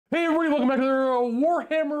Hey everybody, welcome back to the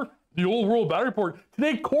Warhammer, the Old World Battle Report.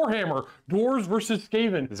 Today, Corehammer, Dwarves versus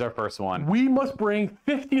Skaven. This is our first one. We must bring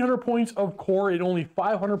 1,500 points of core and only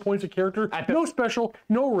 500 points of character. No special,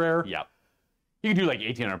 no rare. Yep. You can do like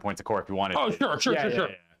 1,800 points of core if you wanted. Oh, sure.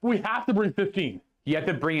 We have to bring 15. You have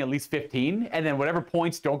to bring at least 15, and then whatever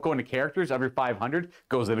points don't go into characters of your 500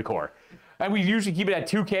 goes into core. And we usually keep it at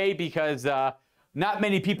 2K because not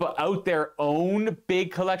many people out there own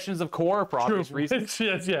big collections of core for obvious reasons.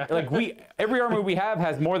 Yeah. Like every army we have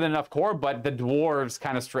has more than enough core, but the dwarves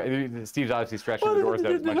kind of Steve's obviously stretching the dwarves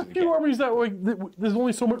out as much as he can. There's a few armies that like there's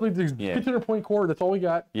only so much like there's 1,500 point core. That's all we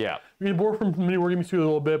got. Yeah. We can borrow from mini war games too a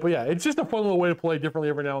little bit, but yeah, it's just a fun little way to play differently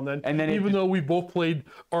every now and then. And then even though we both played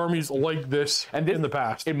armies like this in the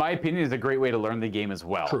past, in my opinion, is a great way to learn the game as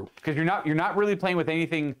well. True. Because you're not really playing with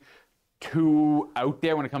anything too out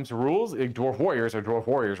there when it comes to rules. Dwarf warriors are dwarf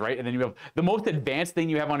warriors, right? And then you have the most advanced thing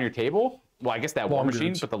you have on your table. Well, I guess that war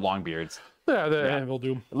machine, but the long beards. Yeah, anvil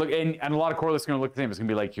doom. Look, and a lot of core lists are going to look the same. It's going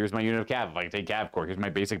to be like, here's my unit of cav. If I can take cav core, here's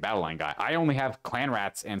my basic battle line guy. I only have clan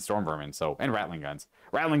rats and storm vermin, and rattling guns.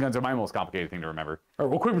 Rattling guns are my most complicated thing to remember. All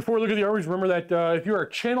right, real quick before we look at the armies, remember that if you're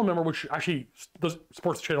a channel member, which actually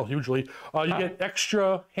supports the channel hugely, you get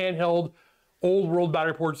extra handheld Old World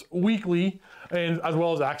Battle Reports weekly, and as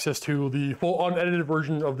well as access to the full unedited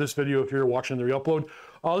version of this video if you're watching the re-upload.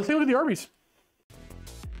 Let's take a look at the armies.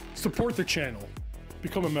 Support the channel.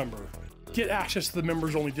 Become a member. Get access to the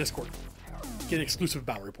members-only Discord. Get exclusive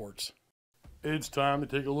battle reports. It's time to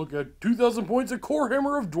take a look at 2,000 points of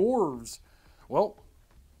Corehammer of Dwarves. Well,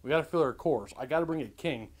 we gotta fill our cores. I gotta bring a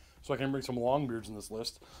king, so I can bring some longbeards in this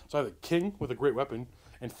list. So I have a king with a great weapon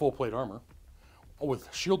and full plate armor,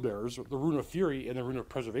 with shield bearers, the Rune of Fury, and the Rune of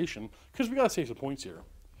Preservation, because we gotta save some points here.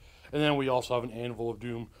 And then we also have an Anvil of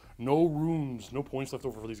Doom. No runes, no points left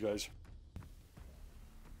over for these guys.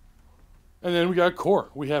 And then we got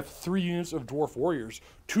core. We have 3 units of Dwarf Warriors,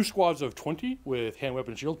 2 squads of 20 with hand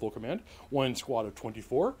weapon shield full command, 1 squad of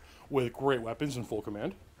 24 with great weapons and full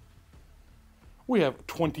command. We have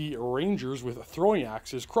 20 Rangers with throwing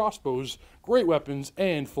axes, crossbows, great weapons,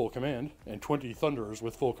 and full command, and 20 Thunderers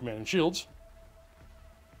with full command and shields.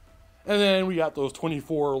 And then we got those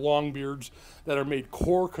 24 Longbeards that are made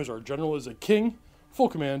core because our general is a king, full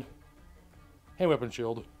command, hand weapon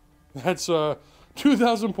shield. That's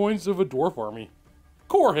 2,000 points of a dwarf army.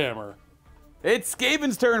 Corehammer. It's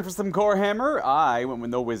Skaven's turn for some Corehammer. I went with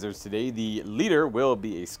no wizards today. The leader will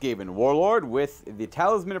be a Skaven warlord with the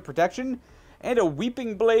Talisman of Protection and a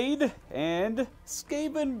Weeping Blade and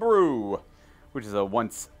Skaven Brew, which is a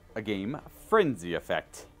once-a-game frenzy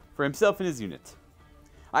effect for himself and his unit.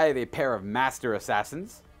 I have a pair of Master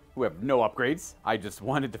Assassins who have no upgrades. I just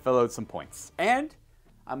wanted to fill out some points. And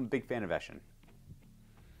I'm a big fan of Eshin.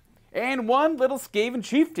 And one little Skaven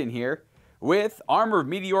Chieftain here with Armor of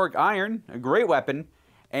Meteoric Iron, a great weapon.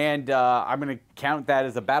 And I'm going to count that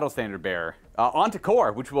as a Battle Standard Bearer. Onto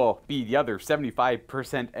core, which will be the other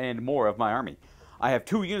 75% and more of my army. I have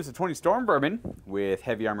 2 units of 20 Storm Vermin with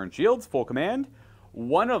heavy armor and shields, full command.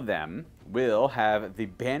 One of them will have the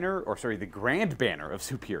the Grand Banner of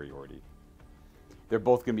Superiority. They're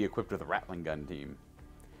both going to be equipped with a Rattling Gun team.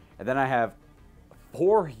 And then I have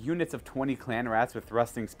 4 units of 20 Clan Rats with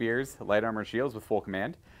Thrusting Spears, light armor shields with full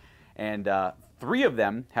command. And 3 of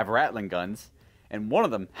them have Rattling Guns, and one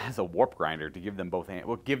of them has a Warp Grinder to give them both,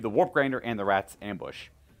 give the Warp Grinder and the Rats ambush.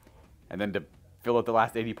 And then to fill out the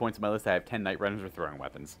last 80 points of my list, I have 10 Night Runners with throwing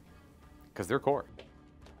weapons. Because they're core.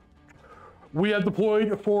 We have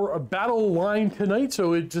deployed for a battle line tonight,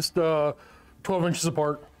 so it's just 12 inches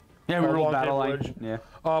apart. Yeah, we rolled battle line. Yeah.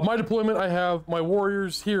 My deployment, I have my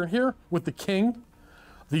warriors here and here with the king.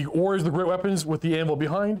 The warriors, the great weapons with the anvil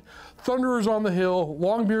behind. Thunderers on the hill,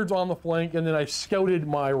 Longbeards on the flank, and then I scouted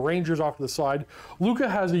my rangers off to the side. Luca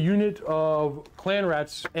has a unit of clan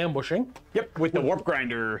rats ambushing. Yep, with the Warp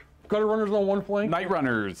Grinder. Gutter runners on one flank. Night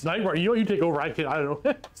runners. Night runners. You know, you take over. I don't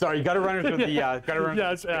know. Sorry, gutter runners with the gutter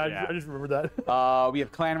runners. Yeah, I just remembered that. We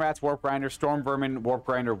have clan rats, warp grinder, storm vermin, warp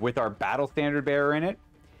grinder with our battle standard bearer in it.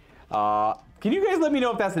 Can you guys let me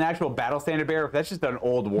know if that's an actual battle standard bearer? If that's just an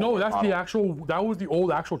old war? No, that's the actual. That was the old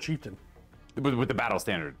actual chieftain. With the battle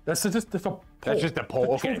standard. That's just a pole. That's just a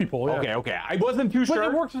pole. Okay. Trophy pole. Yeah. Okay. I wasn't too sure. But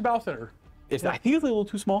it works as a battle standard. I think it's a little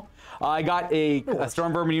too small. I got a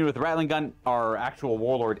storm vermin unit with a rattling gun, our actual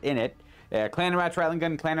warlord in it. Clan Rats Rattling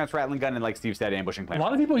Gun, and like Steve said, ambushing clan. A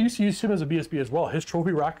lot of people used to use him as a BSB as well. His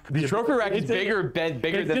trophy rack. The trophy rack is bigger than.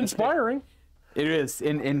 It's inspiring. It is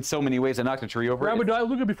in so many ways. I knocked a tree over it.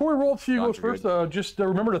 Look, before we roll to you goes first, just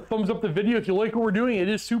remember to thumbs up the video if you like what we're doing. It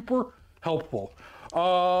is super helpful.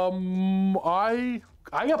 I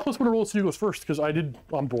got +1 to roll to you goes first because I did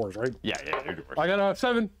on boards, right? Yeah. I got a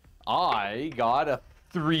 7. I got a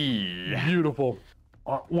 3. Beautiful.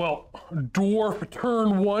 Well, dwarf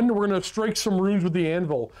turn 1. We're gonna strike some runes with the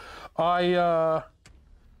anvil. I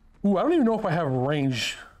don't even know if I have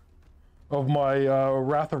range of my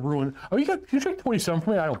Wrath of Ruin. Oh, can you check 27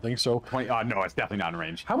 for me? I don't think so. 20. No, it's definitely not in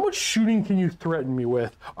range. How much shooting can you threaten me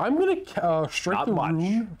with? I'm gonna strike Not the much.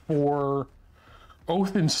 rune for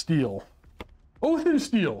Oath and Steel. Oath and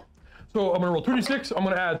Steel. So I'm gonna roll 2d6. I'm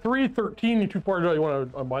gonna add 3, 13. You too far. You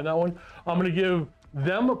want to unbind that one? I'm gonna give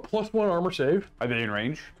them a +1 armor save. Are they in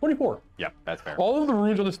range? 24. Yep, that's fair. All of the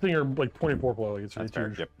runes on this thing are like 24 below. Like it's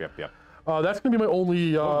huge. Yep. That's gonna be my only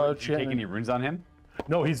Did you chance. take any runes on him?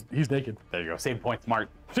 No, he's naked. There you go. Save point, smart.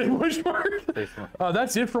 Same way, smart. Stay smart.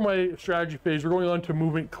 That's it for my strategy phase. We're going on to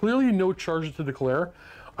movement. Clearly, no charges to declare.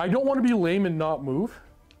 I don't want to be lame and not move.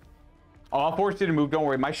 Oh, I'll force you to move. Don't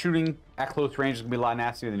worry. My shooting at close range is gonna be a lot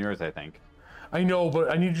nastier than yours, I think. I know, but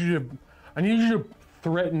I need you to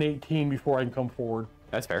threaten 18 before I can come forward.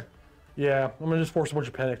 That's fair. Yeah, I'm gonna just force a bunch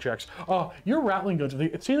of panic checks. Your rattling guns.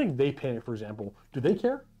 It's saying they panic, for example. Do they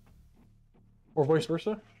care? Or vice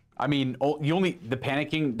versa? I mean, only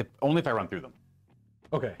if I run through them,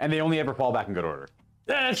 Okay. and they only ever fall back in good order.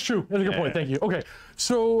 Yeah, that's true. That's a good point. Thank you. Okay,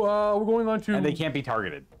 so we're going on to. And they can't be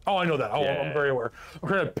targeted. Oh, I know that. Oh, Yeah. I'm very aware. I'm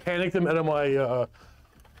trying to panic them out of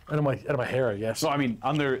my hair, I guess. So I mean,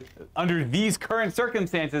 under these current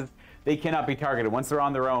circumstances, they cannot be targeted. Once they're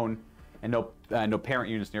on their own, and no parent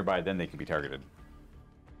units nearby, then they can be targeted.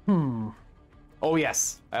 Oh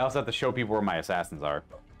yes. I also have to show people where my assassins are.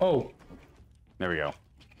 Oh, There we go.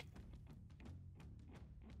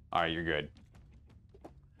 All right, you're good.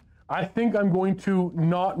 I think I'm going to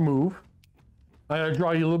not move. I gotta draw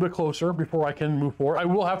you a little bit closer before I can move forward. I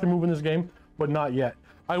will have to move in this game, but not yet.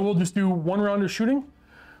 I will just do 1 round of shooting.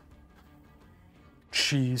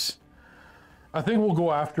 Jeez. I think we'll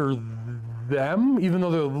go after them, even though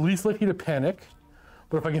they're the least likely to panic.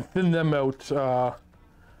 But if I can thin them out,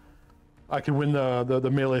 I can win the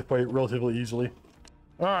melee fight relatively easily.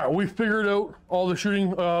 All right, we figured out all the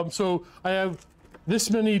shooting. So I have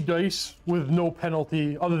this many dice with no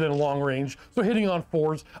penalty other than long range. So hitting on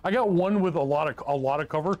 4s. I got one with a lot of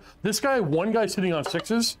cover. This guy, one guy's hitting on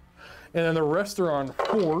 6s, and then the rest are on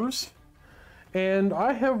 4s. And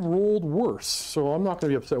I have rolled worse, so I'm not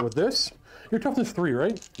going to be upset with this. Your toughness 3,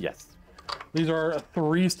 right? Yes. These are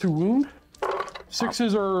 3s to wound.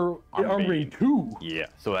 6s are armor rating 2. Yeah.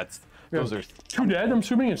 So those are 2 dead, I'm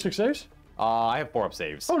assuming, and 6 saves. I have 4 up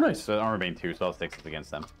saves. Oh, nice. So armor bane 2, so I'll 6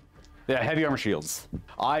 against them. Yeah, heavy armor shields.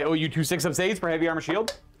 I owe you 2 6-up saves for heavy armor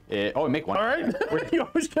shield. Make 1. All right, you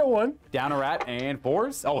always get 1. Down a rat and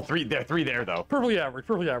 4s. Oh, 3 there. 3 there though. Perfectly average,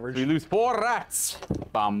 perfectly average. We lose 4 rats.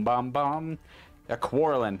 Bum bum bum. They're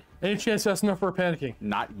quarreling. Any chance that's enough for panicking?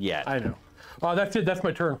 Not yet. I know. That's it, that's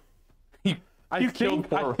my turn. I killed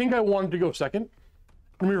 4. think I wanted to go second.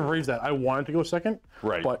 Let me rephrase that. I wanted to go second.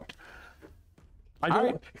 Right. But I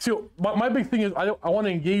don't. So my big thing is I want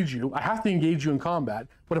to engage you. I have to engage you in combat.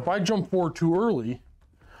 But if I jump forward too early,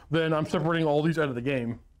 then I'm separating all these out of the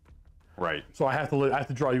game. Right. So I have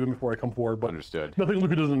to draw you in before I come forward. But Understood. nothing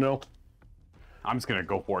Luca doesn't know. I'm just gonna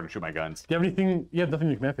go forward and shoot my guns. Do you have anything? You have nothing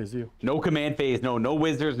in your command phase, do you? No command phase. No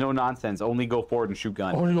wizards. No nonsense. Only go forward and shoot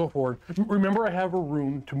guns. Only go forward. Remember, I have a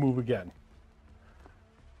rune to move again.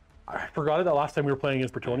 I forgot it that last time we were playing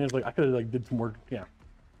against Bretonians. Like I could have did some more. Yeah.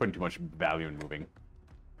 Putting too much value in moving.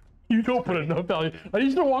 You don't put enough value. Are you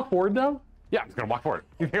just gonna walk forward now? Yeah, I'm just gonna walk forward.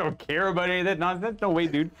 You don't care about any of that nonsense? No way,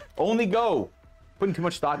 dude. Only go. Putting too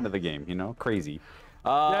much thought into the game, you know? Crazy.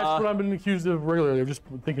 That's what I've been accused of regularly. I'm just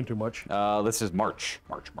thinking too much. Let's just march.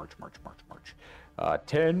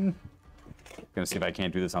 10. Gonna see if I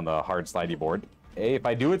can't do this on the hard slidey board. Hey, if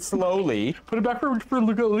I do it slowly. Put it back for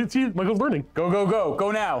Luca. Let's see. Michael's learning.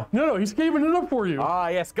 Go now. No, he's giving it up for you.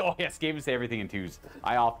 Yes, go. Yes, Skaven say everything in 2s.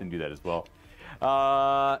 I often do that as well.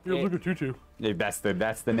 You're Luca Tutu. That's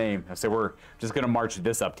the name. So we're just gonna march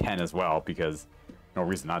this up 10 as well because no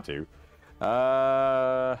reason not to.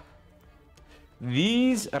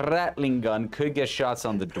 These rattling gun could get shots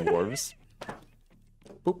on the dwarves.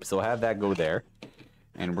 Oops, so I'll have that go there.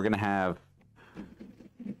 And we're gonna have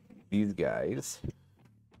these guys.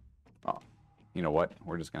 Oh, you know what?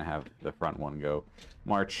 We're just gonna have the front one go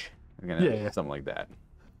march. We're gonna something like that.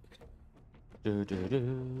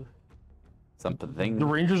 Something. The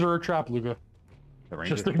Rangers are a trap, Luca. The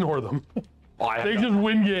Rangers. Just ignore them. Oh, They just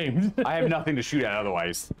win games. I have nothing to shoot at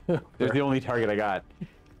otherwise. There's the only target I got.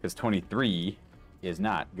 Because 23 is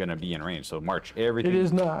not going to be in range. So march everything. It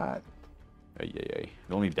is not. The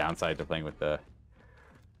only downside to playing with the...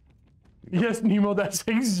 Yes, Nemo, that's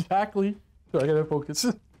exactly. So I gotta focus.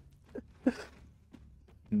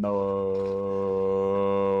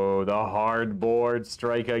 No. go. The hard board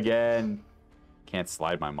strike again. Can't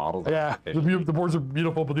slide my models. Yeah, the boards are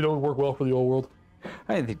beautiful, but they don't work well for the old world.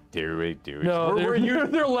 They do. No,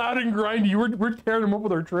 they're loud and grindy. We're tearing them up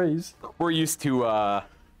with our trays. We're used to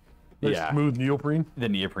smooth neoprene. The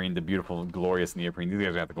neoprene, the beautiful, glorious neoprene. These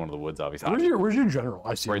guys have to go into the woods, obviously. Where's your general?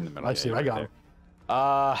 I see. Right in the middle. I see. Yeah, I got him.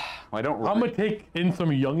 I don't. I'm gonna take in some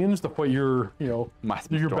youngins to fight your, your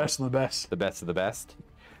best of the best. The best of the best.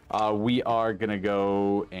 We are gonna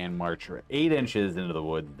go and march 8 inches into the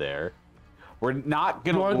woods there. We're not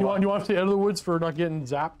gonna. You want to stay out of the woods for not getting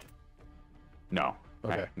zapped? No.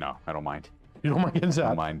 Okay. No, I don't mind. You don't mind getting zapped?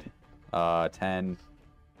 I don't mind. 10,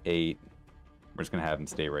 8. We're just gonna have them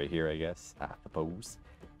stay right here, I guess. I suppose.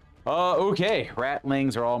 Okay.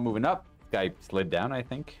 Ratlings are all moving up. Guy slid down, I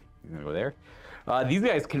think. He's gonna go there. These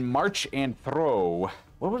guys can march and throw.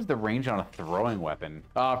 What was the range on a throwing weapon?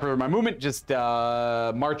 For my movement, just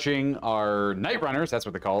marching are night runners. That's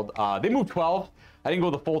what they're called. They move 12. I didn't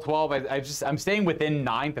go the full 12. I'm staying within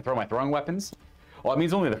 9 to throw my throwing weapons. Well, it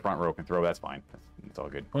means only the front row can throw. That's fine. It's all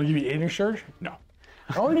good. Want to give you 8-inch charge? No.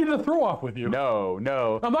 I want to get a throw off with you. No.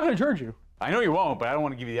 I'm not going to charge you. I know you won't, but I don't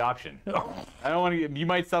want to give you the option. I don't want to. You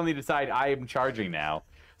might suddenly decide I am charging now.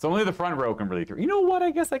 So only the front row can really throw. You know what?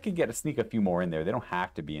 I guess I could sneak a few more in there. They don't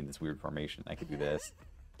have to be in this weird formation. I could do this.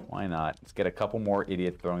 Why not? Let's get a couple more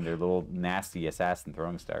idiots throwing their little nasty assassin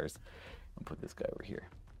throwing stars. I'll put this guy over here.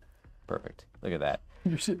 Perfect. Look at that.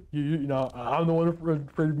 I'm the one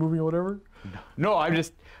afraid of moving or whatever. No, I'm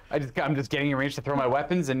just getting in range to throw my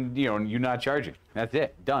weapons, and you not charging. That's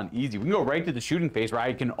it. Done. Easy. We can go right to the shooting phase where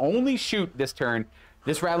I can only shoot this turn.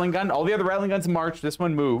 This rattling gun. All the other rattling guns marched. This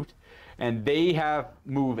one moved, and they have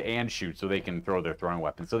move and shoot, so they can throw their throwing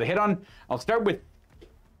weapons. So they hit on. I'll start with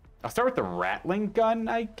the rattling gun,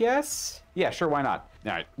 I guess. Yeah, sure. Why not?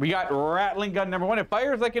 All right, we got rattling gun number 1. It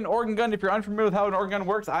fires like an organ gun. If you're unfamiliar with how an organ gun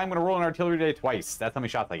works, I'm going to roll an artillery die twice. That's how many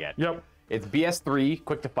shots I get. Yep. It's BS3,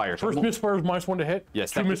 quick to fire. First misfire is -1 to hit. Yes.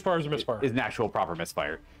 2 misfires is a misfire. Is an actual proper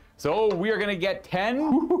misfire. So we are going to get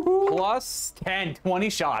 10 plus 10, 20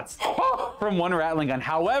 shots from one rattling gun.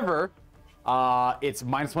 However, it's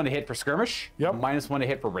 -1 to hit for skirmish. Yep. -1 to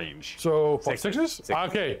hit for range. So 6s?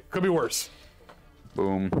 Okay, could be worse.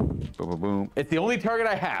 Boom, boom, boom, boom. It's the only target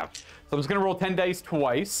I have. So I'm just gonna roll 10 dice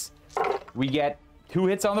twice. We get 2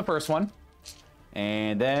 hits on the first one.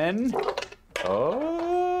 And then,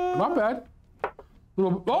 not bad.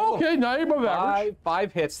 Okay, now you're above average.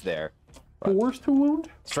 5 hits there. 4s to wound?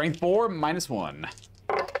 Strength 4, -1.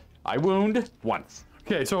 I wound once.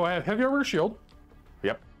 Okay, so I have heavy armor shield.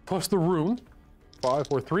 Yep. Plus the rune. 5,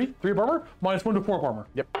 4, 3. 3 of armor, -1 to 4 of armor.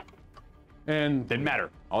 Yep. And didn't matter.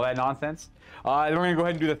 All that nonsense. Then we're gonna go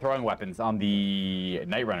ahead and do the throwing weapons on the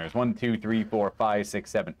night runners. 1, 2, 3, 4, 5, 6,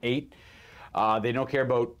 7, 8. They don't care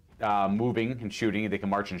about moving and shooting. They can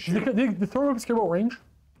march and shoot. The throwing weapons care about range?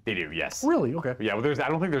 They do, yes. Really? Okay. Yeah. Well, I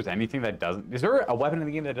don't think there's anything that doesn't. Is there a weapon in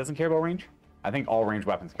the game that doesn't care about range? I think all ranged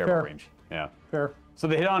weapons care about range. Yeah. Fair. So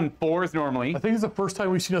they hit on 4s normally. I think it's the first time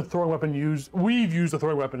we've seen a throwing weapon used. We've used a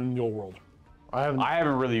throwing weapon in the old world. I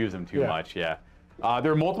haven't really used them too much. Yeah.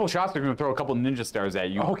 There are multiple shots. They're going to throw a couple ninja stars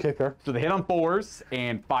at you. Okay, fair. So they hit on 4s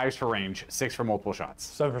and 5s for range, 6 for multiple shots.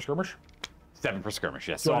 7 for skirmish? 7 for skirmish,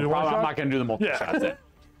 yes. So I'm not going to do the multiple shots then.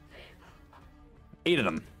 8 of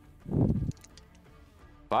them.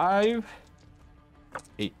 5,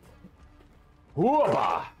 8.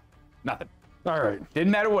 Whoa! Nothing. All right.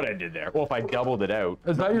 Didn't matter what I did there. Well, if I doubled it out.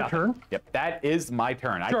 Is that your turn? Yep, that is my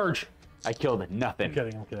turn. Charge. I killed nothing.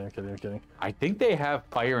 I'm kidding. I think they have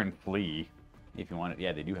fire and flee. If you want it.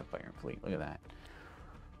 Yeah, they do have fire and flee. Look at that.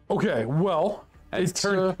 Okay, well. It's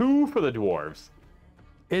turn 2 for the dwarves.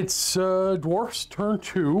 It's dwarfs turn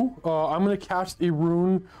 2. I'm going to cast a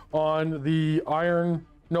rune on the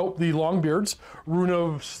the Longbeards. Rune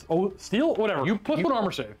of steel? Whatever. Plus 1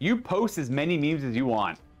 armor save. You post as many memes as you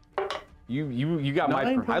want. You got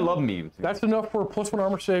my. I love memes. That's enough for a +1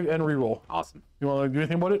 armor save and reroll. Awesome. You want to do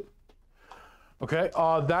anything about it? Okay,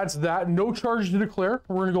 that's that. No charge to declare.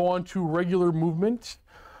 We're gonna go on to regular movement.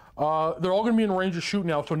 They're all gonna be in range of shoot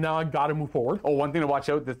now, so now I gotta move forward. Oh, one thing to watch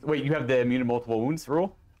out. Wait, you have the immune to multiple wounds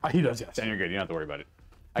rule? He does, yes. Then you're good. You don't have to worry about it.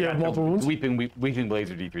 I got multiple wounds? Weeping blades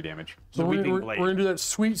are D3 damage. So we're gonna do that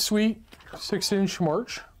sweet 6-inch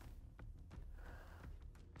march.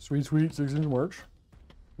 Sweet 6-inch march.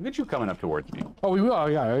 Look at you coming up towards me. Oh, we will.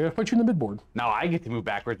 Yeah, I gotta put you in the midboard. Now I get to move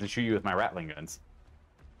backwards and shoot you with my rattling guns.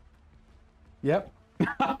 Yep.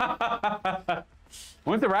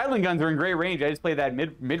 Once the rattling guns are in great range, I just play that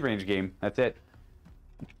mid-range game. That's it.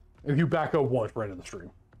 If you back up once, right in the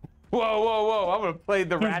stream. Whoa! I'm gonna play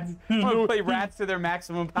the rats. I'm gonna play rats to their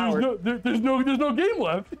maximum power. There's no game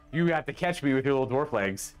left. You have to catch me with your little dwarf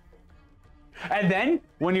legs. And then,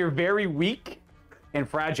 when you're very weak and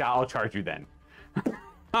fragile, I'll charge you then.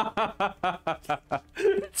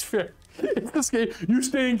 It's fair. It's this game. You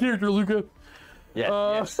stay in character, Luca.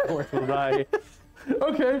 Yes, of course we'll die.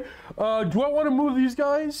 Okay. Do I want to move these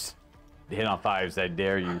guys? Hit on 5s, I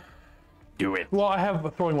dare you. Do it. Well, I have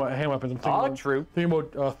a throwing hand weapons. I'm thinking True. Thinking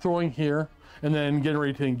about throwing here and then getting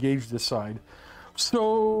ready to engage this side.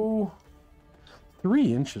 So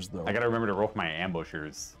 3 inches though. I gotta remember to roll for my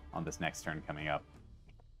ambushers on this next turn coming up.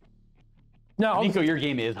 Now, Nico, your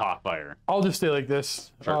game is hot fire. I'll just stay like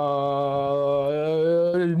this. Sure.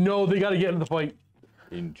 No, they got to get into the fight.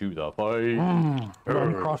 Into the fight.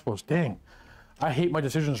 Crossbows. Dang. I hate my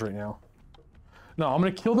decisions right now. No, I'm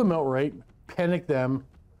going to kill them outright, panic them.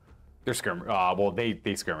 They're skirmish. Well, they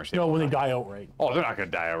skirmish. No, when they die outright. Oh, they're not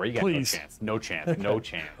going to die outright. You got Please. no chance. No chance. No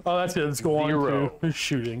chance. Oh, that's it. Let's go on to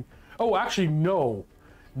shooting. Oh, actually, no.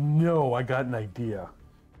 No, I got an idea.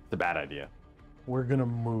 It's a bad idea. We're going to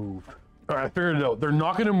move. All right, I figured it out. They're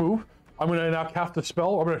not going to move. I'm going to now cast a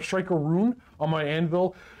spell. I'm going to strike a rune on my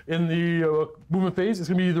anvil in the movement phase. It's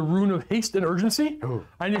going to be the rune of haste and urgency. Ooh.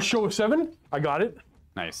 I need to show a 7. I got it.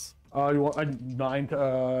 Nice. You want 9,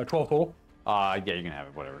 12 total? Yeah, you can have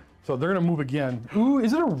it, whatever. So they're going to move again. Ooh,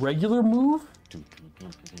 is it a regular move?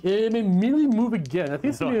 It may immediately move again. I think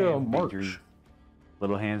it's going to be a march.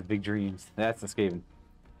 Little hands, big dreams. That's the Skaven.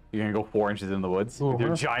 You're going to go 4 inches in the woods with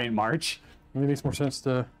your giant march. Maybe it makes more sense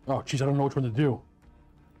to... Oh, jeez, I don't know which one to do.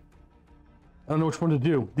 I don't know which one to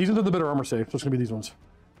do. These ones are the better armor save, so it's going to be these ones.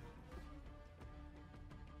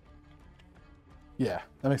 Yeah,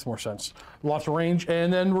 that makes more sense. Lots of range,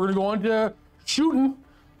 and then we're going to go on to shooting.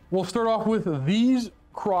 We'll start off with these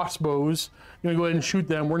crossbows. You're going to go ahead and shoot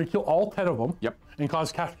them. We're going to kill all 10 of them. Yep. And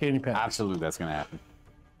cause cascading panic. Absolutely, that's going to happen.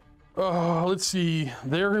 Let's see.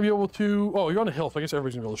 They're going to be able to... Oh, you're on the hill, so I guess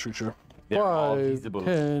everybody's going to be able to shoot you. They're all 5, feasible.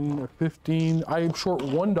 10, 15. I am short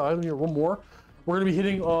 1 die. Let me get 1 more. We're going to be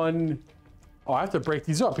hitting on... Oh, I have to break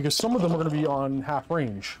these up because some of them are going to be on half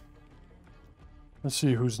range. Let's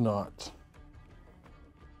see who's not.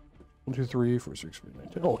 1, 2, 3, 4, 6, 7,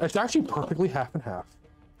 8, 10. Oh, it's actually perfectly half and half.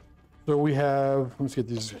 So we have... Let's get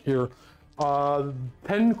these here.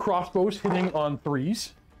 10 crossbows hitting on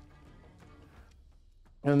 3s.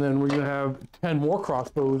 And then we're going to have 10 more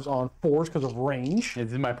crossbows on 4s because of range.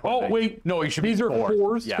 This is my point. Oh, wait. No, you should These be are 4.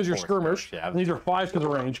 4s Yeah, because you're 4s, skirmish. yeah. And these are 5s because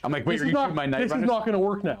of range. I'm like, wait, this are you shooting my night This runners? is not going to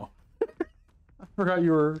work now. I forgot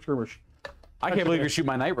you were skirmish. I can't believe you're shooting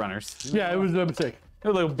my night runners. Yeah, it was a mistake.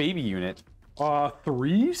 They're a little baby unit.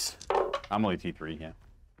 3s. I'm only T3, yeah.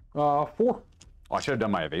 4. Oh, I should have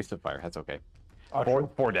done my evasive fire. That's okay.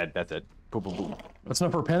 Four dead. That's it. Boom, boom, boom. That's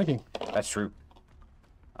enough for panicking. That's true.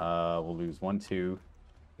 We'll lose 1, 2,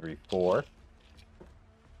 3, 4.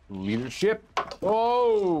 Leadership.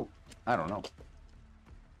 Oh, I don't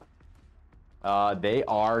know. They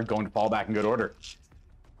are going to fall back in good order.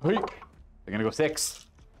 Hey. They're gonna go 6.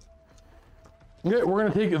 Okay, we're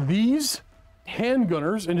gonna take these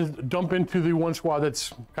handgunners and just dump into the one squad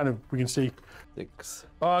that's kind of, we can see. 6.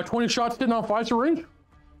 20 shots hitting on 5s to range.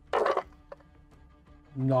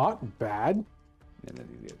 Not bad.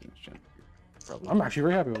 I'm actually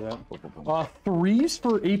very happy with that. 3s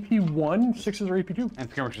for AP1, 6s are AP2. And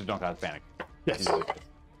skirmishers don't cause panic. Yes.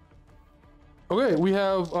 Okay, we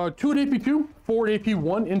have 2 at AP2, 4 at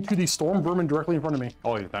AP1 into the storm vermin directly in front of me.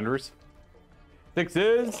 Oh, the thunderers.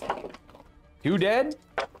 6s. 2 dead.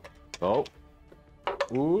 Oh.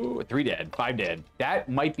 Ooh, 3 dead. 5 dead. That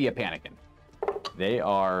might be a panicking. They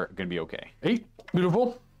are gonna be okay. 8,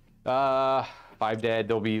 beautiful. 5 dead.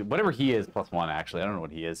 There'll be whatever he is +1. Actually, I don't know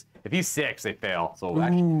what he is. If he's 6, they fail. So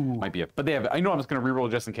actually, might be a. But they have. I know I'm just gonna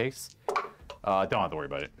reroll just in case. Don't have to worry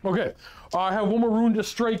about it. Okay, I have 1 more rune to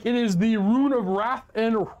strike. It is the Rune of Wrath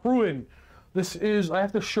and Ruin. This is, I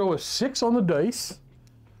have to show a 6 on the dice.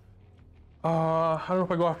 I don't know if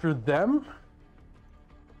I go after them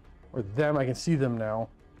or them. I can see them now.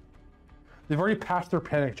 They've already passed their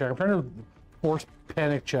panic check. I'm trying to force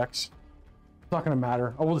panic checks. It's not going to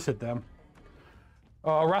matter. I will just hit them.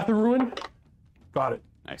 Wrath and Ruin. Got it.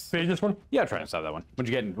 Nice. Fade this one. Yeah, I'm trying to stop that one.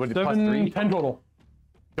 What'd you get? What did 7, +3? 10 total.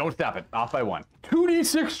 Don't stop it. Off by 1.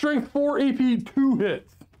 2d6 strength, 4 AP, 2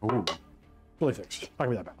 hits. Ooh. Really 6. Not gonna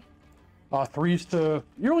be that bad. 3s to.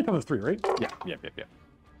 You're only coming with 3, right? Yeah.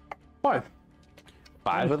 5.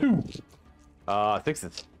 5 of 2. them.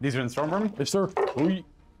 6s. These are in storm vermin. Yes, sir. Ooh.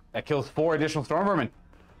 That kills 4 additional storm vermin.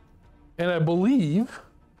 And I believe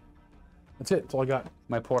that's it. That's all I got.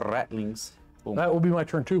 My poor ratlings. Boom. That will be my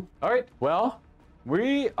turn too. All right. Well,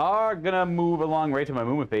 we are gonna move along right to my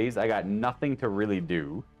movement phase. I got nothing to really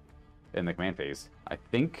do in the command phase. I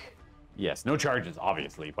think, yes, no charges,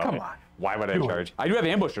 obviously. But Come on. why would I charge? I do have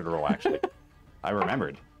ambusher to roll, actually. I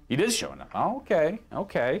remembered. He is showing up. Oh, okay,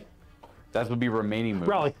 okay. That would be remaining moves.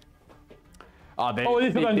 Rally. They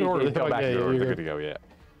fell back in order. They fell back in order. They're good to go, yeah.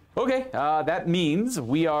 Okay, that means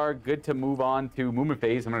we are good to move on to movement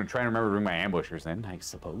phase. I'm going to try and remember to bring my ambushers in, I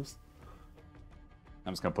suppose.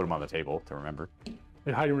 I'm just going to put them on the table to remember.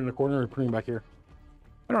 And hide them in the corner or put them back here.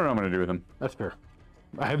 I don't know what I'm going to do with them. That's fair.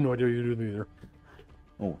 I have no idea what you do with them either.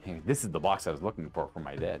 Oh, hey, this is the box I was looking for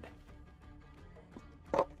my dead.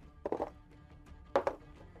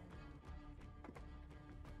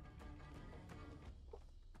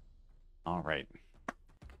 All right.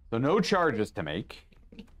 So no charges to make.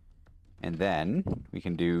 And then we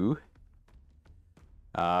can do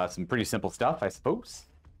some pretty simple stuff, I suppose.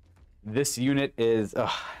 This unit is...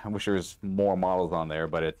 I wish there was more models on there,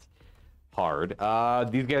 but it's hard.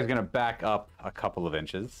 These guys are going to back up a couple of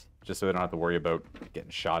inches, just so they don't have to worry about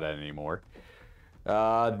getting shot at anymore.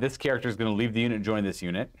 This character is going to leave the unit and join this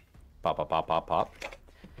unit. Pop, pop, pop, pop, pop.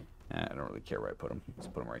 I don't really care where I put them.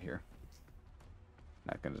 Just put them right here.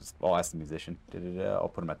 Not gonna just... I'll ask the musician. I'll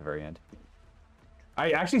put them at the very end.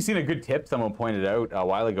 I actually seen a good tip someone pointed out a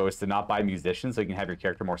while ago is to not buy musicians so you can have your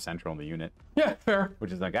character more central in the unit. Yeah, fair.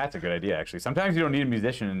 Which is like, that's a good idea, actually. Sometimes you don't need a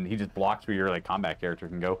musician and he just blocks where your like combat character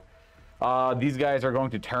can go. These guys are going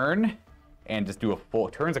to turn and just do a full...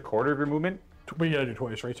 Turn's a quarter of your movement. But you gotta do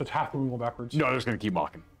twice, right? So it's half the movement backwards. No, they're just gonna keep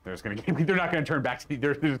walking. They're just gonna keep... They're not gonna turn back.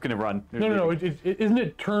 They're just gonna run. No. Isn't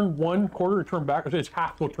it turn one quarter or turn back? It's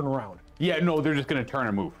half will turn around. Yeah, no, they're just gonna turn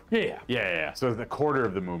and move. Yeah. So it's a quarter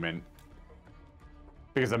of the movement.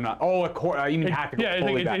 Because I'm not... Oh, a quarter... You mean half to go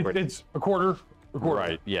fully backwards. It's a quarter.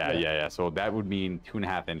 Right, yeah. So that would mean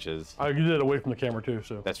 2.5 inches. I did it away from the camera too,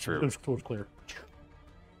 so... That's true. It's clear.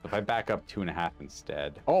 If I back up 2.5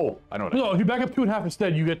 instead... Oh, I know what No, if you back up 2.5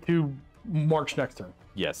 instead, you get to march next turn.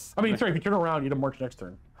 Yes. I mean, sorry, if you turn around, you get to march next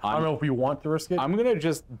turn. I don't know if you want to risk it. I'm gonna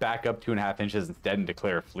just back up 2.5 inches instead and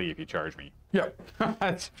declare a flee if you charge me. Yeah.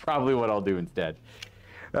 That's probably what I'll do instead.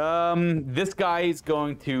 This guy is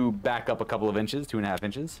going to back up a couple of inches, 2.5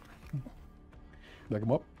 inches. Back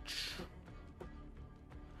him up.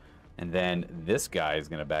 And then this guy is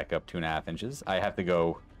gonna back up 2.5 inches. I have to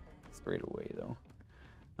go straight away though.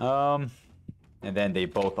 And then they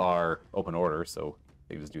both are open order, so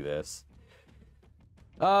they just do this.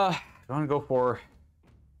 I want to go for...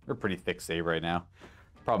 They're pretty thick save right now.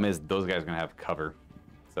 Problem is, those guys are going to have cover.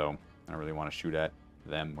 So, I don't really want to shoot at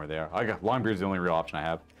them where they are. Longbeard's the only real option I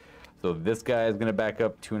have. So, this guy is going to back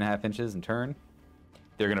up 2.5 inches and turn.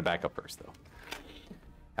 They're going to back up first, though.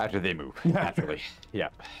 After they move, naturally. Yeah,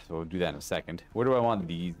 so we'll do that in a second. Where do I want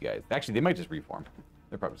these guys? Actually, they might just reform.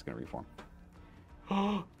 They're probably just going to reform.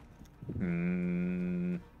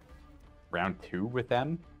 Round 2 with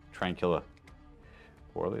them. Try and kill a...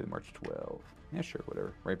 Poorly, March 12. Yeah, sure,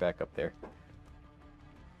 whatever. Right back up there. Let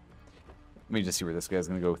me just see where this guy's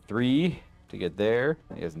going to go. 3 to get there.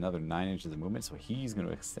 He has another 9 inches of movement, so he's going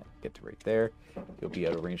to get to right there. He'll be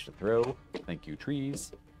out of range to throw. Thank you,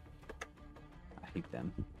 trees. I hate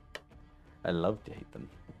them. I love to hate them.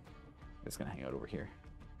 I'm just going to hang out over here.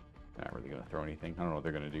 They're not really going to throw anything. I don't know what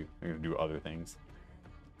they're going to do. They're going to do other things.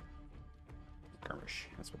 Skirmish.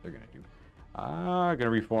 That's what they're going to do. Going to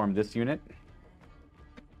reform this unit.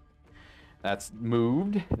 That's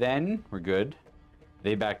moved, then. We're good.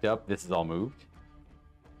 They backed up. This is all moved.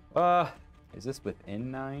 Is this within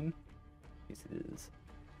 9? Yes, it is.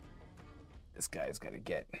 This guy's got to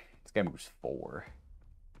get... This guy moves 4.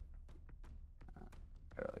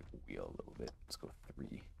 Gotta, like, wheel a little bit. Let's go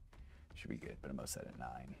 3. Should be good, but I'm set at 9,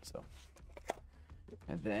 so...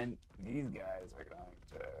 And then these guys are going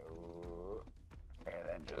to... And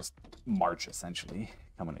then just march, essentially.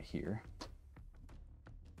 Coming to here.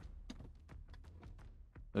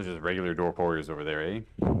 Those are just regular dwarf warriors over there, eh?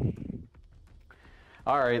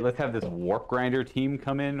 Alright, let's have this warp grinder team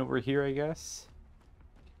come in over here, I guess.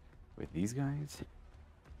 With these guys.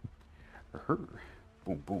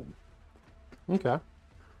 Boom, boom. Okay.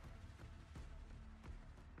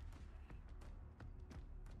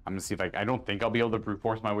 I'm gonna see if I don't think I'll be able to brute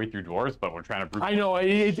force my way through dwarves, but we're trying to brute. I know,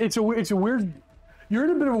 it's a weird... You're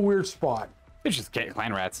in a bit of a weird spot. It's just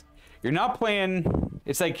clan rats. You're not playing...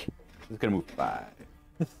 It's like... It's gonna move 5.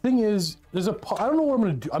 The thing is, I don't know what I'm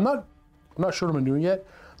going to do. I'm not sure what I'm doing yet.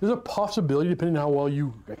 There's a possibility, depending on how well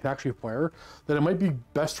you can actually fire, that it might be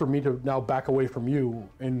best for me to now back away from you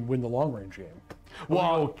and win the long range game.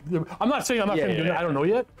 Well, I'm not saying I'm not going to do it. I don't know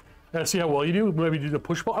yet. And see how well you do. Maybe do the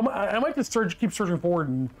push ball. I might just keep surging forward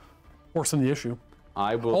and forcing the issue.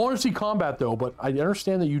 I want to see combat though, but I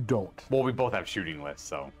understand that you don't. Well, we both have shooting lists,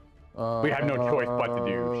 so we have no choice but to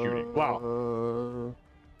do shooting. Well.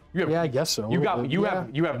 Yeah, I guess so.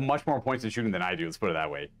 You have much more points in shooting than I do. Let's put it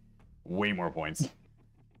that way. way more points.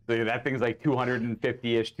 So that thing's like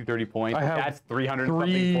 250-ish, 230 points. I have That's 300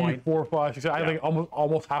 something points. 4, 5, 6. I think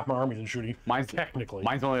almost half my army's in shooting. Mine's technically.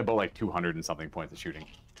 Mine's only about like 200 and something points of shooting.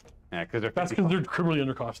 Yeah, that's because they're criminally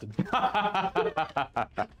undercosted.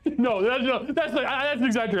 No, that's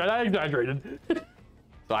exaggerated. I exaggerated.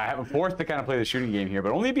 So I have a force to kind of play the shooting game here,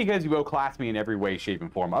 but only because you outclass me in every way, shape, and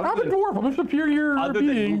form. I'm a dwarf. I'm a superior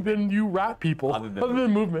being than you rat people. Other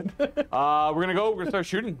than movement. We're gonna start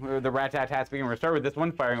shooting the rat-tat-tat speaking. We're gonna start with this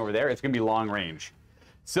one, firing over there. It's gonna be long range.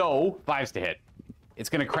 So 5s to hit. It's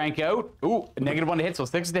gonna crank out. Ooh, -1 to hit, so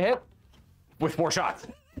 6 to hit with 4 shots.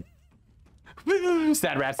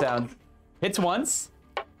 Sad rat sound. Hits once.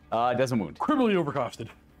 Doesn't wound. Criminally overcosted.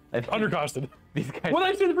 Undercosted. These guys. What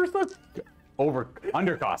did I say the first time?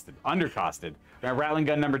 Undercosted. Now, rattling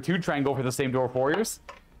gun number 2, try and go for the same dwarf warriors.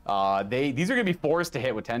 These are gonna be 4s to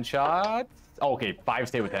hit with 10 shots. Oh, okay,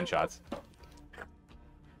 5s to hit with 10 shots.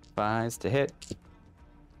 5s to hit.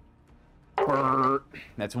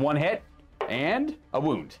 That's 1 hit and a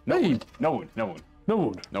wound. No wound. No wound. No wound. No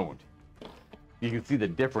wound. No wound. You can see the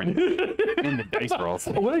difference in the dice rolls.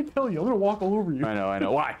 What did I tell you? I'm gonna walk all over you. I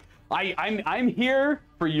know. Why? I'm here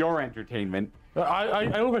for your entertainment. I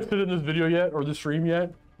don't know if I said it in this video yet or this stream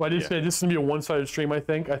yet, but I did say this is gonna be a one-sided stream. I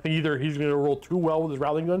think either he's gonna roll too well with his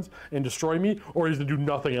rattling guns and destroy me, or he's gonna do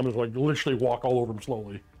nothing. I'm just like literally walk all over him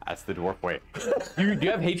slowly. That's the dwarf way. Do you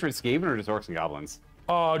have hatred Skaven or just orcs and goblins?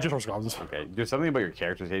 Just orcs and goblins. Okay. There's something about your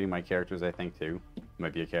characters hating my characters, I think too.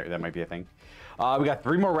 That might be a thing. We got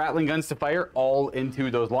 3 more rattling guns to fire, all into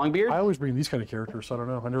those longbeards. I always bring these kind of characters, so I don't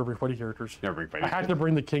know. I never bring fighting characters. Never bring fighting. I had to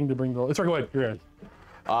bring the king to bring the. Sorry, go ahead. You're ahead.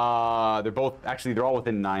 They're all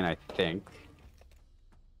within 9, I think.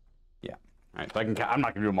 Yeah. All right. So I'm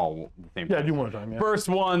not gonna do them all at the same time. Yeah, do one at a time. Yeah. First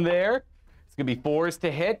one there. It's gonna be 4s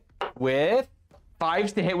to hit with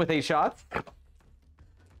 5s to hit with 8 shots.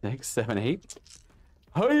 6, 7, 8.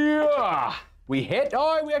 Hiya! We hit.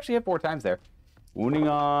 Oh, we actually hit 4 times there. Wounding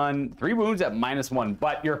on 3 wounds at -1,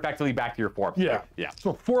 but you're effectively back to your 4. Yeah.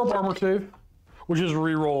 So 4 up armor save, which is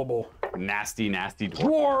re-rollable. Nasty dwarf.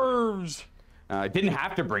 Dwarves! Didn't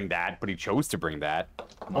have to bring that, but he chose to bring that.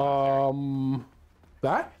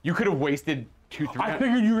 That? You could have wasted 2, 3. I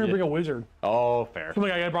figured you were gonna bring a wizard. Oh, fair.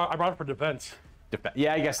 Something I brought it for defense.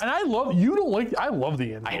 Yeah, I guess. And I love you don't like. I love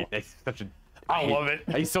the info. I love it.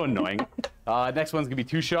 He's so annoying. Next one's gonna be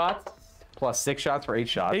 2 shots. Plus 6 shots for 8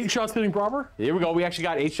 shots. 8 shots hitting proper? Here we go. We actually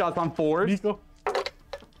got 8 shots on 4s. Nico.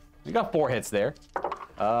 We got 4 hits there.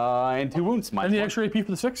 And 2 wounds. And the extra AP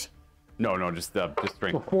for the 6? No, just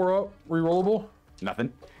strength. So 4 up, re-rollable?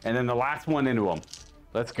 Nothing. And then the last one into them.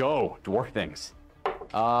 Let's go. Dwarf things.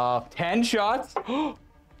 10 shots.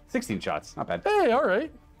 16 shots. Not bad. Hey, all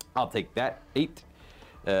right. I'll take that. 8,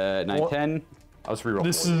 9, 10. I'll just re-roll.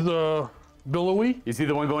 This is Billowy. You see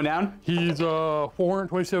the one going down? He's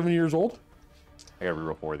 427 years old. I gotta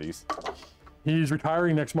reroll 4 of these. He's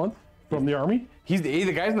retiring next month from the army.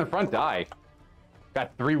 The guys in the front die.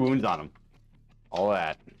 Got 3 wounds on him. All of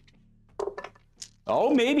that.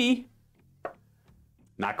 Oh, maybe.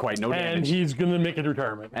 Not quite. No damage. And he's gonna make a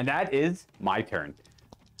retirement. And that is my turn.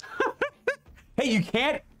 Hey, you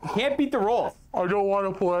can't beat the rolls. I don't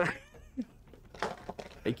want to play.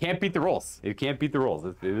 It can't beat the rolls. It can't beat the rolls.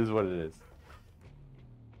 It is what it is.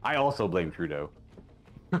 I also blame Trudeau.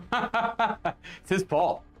 It's his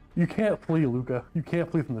fault. You can't flee, Luca. You can't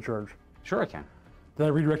flee from the charge. Sure I can. Then I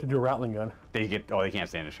redirected to a rattling gun. They can't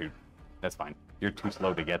stand to shoot. That's fine. You're too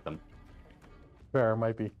slow to get them. Fair,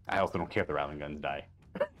 might be. I also don't care if the rattling guns die.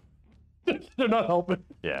 They're not helping.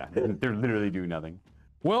 Yeah, they're literally doing nothing.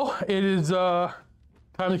 Well, it is time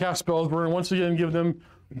to cast spells. We're gonna once again give them,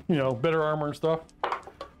 better armor and stuff.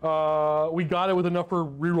 We got it with enough for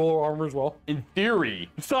reroll armor as well. In theory,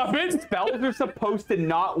 stop it! Spells are supposed to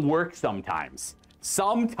not work sometimes.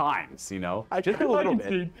 Sometimes, just a little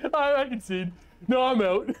bit. I concede. No, I'm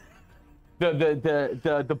out.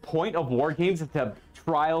 The point of war games is to have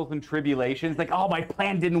trials and tribulations. Like, oh, my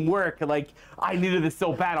plan didn't work. Like, I needed this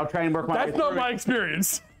so bad. I'll try and work my way That's not my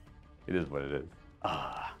experience. It is what it is.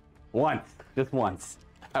 Once, just once,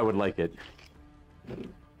 I would like it.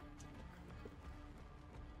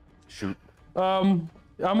 Shoot. I'm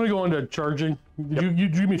gonna go into charging. Did you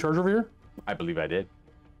give me a charge over here? I believe I did.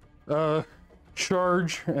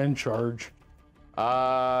 Charge and charge.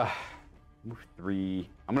 Move 3.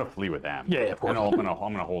 I'm gonna flee with them. Yeah, of course. And I'm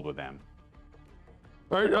gonna hold with them.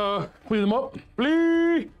 All right, flee them up.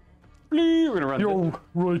 Flee! We're gonna run. You're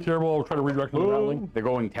really terrible. I'll try to redirect into the rattling. They're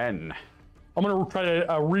going 10. I'm gonna try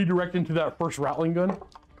to redirect into that first rattling gun.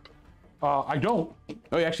 I don't.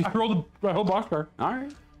 Oh, you actually? I rolled the boxcar. All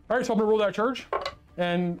right. All right, so I'm gonna roll that charge,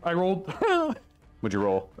 and I rolled What'd you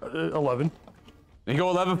roll? 11. You go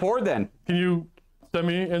 11 forward then. Can you send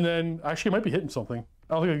me? And then actually, it might be hitting something.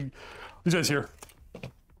 I don't think these guys here.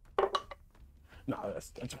 No,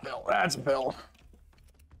 that's a fail. That's a fail.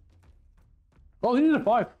 Oh, he needed a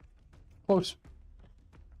 5. Close.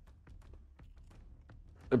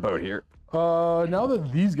 About here. Now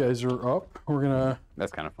that these guys are up, we're gonna.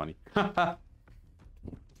 That's kind of funny. Can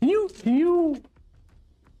you?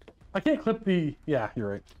 I can't clip the. Yeah, you're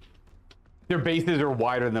right. Their bases are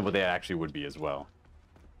wider than what they actually would be as well.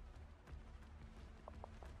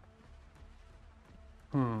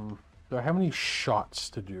 Do I have any shots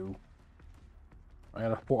to do? I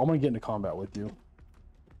got a 4. I'm gonna get into combat with you.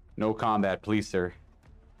 No combat, please, sir.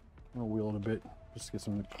 I'm gonna wheel it a bit just to get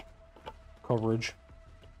some coverage.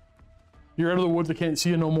 You're out of the woods. I can't see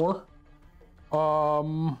you no more.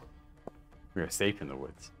 We're safe in the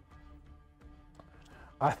woods.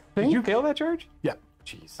 I think. Did you fail that charge? Yeah.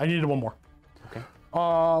 Jeez. I needed one more. Okay.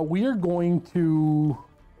 We are going to.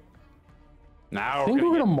 Now I think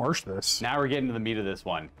we're gonna marsh this. Now we're getting to the meat of this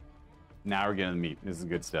one. Now we're getting to the meat. This is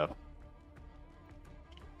good stuff.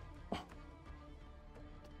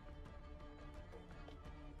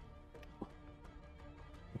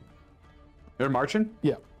 They're marching?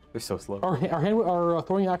 Yeah. They're so slow. Our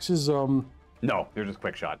throwing axes. No, they're just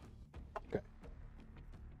quick shot. Okay.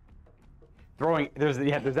 Throwing. There's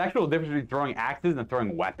actual difference between throwing axes and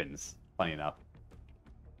throwing weapons. Funny enough.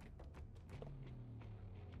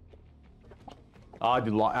 I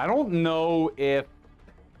don't know if.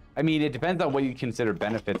 I mean, it depends on what you consider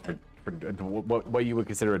benefit for what you would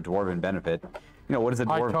consider a dwarven benefit. You know, what is a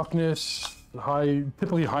dwarven? High toughness,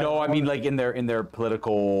 typically high. No, I mean like in their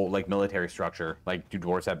political like military structure. Like, do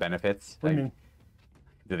dwarves have benefits? What Like, do you mean?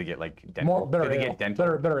 do they get like dental? Better do they ale. get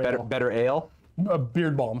dental? Better ale. ale.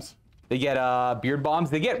 Beard bombs. They get beard bombs.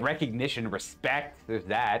 They get recognition, respect. There's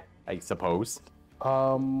that, I suppose.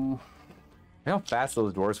 How fast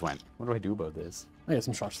those dwarves went. What do I do about this? I get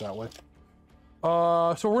some shots that way.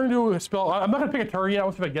 So we're gonna do a spell. I'm not gonna pick a target yet.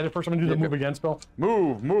 I'll see if I get it first. I'm gonna do the move again spell.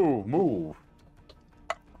 Move, move, move.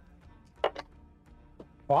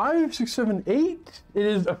 5, 6, 7, 8. It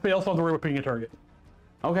is a fail, so I don't have to worry about picking a target.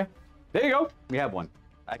 Okay. There you go. We have one.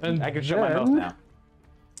 I can shut my then- mouth now.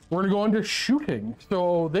 We're gonna go into shooting.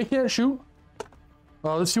 So they can't shoot.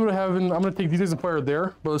 Let's see what I have in. I'm gonna take these guys and fire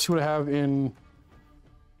there, but let's see what I have in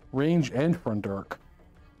range and front arc.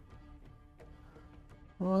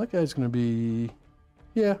 Well, that guy's gonna be.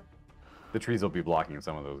 Yeah. The trees will be blocking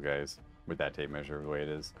some of those guys with that tape measure the way it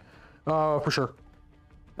is. For sure.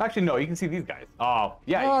 Actually, no. You can see these guys. Oh,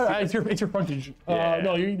 yeah. It's your frontage. Yeah.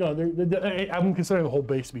 No, I'm considering the whole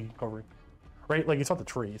base to be covering. Right? Like, it's not the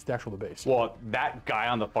tree, it's the actual base. Well, that guy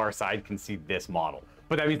on the far side can see this model,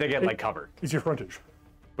 but that means they get like cover. It's your frontage.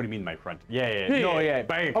 What do you mean my front? Yeah. No, yeah.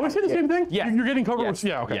 I would say the same thing? Yeah. You're getting cover Yes. with.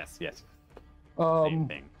 Yeah, okay. Yes. Um, Same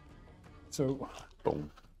thing. So. Boom.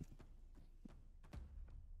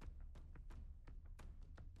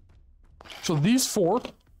 So these 4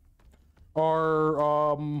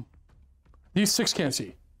 are. These 6 can't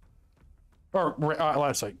see. Or line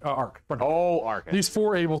of sight, arc. Front arc. Oh, arc. These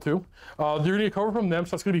 4 are able to. They're gonna get cover from them,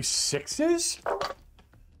 so that's gonna be 6s.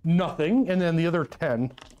 Nothing, and then the other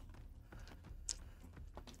 10.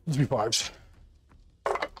 Let's be 5s.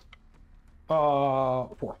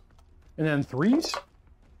 4, and then 3s.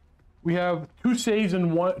 We have 2 saves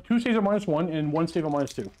and 2 saves at -1 and 1 save at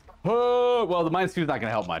 -2. Oh, well, the -2 is not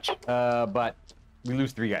gonna help much. But we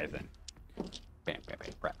lose 3 guys then. Bam, bam,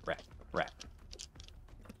 bam. Rat.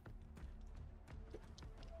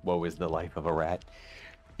 Woe is the life of a rat.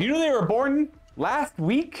 You know they were born last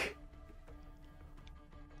week?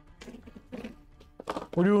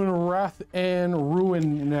 We're doing Wrath and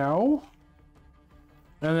Ruin now.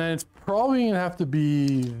 And then it's probably gonna have to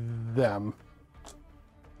be them.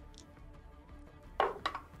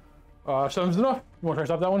 7's enough. You wanna try to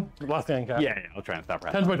stop that one? Last thing I can. Yeah, I'll try and stop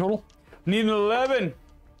rat. 10's my total. Need an 11.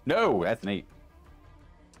 No, that's an 8.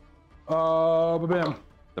 Bam.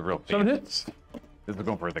 The real 7 fan. hits. This is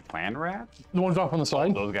going for the clan rat? The one's off on the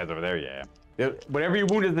side. Those guys over there, yeah. Whatever you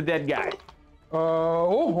wound is the dead guy.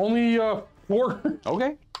 Only 4.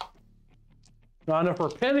 Okay. Not enough for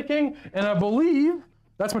panicking, and I believe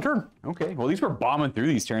that's my turn. Okay. Well, at least we're bombing through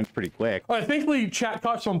these turns pretty quick. Thankfully, chat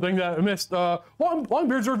caught something that I missed.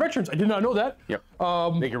 Longbeards are veterans. I did not know that. Yep.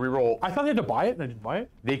 They can reroll. I thought they had to buy it, and I didn't buy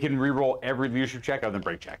it. They can reroll every leadership check other than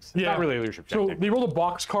break checks. It's Yeah. not really a leadership check. So technically. they rolled a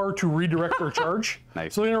box card to redirect their charge.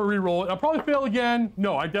 Nice. So they're gonna re-roll it. I'll probably fail again.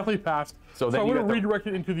 No, I definitely passed. So So then I'm you gonna got the- redirect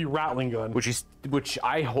it into the rattling gun. which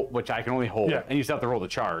I can only hold, Yeah. and you still have to roll the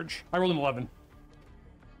charge. I rolled an 11.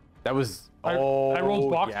 That was. I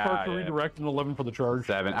rolled boxcar to redirect and 11 for the charge.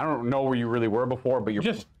 7. I don't know where you really were before, but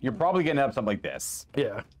you're probably getting up something like this.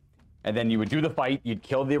 Yeah. And then you would do the fight. You'd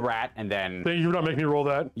kill the rat, and then. You're not making me roll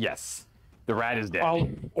that. Yes. The rat is dead. I'll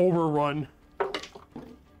overrun.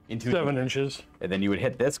 Into 7 inches. And then you would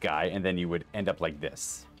hit this guy, and then you would end up like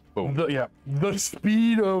this. Boom. The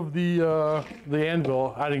speed of the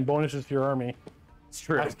anvil adding bonuses to your army. It's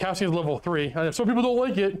true. Casting is level 3. I know some people don't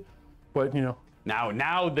like it, but you know.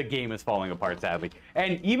 Now the game is falling apart, sadly.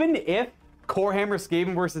 And even if Corehammer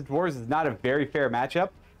Skaven versus Dwarves is not a very fair matchup,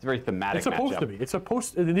 it's a very thematic It's supposed matchup. to be. It's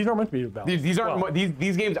supposed. These aren't meant to be balanced.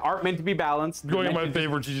 These games aren't meant to be balanced. Going in my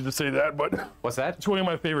favor, it's easy to say that, but what's that? It's going in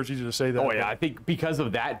my favor, it's easy to say that. Oh yeah, I think because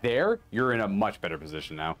of that, you're in a much better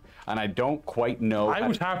position now, and I don't quite know. I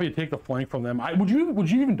was happy to take the flank from them. Would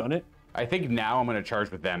you even done it? I think now I'm going to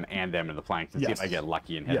charge with them and them in the flanks and see if I get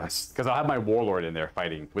lucky and hit them. Because I'll have my warlord in there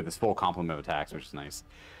fighting with his full complement of attacks, which is nice.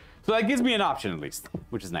 So that gives me an option at least,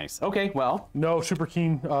 which is nice. Okay, well. No, super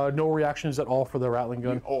keen. No reactions at all for the rattling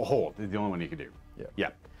gun. Oh, hold. It's the only one you can do. Yeah.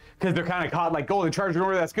 Because they're kind of caught like, oh, they're charging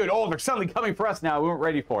order, that's good. Oh, they're suddenly coming for us now. We weren't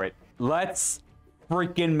ready for it. Let's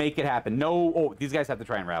freaking make it happen. No, oh, these guys have to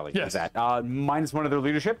try and rally. Yes. -1 of their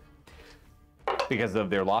leadership because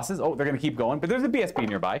of their losses. Oh, they're going to keep going, but there's a BSP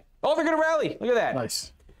nearby. Oh, they're going to rally. Look at that.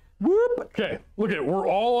 Nice. Whoop. Okay, look at it. We're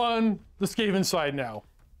all on the Skaven side now.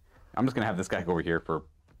 I'm just going to have this guy go over here for...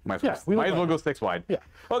 Might as well go 6 wide. Yeah.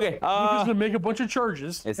 Okay. We're just gonna make a bunch of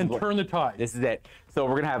charges and turn the tide. This is it. So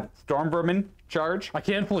we're gonna have Storm Vermin charge. I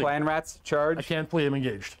can't flee. Clan Rats charge. I can't flee. I'm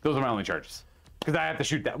engaged. Those are my only charges. Because I have to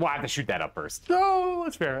shoot that. Well, I have to shoot that up first. No,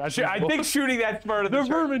 that's fair. I think shooting that's part of the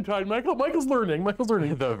Vermin tide. Michael's learning.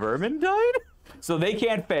 The Vermin tide. So they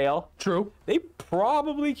can't fail. True. They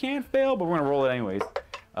probably can't fail, but we're gonna roll it anyways.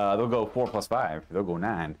 They'll go 4 + 5. They'll go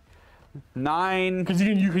 9. 9. Because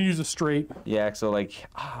you can use a straight. Yeah, so like,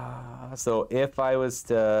 so if I was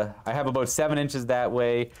to, I have about 7 inches that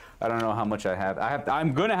way. I don't know how much I have.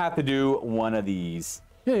 I'm gonna have to do one of these.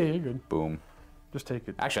 Yeah, you're good. Boom. Just take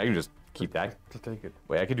it. Actually, I can just keep that. Just take it.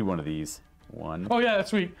 Wait, I could do one of these. 1. Oh yeah, that's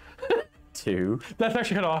sweet. 2. That's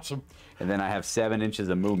actually kind of awesome. And then I have 7 inches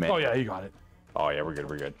of movement. Oh yeah, you got it. Oh yeah, we're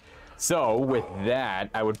good. So with that,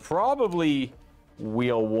 I would probably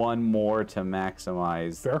wheel 1 more to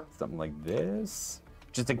maximize something like this,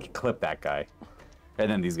 just to clip that guy,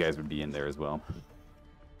 and then these guys would be in there as well.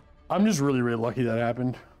 I'm just really lucky that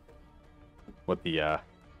happened. What the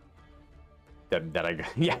that I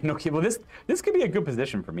got? Yeah, no kidding. Well, this could be a good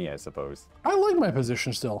position for me, I suppose. I like my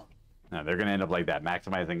position still. No, they're gonna end up like that,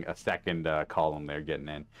 maximizing a second column there, getting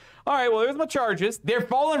in. All right, well, there's my charges. They're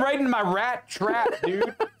falling right into my rat trap,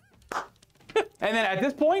 dude. And then at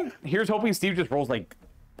this point, here's hoping Steve just rolls like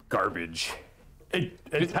garbage.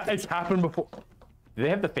 It's happened before. Do they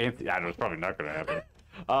have the fancy? I don't know, it's probably not going to happen.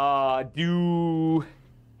 Do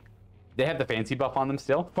they have the fancy buff on them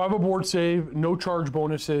still? 5 aboard save, no charge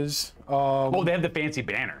bonuses. Oh, they have the fancy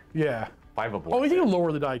banner. Yeah. 5 aboard. Oh, you can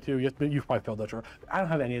lower the die too. You probably failed that charge. I don't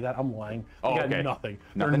have any of that. I'm lying. I got nothing.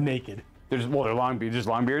 They're naked. They're just long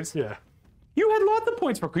beards. Yeah. You had lots of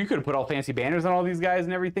points for. You could have put all fancy banners on all these guys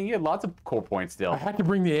and everything. You had lots of core points still. I had to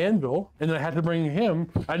bring the anvil, and then I had to bring him.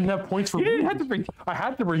 I didn't have points for. You didn't have to bring. I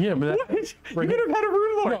had to bring him. You could have had a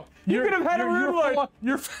Rune Lord. No, you could have had a Rune Lord.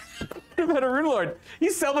 You could have had a Rune Lord.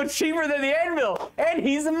 He's so much cheaper than the anvil, and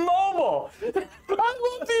he's mobile.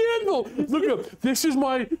 I love the anvil. Look up. This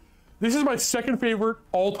is my second favorite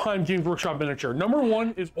all-time Games Workshop miniature. Number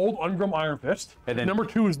 1 is Old Ungrim Iron Fist. And then number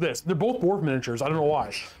 2 is this. They're both dwarf miniatures. I don't know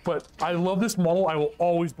why. But I love this model. I will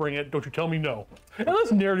always bring it. Don't you tell me no.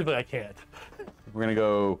 Unless narratively I can't. We're going to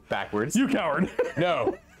go backwards. You coward.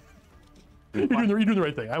 No. You're doing the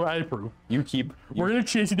right thing. I approve. We're going to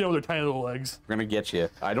chase you down with our tiny little legs. We're going to get you.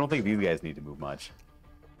 I don't think these guys need to move much.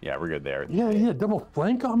 Yeah, we're good there. Yeah. Double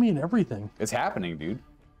flank on me and everything. It's happening, dude.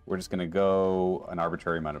 We're just gonna go an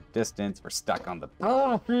arbitrary amount of distance. We're stuck on the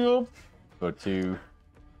field. Go 2,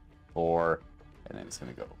 4, and then it's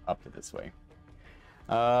gonna go up to this way.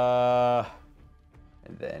 And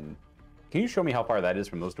then, can you show me how far that is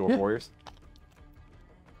from those dwarf warriors?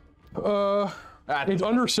 It's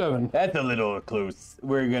under 7. That's a little close.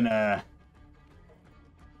 We're gonna.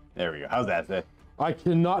 There we go. How's that? I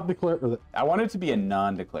cannot declare that. I want it to be a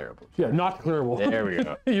non-declarable. Yeah, not declarable. There we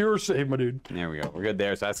go. You're safe, my dude. There we go. We're good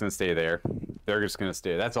there, so that's going to stay there. They're just going to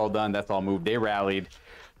stay. That's all done. That's all moved. They rallied.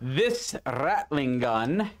 This rattling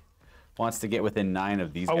gun wants to get within 9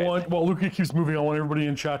 of these guys. Well, Luca keeps moving. I want everybody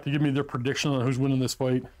in chat to give me their prediction on who's winning this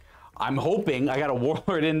fight. I'm hoping. I got a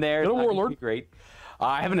warlord in there. Got a warlord. Great.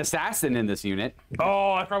 I have an assassin in this unit.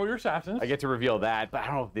 Oh, I forgot your assassins. I get to reveal that, but I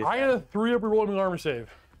don't know if this. I got a 3 up rolling armor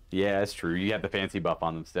save. Yeah, that's true. You have the fancy buff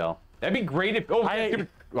on them still. That'd be great if. Oh,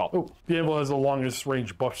 the Anvil has the longest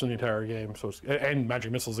range buffs in the entire game, so and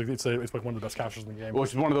magic missiles. It's like one of the best captures in the game.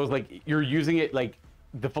 Which is one of those like you're using it like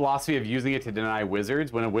the philosophy of using it to deny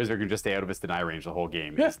wizards when a wizard can just stay out of its deny range the whole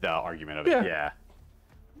game. Is the argument of it. Yeah.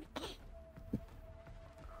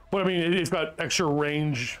 But I mean, it's got extra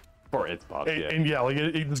range For its buffs. and yeah, like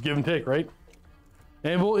it's give and take, right?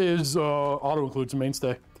 Anvil is auto includes a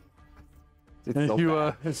mainstay. It's And so if you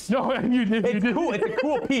bad. you did. Cool. It's a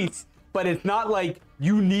cool piece, but it's not like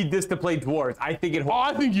you need this to play dwarves. I think it. Oh,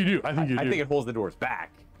 I think you do. I think you do. I think it holds the dwarves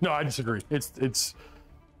back. No, I disagree. It's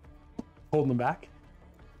holding them back.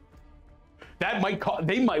 That might cause.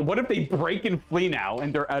 They might. What if they break and flee now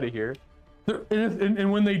and they're out of here?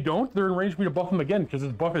 And when they don't, they're in range for me to buff them again because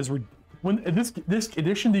this buff is when this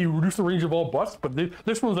edition they reduce the range of all buffs, but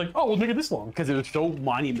this one's like, oh, we'll make it this long Because it was so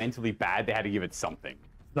monumentally bad, they had to give it something.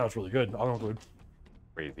 No, it's really good. I don't know.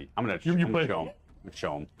 Crazy. I'm gonna You play-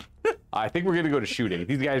 show them. I think we're gonna go to shooting.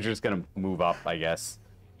 These guys are just gonna move up, I guess.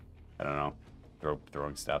 I don't know.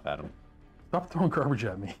 Throwing stuff at them. Stop throwing garbage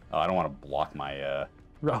at me. Oh, I don't want to block my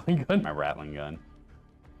Rattling gun. my rattling gun.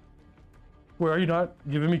 Where are you not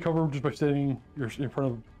giving me cover just by standing in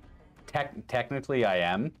front of? Technically, I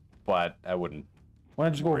am, but I wouldn't. Why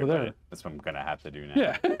not just go over worry about there? it. That's what I'm gonna have to do now.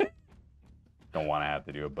 Yeah. Don't want to have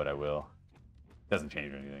to do it, but I will. Doesn't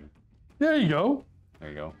change anything. There you go. There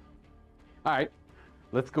you go. All right,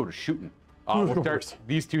 let's go to shooting. Let's We'll go start. first.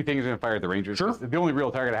 These two things are gonna fire at the rangers. Sure. It's the only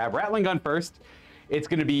real target I have. Rattling gun first. It's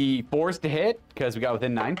gonna be 4s to hit because we got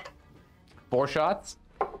within 9. 4 shots.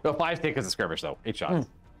 No, 5 to hit because of skirmish though. 8 shots.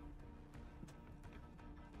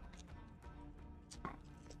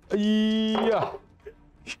 Yeah.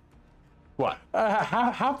 What?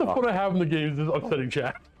 Half the fun I have in the game is this upsetting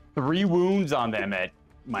chat. 3 wounds on them at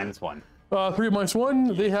 -1. 3 minus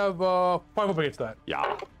 1. They have 5 up against that.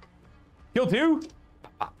 Yeah. Kill 2.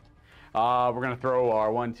 We're gonna throw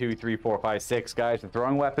our 1, 2, 3, 4, 5, 6 guys with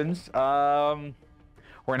throwing weapons.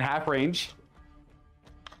 We're in half range.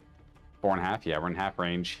 4.5. Yeah, we're in half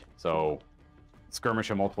range. So skirmish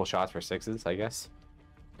and multiple shots for 6s, I guess.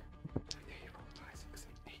 3, 4, 5, 6,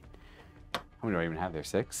 7, 8. How many do I even have there?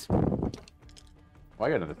 6. Oh, I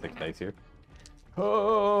got another 6 dice here.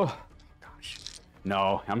 Oh gosh.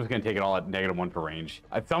 No, I'm just gonna take it all at -1 for range.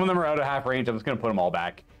 Some of them are out of half range. I'm just gonna put them all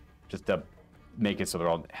back, just to make it so they're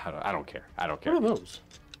all. I don't care. I don't care. What are those?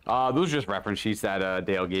 Those are just reference sheets that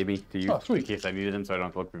Dale gave me to use Oh, sweet. in case I needed them, so I don't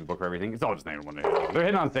have to look through the book for everything. It's all just -1. They're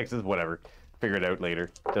hitting on 6s, whatever. Figure it out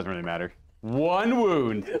later. Doesn't really matter. 1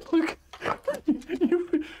 wound. Look,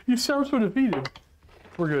 you sound so defeated.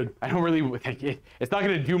 We're good. I don't really think it's not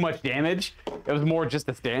going to do much damage. It was more just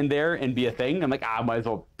to stand there and be a thing. I'm like, might as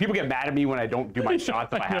well. People get mad at me when I don't do my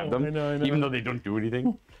shots if I have them, I know. even though they don't do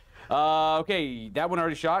anything. Okay, that one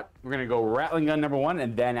already shot. We're going to go rattling gun number 1,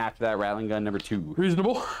 and then after that, rattling gun number 2.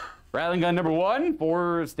 Reasonable. Rattling gun number 1,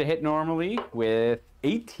 4s to hit normally with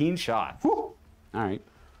 18 shots. Whew. All right.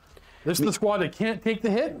 This is the squad that can't take the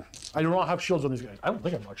hit. I do not have shields on these guys. I don't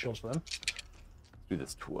think I've got shields for them. Let's do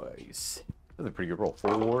this twice. That's a pretty good roll.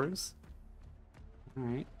 4s. All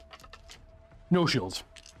right. No shields.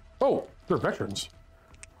 Oh, they're veterans.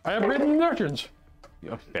 I have rated veterans.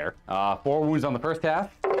 Yeah, fair. 4 wounds on the first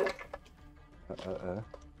half.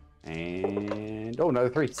 And another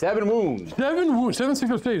 3. 7 wounds. 7 wounds. 7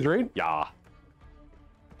 6 days, right? Yeah.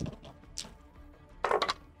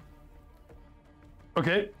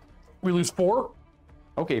 Okay. We lose 4.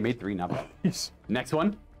 Okay, made 3. Not bad. Yes. Next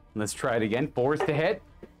one. Let's try it again. 4s to hit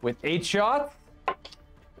with 8 shots.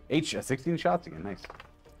 16 shots again. Nice.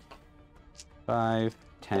 5,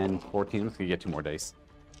 10, 14. I'm just gonna get 2 more dice.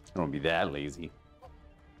 I don't want to be that lazy.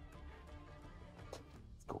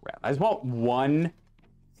 Let's go rat. I just want 1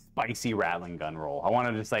 spicy rattling gun roll. I want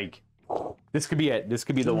to just like. This could be it. This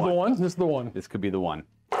could be the one. This is the one. This could be the one.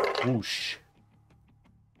 Whoosh.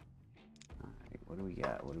 All right, what do we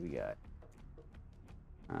got? What do we got?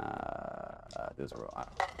 Those are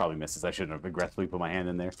probably misses. I shouldn't have aggressively put my hand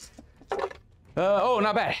in there. Oh,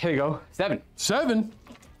 not bad. Here you go. 7. 7.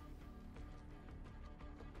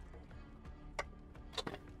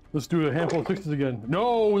 Let's do a handful of 6s again.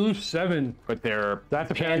 No, we lose 7. But they're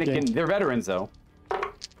That's a panicking. They're veterans though.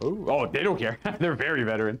 Ooh. Oh, they don't care. They're very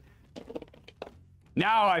veteran.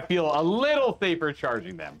 Now I feel a little safer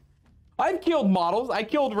charging them. I've killed models. I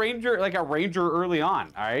killed ranger like a ranger early on.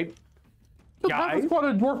 All right. Half the squad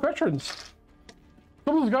of dwarf veterans.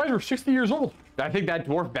 Some of those guys are 60 years old. I think that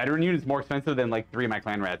dwarf veteran unit is more expensive than like 3 of my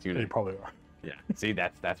clan rats They units. probably are. Yeah. See,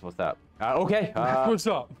 that's what's up. Okay. What's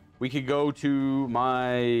up? We could go to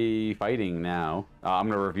my fighting now. I'm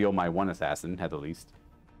gonna reveal my 1 assassin at the least.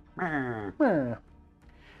 Eh.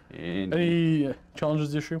 And, Any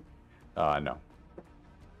challenges this issue? no.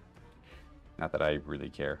 Not that I really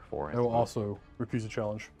care for. I will also refuse a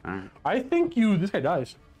challenge. All right. I think this guy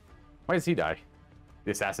dies. Why does he die?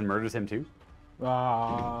 The assassin murders him too?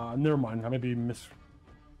 Never mind. I may be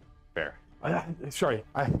Fair. Sorry,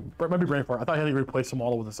 I might be brain fart. I thought I had to replace the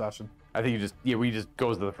model with assassin. I think we just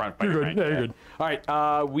goes to the front. You're good. Right? Yeah, you're good. All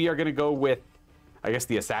right, we are gonna go with, I guess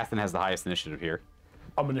the assassin has the highest initiative here.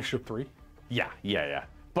 I'm initiative 3. Yeah.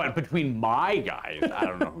 But between my guys, I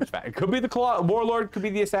don't know who's fast. It could be the warlord, could be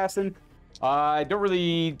the assassin. I don't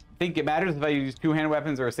really think it matters if I use 2-hand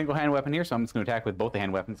weapons or a single-hand weapon here, so I'm just going to attack with both the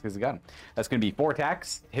hand weapons because I got them. That's going to be 4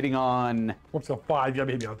 attacks, hitting on... What's the 5? You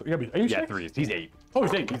gotta be. Are you 6? 3. He's 8. Oh,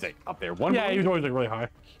 he's 8. He's 8. Up there. 1 Yeah, wound. he was always like really high.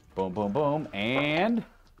 Boom, boom, boom. And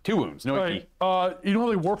 2 wounds. No AP. You don't have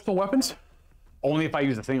any warp stone weapons? Only if I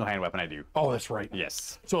use a single-hand weapon, I do. Oh, that's right.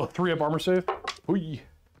 Yes. So a 3-up armor save? Hooey.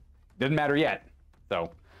 Doesn't matter yet. So,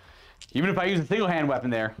 even if I use a single-hand weapon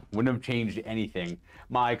there, wouldn't have changed anything.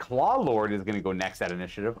 My Claw Lord is going to go next at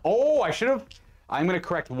initiative. Oh, I should have... I'm going to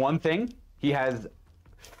correct one thing. He has...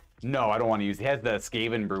 No, I don't want to use... He has the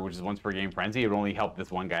Skaven brew, which is once per game frenzy. It would only help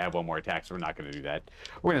this one guy have 1 more attack, so we're not going to do that.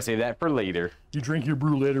 We're going to save that for later. You drink your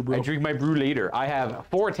brew later, bro. I drink my brew later. I have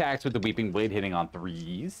 4 attacks with the Weeping Blade hitting on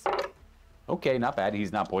 3s. Okay, not bad.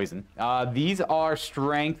 He's not poison. These are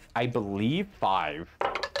strength, I believe, 5.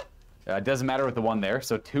 Doesn't matter with the 1 there,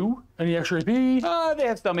 so 2. Any extra AP? They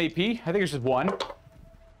have some AP. I think it's just 1.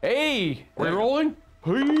 Hey! Are you rolling?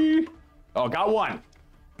 Hey! Oh, got 1.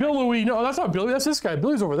 Billy. No, that's not Billy. That's this guy.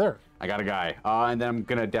 Billy's over there. I got a guy. And then I'm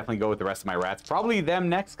going to definitely go with the rest of my rats. Probably them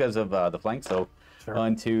next because of the flank. So Sure.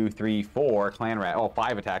 1, 2, 3, 4. Clan rat. Oh,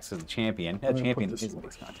 5 attacks because the champion. That gonna champion put this is over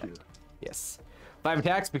base contact. here. Yes. 5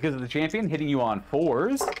 attacks because of the champion, hitting you on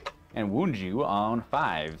 4s and wounds you on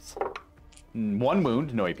 5s. 1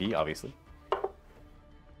 wound, no AP, obviously.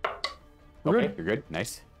 We're Okay, good. you're good.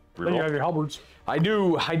 Nice. Then you have your halberds. I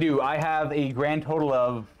do. I have a grand total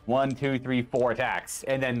of 1, 2, 3, 4 attacks,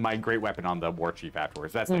 and then my great weapon on the war chief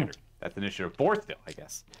afterwards. That's standard. That's initiative 4 still, I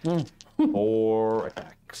guess. 4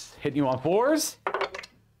 attacks, hitting you on 4s.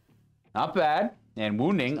 Not bad, and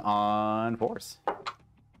wounding on 4s.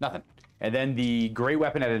 Nothing. And then the great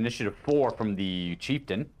weapon at initiative 4 from the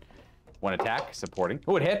chieftain. 1 attack, supporting.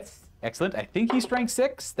 Oh, it hits. Excellent. I think he's strength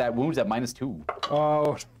 6. That wounds at -2.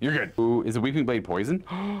 Oh, You're good. Ooh, is the Weeping Blade poison?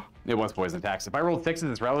 It was poison attacks. If I rolled 6s,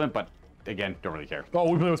 it's relevant, but again, don't really care.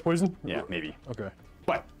 we play with poison? Yeah, maybe. Okay.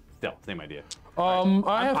 But still, same idea.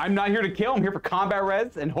 I'm not here to kill. I'm here for combat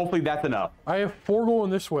res, and hopefully that's enough. I have 4 going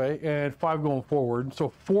this way and 5 going forward. So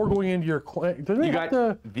 4 going into your clan. Doesn't You it got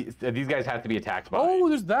have to... these guys have to be attacked by. Oh,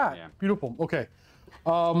 there's that. Yeah. Beautiful. Okay.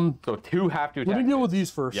 So 2 have to attack. Let me deal with these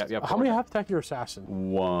first. Yep, How many have to attack your assassin?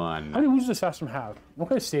 1. How many wounds does assassin have? What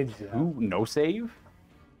kind of saves do you have? Ooh, no save.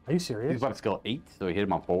 Are you serious? He's about to skill 8, so he hit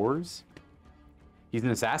him on 4s. He's an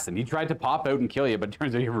assassin. He tried to pop out and kill you, but it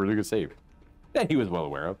turns out you have a really good save. That he was well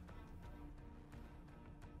aware of.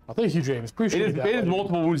 Thank you, James. Appreciate It is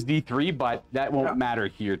multiple wounds D3, but that won't matter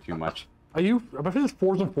here too much. Are you? If it's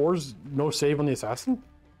 4s and 4s, no save on the assassin?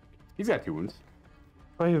 He's got 2 wounds.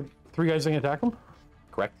 I have 3 guys that can attack him?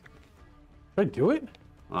 Correct. Should I do it?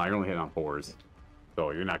 You're only hitting on 4s,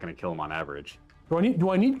 so you're not going to kill him on average. Do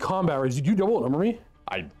I need combat res? Did you double number me?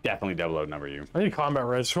 I definitely double outnumber you. I need combat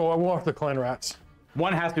res, so I won't have the clan rats.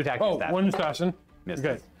 1 has to attack the assassin. 1 assassin. Misses.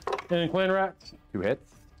 Okay. And clan rats. 2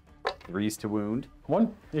 hits. 3s to wound.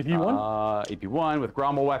 1. AP 1. AP 1 with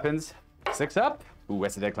Grommel weapons. 6 up. Ooh,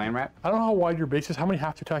 West of Dead Clan Rat. I don't know how wide your base is. How many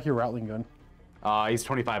have to attack your rattling gun? He's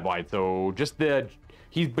 25 wide, so just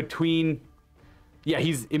he's between... Yeah,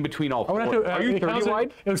 he's in between all 4. Are you 30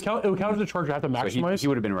 wide? It would count as a charge I have to maximize. He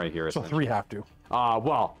would have been right here. So 3 have to.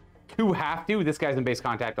 Well, 2 have to. This guy's in base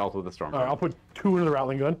contact also with the Storm. All right, I'll put 2 into the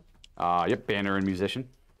rattling gun. Yep, Banner and Musician.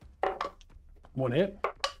 1 hit.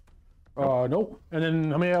 Nope. And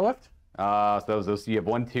then how many I left? So those you have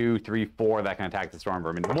 1, 2, 3, 4 that can attack the Storm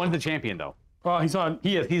Vermin. 1's the champion though. He's on.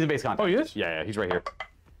 He's in base contact. Oh, he is? Yeah, he's right here.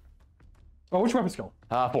 Which weapon skill?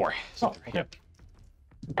 4. Oh, okay.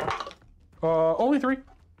 Only 3.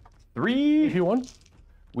 3. If you won.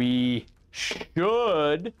 We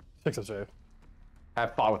should 6 of save.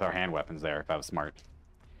 have fought with our hand weapons there if I was smart.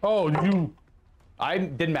 Oh, did you?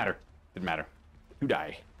 Didn't matter. Didn't matter. You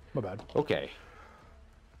die. My bad. Okay.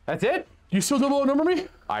 That's it? You still double number me?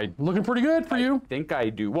 Looking pretty good for you. I think I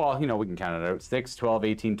do. Well, we can count it out. 6, 12,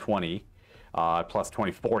 18, 20. Plus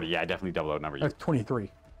 20, 40. Yeah, I definitly double out number you. That's 23.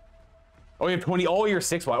 Oh, you have 20. Oh, you're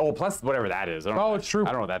 6 wide. Oh, plus whatever that is. It's true. I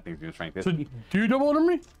don't know what that thing's doing strength is. So do you double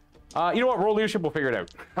number me? You know what? Roll leadership. We'll figure it out.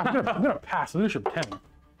 I'm gonna pass leadership 10.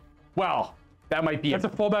 Well, That might be That's a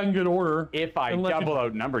fallback in good order. if I double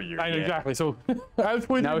outnumber you. I know, exactly. So I was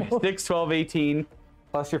putting Now 6, 12, 18,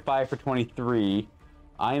 plus your 5 for 23.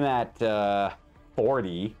 I'm at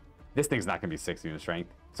 40. This thing's not going to be 6 unit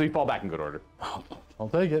strength. So you fall back in good order. I'll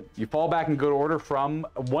take it. You fall back in good order from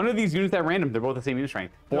one of these units at random. They're both the same unit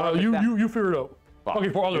strength. You figure it out. Well, Okay,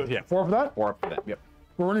 4. I'll do it. yeah. 4 for that? 4 for them. Yep.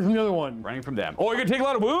 We're running from the other one. Running from them. Oh, you're going to take a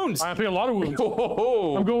lot of wounds. I'm taking a lot of wounds.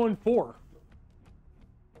 Oh. I'm going 4.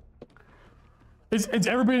 Is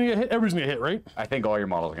everybody gonna get hit? Everybody's gonna get hit, right? I think all your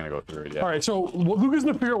models are going to go through it, yeah. All right, so Luca's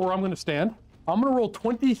gonna figure out where I'm gonna stand. I'm gonna roll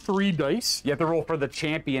 23 dice. You have to roll for the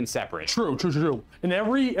champion separate. True. And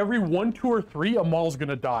every 1, 2, or 3, a model's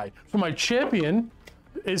gonna die. So my champion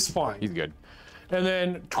is fine. He's good. And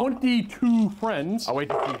then 22 friends. I'll wait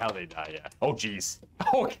to see how they die, yeah. Oh, jeez.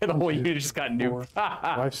 Okay, the whole unit just got nuked.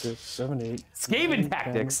 5, 6, 7, 8. Skaven 9,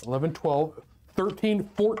 tactics. 10, 11, 12, 13,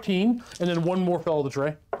 14, and then 1 more fell to the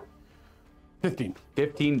tray. 15.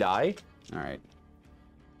 15 die? All right.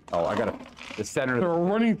 Oh, I got the center. So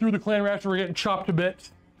we're running through the clan rats. We're getting chopped to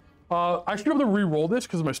bits. I should be able to re-roll this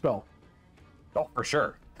because of my spell. Oh, for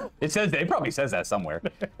sure. It probably says that somewhere.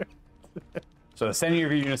 So the center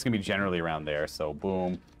of your unit's gonna be generally around there. So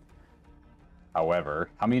boom. However,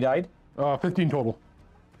 how many died? 15 total.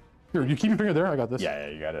 Here, you keep your finger there. I got this. Yeah,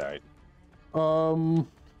 you got it. All right.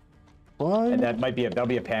 5, And that'll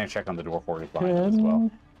be a panic check on the dwarf horde behind it as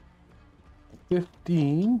well.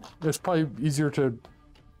 15. It's probably easier to.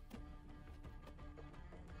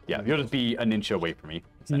 Yeah, you'll just be an inch away from me,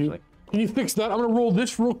 essentially. Can you fix that? I'm gonna roll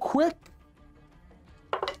this real quick.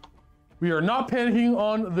 We are not panicking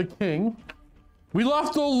on the king. We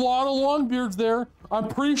lost a lot of Longbeards there. I'm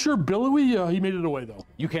pretty sure Billowy, he made it away though.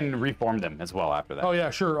 You can reform them as well after that. Oh yeah,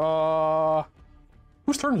 sure.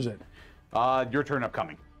 Whose turn is it? Your turn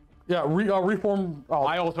upcoming. Yeah, reform. Oh.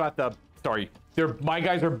 I also have to. Sorry, my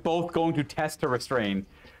guys are both going to test to restrain.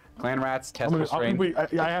 Clan rats test restrain. Wait,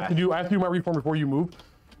 I have to do my reform before you move.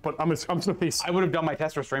 But I'm just gonna face. I would have done my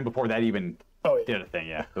test restrain before that even did a thing.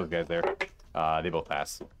 Yeah, those guys there, they both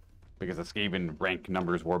pass because of Skaven rank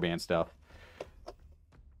numbers, warband stuff.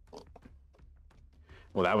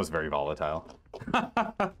 Well, that was very volatile.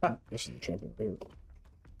 This is the champion favorite.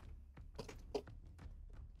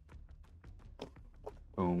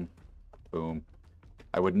 Boom, boom.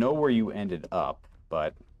 I would know where you ended up,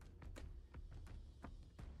 but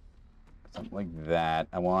something like that.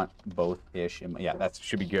 I want both-ish. Yeah, that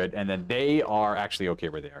should be good. And then they are actually okay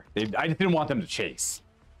where they are. I just didn't want them to chase.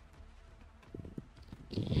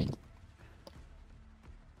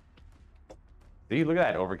 See, look at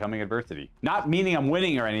that, overcoming adversity. Not meaning I'm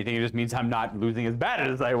winning or anything, it just means I'm not losing as bad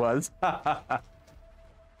as I was.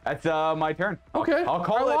 That's my turn. Okay. I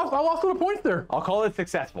lost on a point there. I'll call it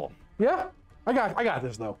successful. Yeah, I got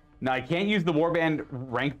this though. Now I can't use the warband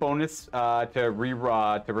rank bonus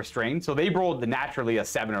to restrain, so they rolled naturally a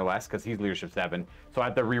 7 or less because he's leadership 7. So I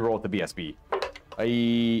have to re-roll it to BSB.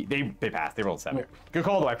 They passed. They rolled 7. Okay. Good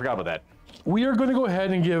call though. I forgot about that. We are going to go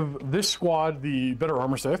ahead and give this squad the better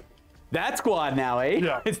armor save. That squad now, eh?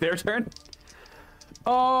 Yeah. It's their turn.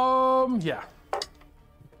 Yeah.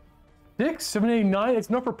 6, 7, 8, 9. It's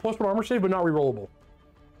enough for +1 armor save, but not re-rollable.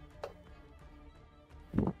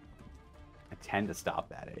 I tend to stop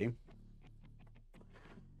that, eh?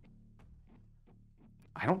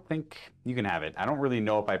 I don't think you can have it. I don't really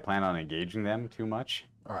know if I plan on engaging them too much.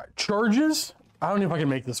 All right, charges. I don't know if I can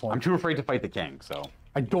make this one. I'm too afraid to fight the king, so.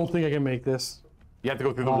 I don't think I can make this. You have to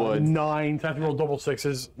go through the woods. 9. Time to roll double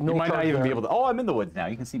 6s. No, you might not even there. be able to. Oh, I'm in the woods now.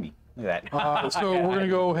 You can see me. Look at that. So we're gonna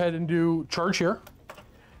go ahead and do charge here,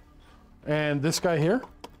 and this guy here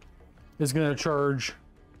is gonna charge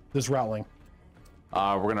this rattling.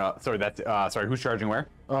 We're gonna. Sorry, that's. Sorry, who's charging where?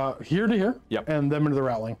 Here to here. Yep. And then into the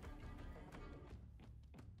rattling.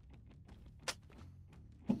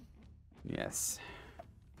 Yes.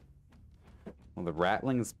 Well, the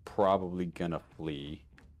rattling's probably gonna flee.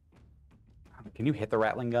 Can you hit the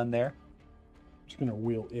rattling gun there? Just gonna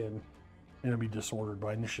wheel in, and it'll be disordered.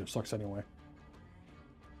 But initiative sucks anyway.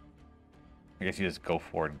 I guess you just go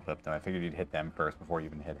forward and clip them. I figured you'd hit them first before you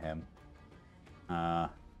even hit him.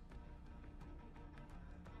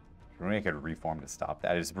 Maybe I could reform to stop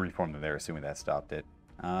that. I just reformed them there, assuming that stopped it.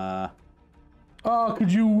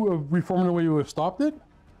 Could you reform the way you would have stopped it?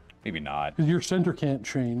 Maybe not. Because your center can't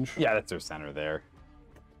change. Yeah, that's their center there.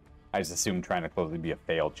 I just assumed trying to close would be a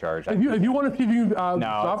failed charge. If you want to see if you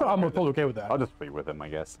stop it, I'm totally okay with that. I'll just flee with them, I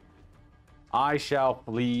guess. I shall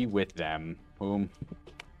flee with them. Boom.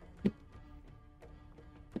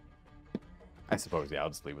 I suppose, yeah, I'll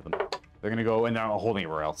just flee with them. They're gonna go, and they're not holding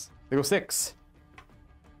anywhere else. They go 6.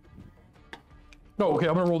 No, okay,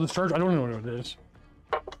 I'm gonna roll this charge. I don't know what it is.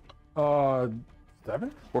 7?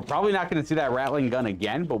 We're probably not going to see that rattling gun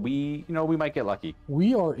again, but we might get lucky.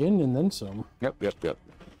 We are in and then some. Yep.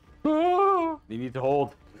 Ah! You need to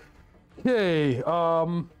hold. Okay,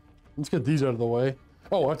 let's get these out of the way.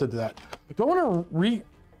 Oh, I have to do that. Do I want to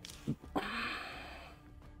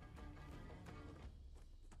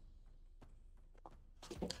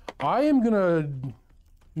I am gonna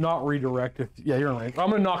not redirect. Yeah, you're right.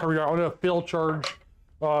 I'm gonna not redirect. I'm gonna fail charge.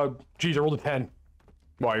 Geez, I rolled a 10.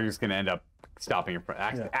 Well, you're just going to end up stopping your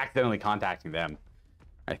accidentally contacting them.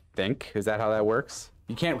 I think. Is that how that works?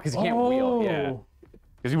 You can't, because you can't wheel. Yeah.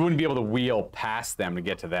 Because you wouldn't be able to wheel past them to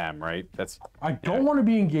get to them, right? I don't want to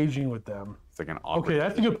be engaging with them. It's like an awkward. Okay,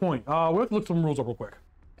 that's a good point. We have to look some rules up real quick.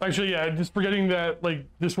 Actually, yeah, just forgetting that like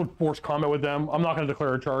this would force combat with them. I'm not going to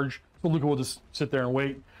declare a charge, so Luca will just sit there and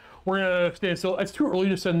wait. We're gonna stand still. It's too early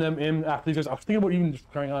to send them in after these guys. I was thinking about even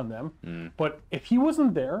just carrying on them, but if he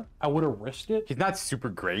wasn't there, I would have risked it. He's not super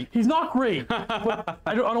great. He's not great, but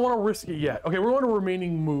I don't want to risk it yet. Okay, we're on to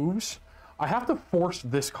remaining moves. I have to force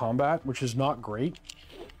this combat, which is not great.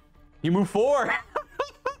 You move 4.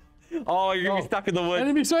 Oh, you're gonna be stuck in the woods.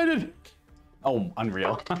 Enemy sighted. Oh,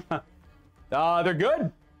 unreal. They're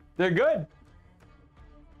good. They're good.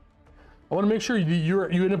 I want to make sure you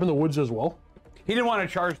end up in the woods as well. He didn't want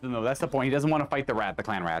to charge them though. That's the point. He doesn't want to fight the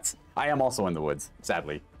clan rats. I am also in the woods,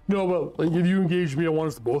 sadly. No, but like, if you engage me, I want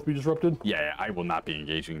us to both be disrupted. Yeah, I will not be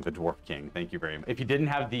engaging the Dwarf King. Thank you very much. If you didn't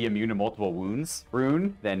have the immune to multiple wounds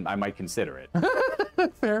rune, then I might consider it.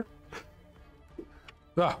 Fair.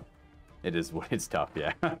 Ah. It is. It's tough.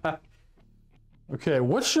 Yeah. Okay,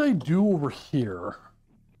 what should I do over here?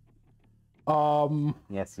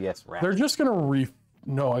 Yes, rats. They're just gonna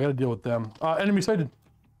No, I gotta deal with them. Enemy sighted.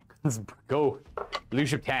 Go.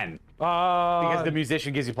 Leadership 10. Because the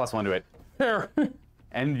musician gives you +1 to it. There.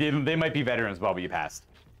 And they might be veterans as well, but you passed.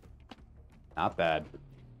 Not bad.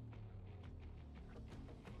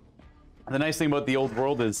 The nice thing about the old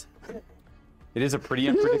world is it is a pretty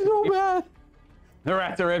unpredictable. So bad. The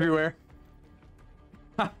rats are everywhere.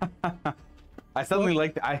 I suddenly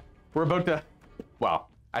like we're about to. Well,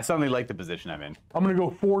 I suddenly like the position I'm in. I'm gonna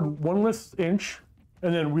go forward 1 less inch,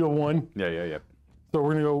 and then wheel 1. Yeah. So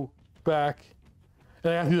we're gonna go back,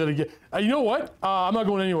 and I have to do that again. You know what? I'm not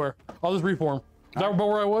going anywhere. I'll just reform. Is that about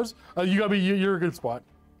where I was? You gotta be. You're a good spot.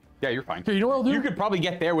 Yeah, you're fine. Okay, you know what I'll do? You could probably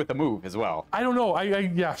get there with the move as well. I don't know.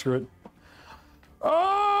 Yeah, screw it.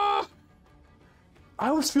 I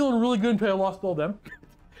was feeling really good until I lost all them.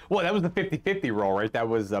 Well, that was the 50-50 roll, right? That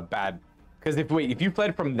was a bad. Because if you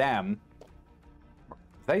fled from them,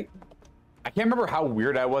 I can't remember how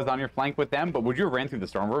weird I was on your flank with them, but would you have ran through the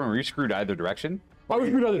storm room? Or were you screwed either direction? I was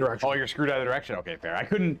screwed either direction. Oh, you're screwed either direction. Okay, fair. I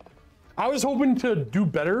couldn't. I was hoping to do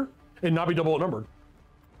better and not be double outnumbered.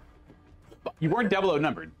 You weren't double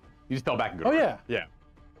outnumbered. You just fell back and good. Oh yeah. Yeah.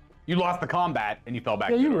 You lost the combat and you fell back.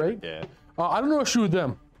 Yeah, you're right. Yeah. I don't know what to shoot with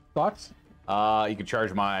them. Thoughts? You could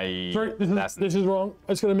charge my. Sorry, this is wrong.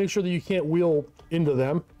 I just gotta make sure that you can't wheel into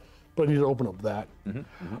them, but I need to open up that.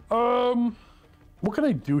 What can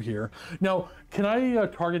I do here? Now, can I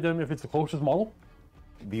target them if it's the closest model?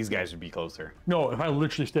 These guys would be closer. No, if I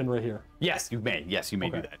literally stand right here. Yes, you may. Yes, you may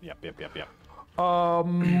Okay. do that. Yep.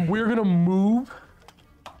 We're gonna move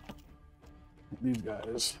these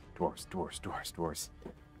guys. Dwarves.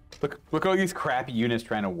 Look at all these crappy units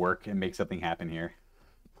trying to work and make something happen here.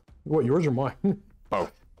 What, yours or mine?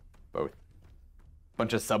 Both.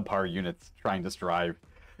 Bunch of subpar units trying to strive.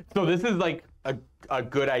 So this is like a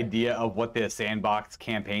good idea of what the sandbox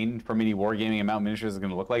campaign for mini wargaming and mountain miniatures is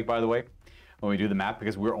going to look like, by the way, when we do the map,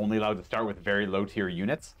 because we're only allowed to start with very low tier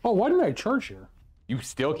units. Oh, why didn't I charge here? You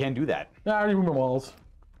still can do that. Nah, I already moved my walls.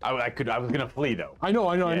 I was going to flee though. I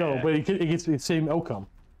know, Yeah. but it gets the same outcome.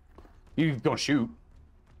 You don't shoot.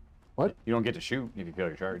 What? You don't get to shoot if you fail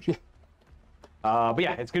your charge. Yeah. But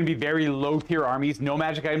yeah, it's going to be very low tier armies. No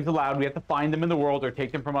magic items allowed. We have to find them in the world or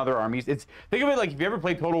take them from other armies. Think of it like if you ever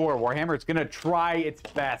played Total War Warhammer, it's going to try its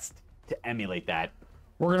best to emulate that.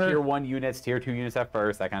 We're gonna tier 1 units, tier 2 units at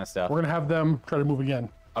first, that kind of stuff. We're gonna have them try to move again.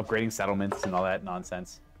 Upgrading settlements and all that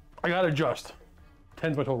nonsense. I gotta adjust.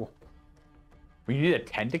 10's my total. Well, you need a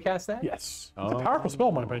 10 to cast that? Yes. It's a powerful spell,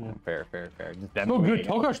 in my opinion. Fair. Just So good.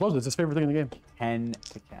 Telkosh loves it. It's his favorite thing in the game. 10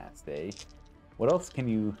 to cast, eh? What else can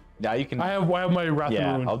you... Now you can... I have my Wrath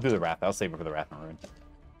and Ruin. I'll do the Wrath. I'll save it for the Wrath and Ruin. You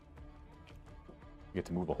get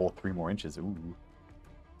to move a whole 3 more inches. Ooh.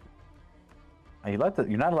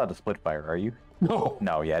 You're not allowed to split fire, are you? No.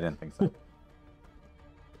 No, yeah, I didn't think so.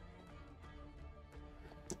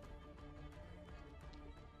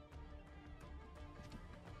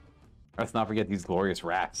 Let's not forget these glorious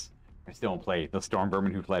rats. They're still in play. The storm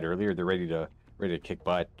vermin who fled earlier, they're ready to kick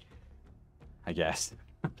butt. I guess.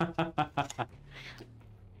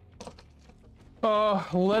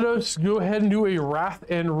 Let us go ahead and do a Wrath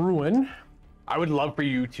and Ruin. I would love for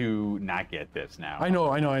you to not get this now. I know.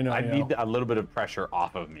 I need a little bit of pressure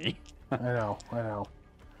off of me. I know.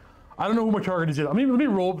 I don't know who my target is yet. Let me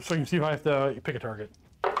roll so I can see if I have to pick a target.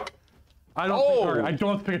 I don't pick a target. I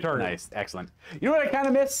don't have to pick a target. Nice, excellent. You know what I kind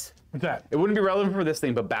of miss? What's that? It wouldn't be relevant for this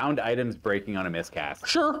thing, but bound items breaking on a miscast.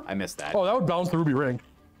 Sure. I missed that. Oh, that would balance the ruby ring.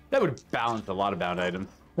 That would balance a lot of bound items.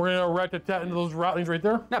 We're gonna rat-tat into those ratlings right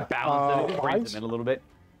there. Not balance it, it brings them in a little bit.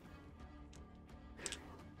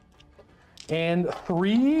 And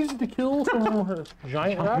 3s to kill some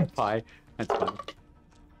giant rats. Pie. That's fine.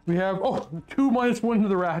 We have 2 -1 to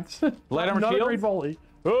the rats. Light armor Not a shield? great volley.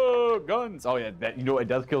 Oh, guns! Oh yeah, that it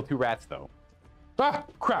does kill 2 rats though. Ah,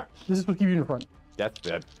 crap! This is what keeps you in front. That's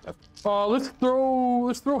good. That's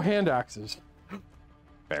Let's throw hand axes.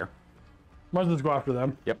 fair. Might as well just go after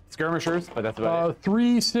them. Yep, skirmishers, but that's about it.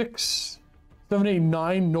 3, 6, 7, 8,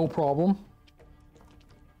 9, no problem.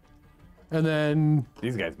 And then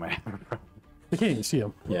These guys might have a problem. I can't even see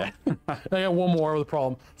him. Yeah. I got one more with a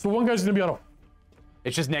problem. So one guy's gonna be on a.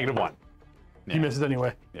 It's just -1. He misses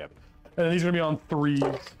anyway. Yep. And then he's gonna be on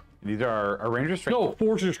 3s. These are rangers strength. No,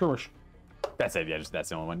 4s to skirmish. That's it. Yeah, just that's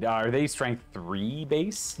the only one. Are they strength 3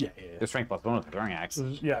 base? Yeah. They're strength +1 with the throwing axe.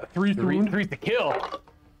 Yeah, 3 to wound. 3's to kill.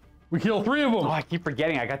 We kill 3 of them. Oh, I keep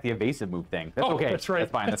forgetting I got the evasive move thing. That's okay. That's right.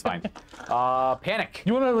 That's fine. Panic.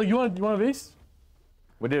 You want a base?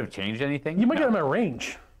 Would it have changed anything? You might get him at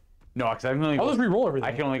range. No, because I can only I'll just re-roll everything.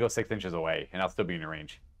 I can only go 6 inches away, and I'll still be in your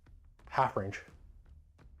range. Half range.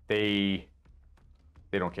 They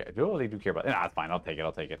don't care. Oh, they do care about it. Nah, it's fine. I'll take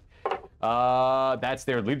it. That's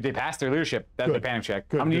their lead. They passed their leadership. That's Good. the panic check.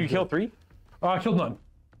 Good, How many good, did you kill? good. 3? I killed none.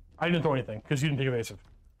 I didn't throw anything because you didn't take evasive.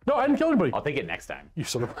 No, I didn't kill anybody. I'll take it next time. You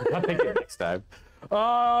son of I'll take it next time.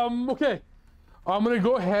 Okay. I'm gonna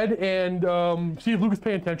go ahead and see if Luke is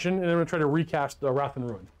paying attention, and I'm gonna try to recast Wrath and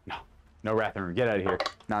Ruin. No Wrath and Ruin. Get out of here.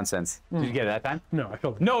 Nonsense. Did you get it that time? No, I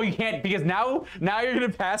killed him. No, you can't, because now you're gonna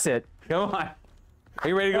pass it. Come on. Are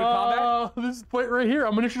you ready to go to combat? This is plate right here.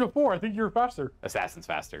 I'm initiative 4. I think you're faster. Assassin's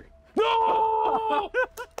faster. No!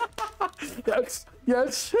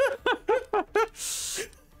 Yes.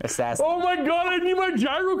 Assassin. Oh my god, I need my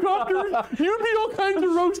gyrocopter. You'd be all kinds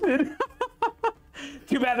of roasted.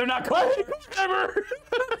 Too bad they're not called ever.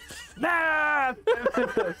 Nah.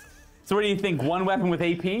 So what do you think? 1 weapon with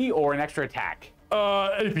AP or an extra attack?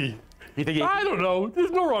 AP. You think AP? I don't know.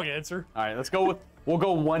 There's no wrong answer. All right, let's go with. We'll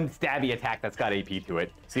go 1 stabby attack that's got AP to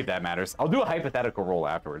it. See if that matters. I'll do a hypothetical roll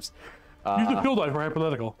afterwards. Use the field die for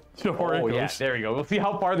hypothetical. See how far it goes. Yeah, there we go. We'll see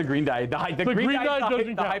how far the green die. The green die doesn't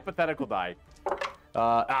the count. hypothetical die.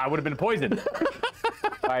 I would have been poisoned.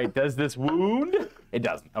 All right, does this wound? It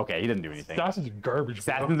doesn't. Okay, he didn't do anything. Assassins are garbage.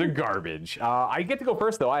 Assassins are garbage. I get to go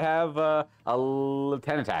first though. I have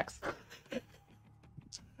 10 attacks.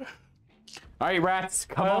 All right, rats,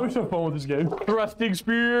 come I on. always have fun with this game. Thrusting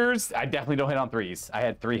spears. I definitely don't hit on 3s. I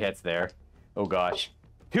had 3 hits there. Oh gosh.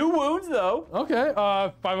 2 wounds though. Okay,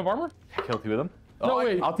 5 of armor. I killed 2 of them. No,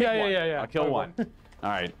 wait. I'll take one. Yeah. I'll kill 1. All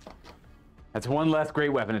right. That's 1 less great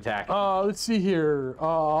weapon attack. Let's see here.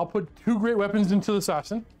 I'll put 2 great weapons into the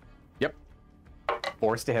assassin. Yep.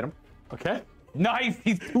 Forced to hit him. Okay. Nice.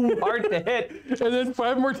 He's too hard to hit. And then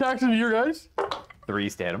 5 more attacks into your guys.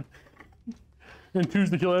 3s to hit him. And 2s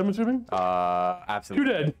to kill him, I'm assuming?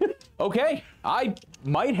 Absolutely. 2 dead. Okay. I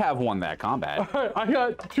might have won that combat. All right, I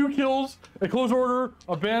got 2 kills, a close order,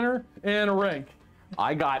 a banner, and a rank.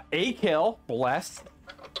 I got a kill. Blessed.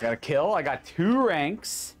 Got a kill. I got 2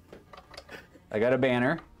 ranks. I got a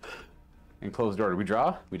banner. And closed order. We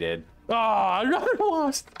draw? We did. I rather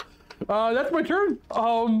lost. That's my turn.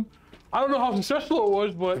 I don't know how successful it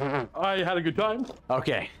was, but I had a good time.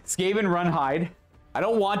 Okay. Skaven run hide. I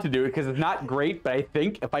don't want to do it because it's not great, but I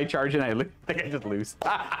think if I charge it, I think I just lose.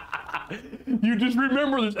 You just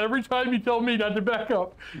remember this every time you tell me not to back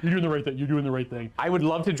up. You're doing the right thing. You're doing the right thing. I would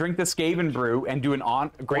love to drink the Skaven brew and do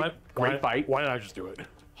great fight. Why not just do it?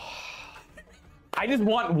 I just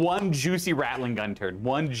want 1 juicy rattling gun turn.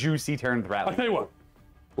 1 juicy turn with I'll rattling. tell you what.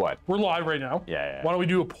 What? We're live right now. Yeah. Why don't we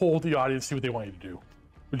do a poll with the audience, see what they want you to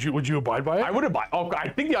do? Would you abide by it? I would have bought. Oh, I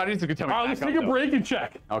think the audience is gonna tell me. Let's take a break and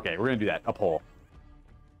check. Okay, we're gonna do that. A poll.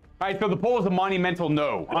 All right, so the poll is a monumental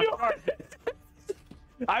no.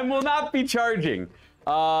 I will not be charging.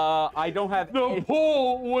 I don't have. The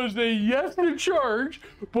poll was a yes to charge,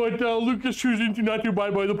 but Lucas choosing to not to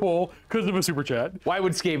abide by the poll because of a super chat. Why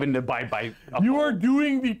would Skaven abide by? You are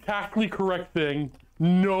doing the tactically correct thing.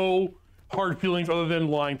 No hard feelings other than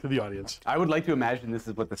lying to the audience. I would like to imagine this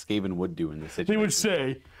is what the Skaven would do in this situation. They would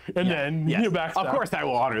say, and then yes. backstab. Of course I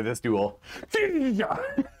will honor this duel.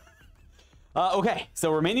 Okay,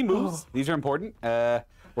 so remaining moves. These are important. We're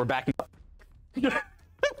backing up. Gonna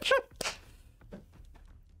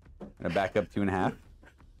back up 2.5.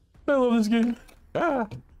 I love this game. Ah.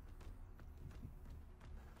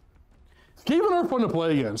 Skaven are fun to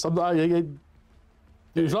play against.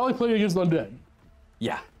 It's not like playing against undead.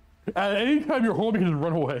 Yeah. At any time you're home, you can just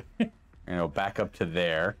run away. Back up to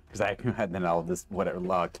there because and then I'll just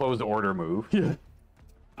closed order move. Yeah.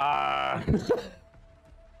 I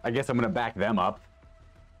guess I'm gonna back them up.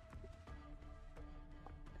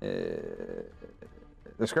 They're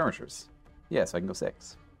skirmishers. Yeah, so I can go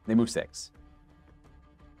 6. They move 6.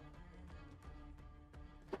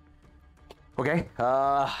 Okay.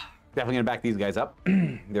 Definitely gonna back these guys up.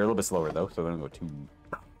 They're a little bit slower though, so they're gonna go 2.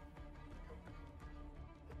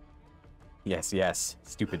 Yes, yes.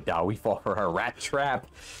 Stupid Dow. We fall for our rat trap.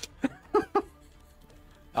 You're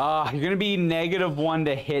gonna be -1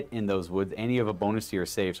 to hit in those woods, and you have a bonus to your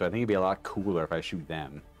save, so I think it'd be a lot cooler if I shoot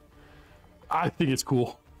them. I think it's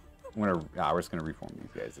cool. We're just gonna reform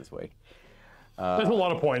these guys this way. That's a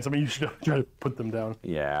lot of points. I mean, you should try to put them down.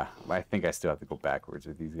 Yeah, I think I still have to go backwards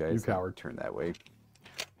with these guys. You coward. Turn that way.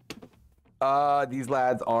 These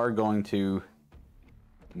lads are going to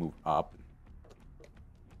move up.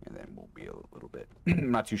 And then we'll be a little bit... I'm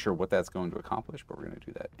not too sure what that's going to accomplish, but we're going to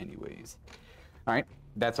do that anyways. All right,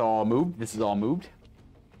 that's all moved. This is all moved.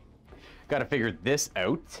 Got to figure this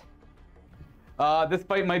out. This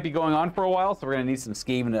fight might be going on for a while, so we're going to need some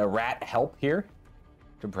Skaven rat help here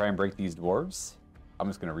to try and break these dwarves. I'm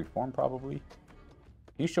just going to reform, probably.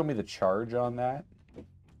 Can you show me the charge on that?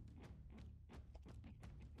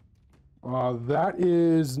 That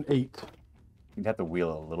is an 8. You'd have to wheel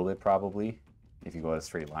it a little bit, probably. If you go a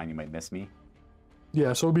straight line, you might miss me.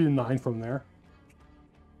 Yeah, so it'll be a 9 from there.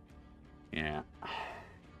 Yeah.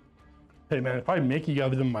 Hey man, if I make you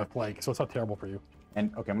gotta them my flank, so it's not terrible for you.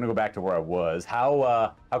 And okay, I'm gonna go back to where I was.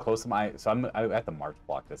 How close am I? So I'm at the march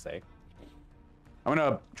block to say. I'm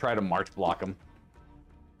gonna try to march block them.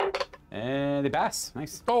 And they pass.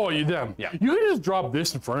 Nice. Oh, you them. Yeah. You can just drop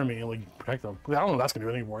this in front of me and like protect them. I don't know if that's gonna do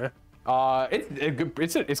anything for you.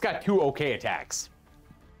 It's got 2 okay attacks.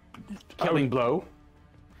 Killing blow.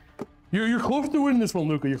 You're close to winning this one,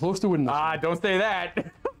 Luca. You're close to winning this one. Don't say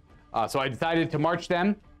that. So I decided to march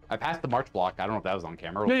them. I passed the march block. I don't know if that was on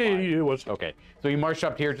camera. Yeah, it was. Okay. So you marched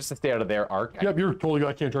up here just to stay out of their arc. Yep, you're totally good.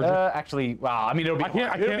 I can't charge you. Actually, well, I mean, it'll be. I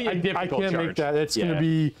can't charge. make that. It's gonna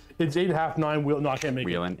be. It's 8.5, 9 wheel. No, I can't make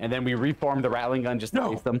Wheeling. And then we reformed the rattling gun just to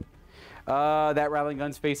face them. That rattling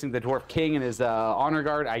gun's facing the Dwarf King and his honor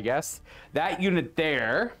guard, I guess. That unit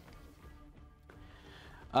there.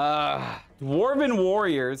 Dwarven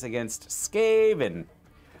warriors against Skaven.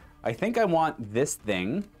 I think I want this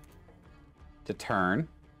thing to turn.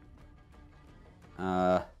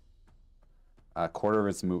 A quarter of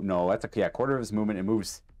its move. No, that's a quarter of its movement. It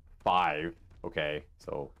moves 5. Okay,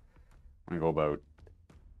 so I'm gonna go about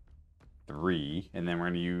 3, and then we're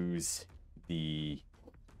gonna use the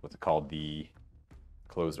what's it called, the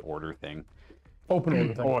closed order thing. Open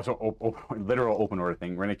order thing. Oh, so literal open order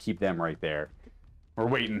thing. We're gonna keep them right there. We're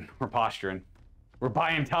waiting. We're posturing. We're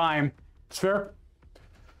buying time. It's fair.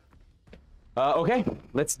 Okay,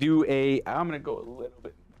 let's do a. I'm gonna go a little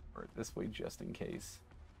bit this way just in case.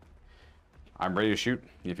 I'm ready to shoot.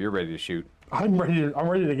 If you're ready to shoot, I'm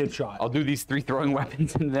ready to get shot. I'll do these 3 throwing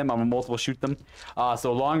weapons into them. I'm gonna multiple shoot them.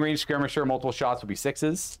 So long range skirmisher, multiple shots will be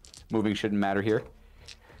 6s. Moving shouldn't matter here.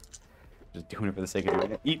 Just doing it for the sake of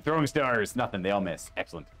doing it. Eat throwing stars. Nothing. They all miss.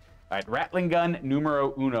 Excellent. All right, rattling gun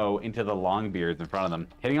numero 1 into the long beards in front of them.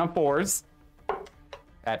 Hitting on 4s.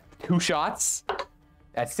 At 2 shots.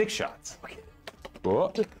 At 6 shots.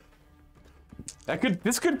 Oh.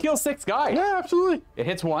 This could kill 6 guys. Yeah, absolutely. It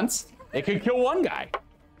hits once. It could kill 1 guy.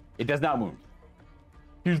 It does not move.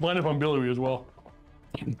 He's lined up on billowy as well.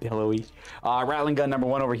 Billowy. Rattling gun number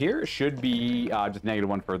 1 over here should be just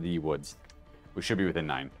 -1 for the woods. We should be within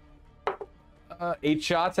 9. 8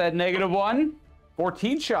 shots at -1.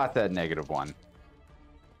 14 shots at -1.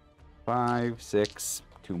 5, 6,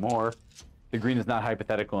 2 more. The green is not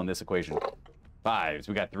hypothetical in this equation. 5s.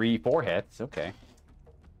 We got 3, 4 hits. Okay.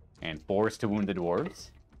 And 4s to wound the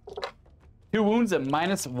dwarves. 2 wounds at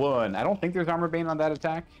 -1. I don't think there's armor bane on that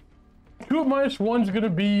attack. 2 at -1's gonna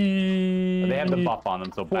be. They have the buff on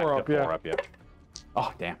them, so back to 4 up, yeah.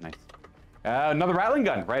 Oh, damn, nice. Another rattling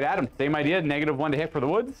gun, right at him. Same idea, -1 to hit for the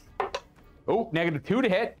woods. Oh, -2 to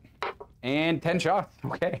hit. And 10 shots.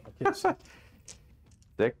 Okay.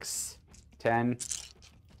 6, 10.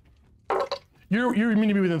 You mean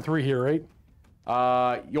to be within 3 here, right?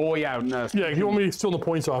 Oh yeah. No, Yeah, you want me to steal the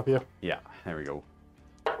points off you. yeah, there we go.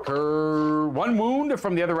 Per 1 wound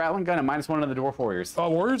from the other rattling gun and -1 on the dwarf warriors.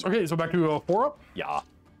 Warriors. Okay, so back to 4 up. Yeah.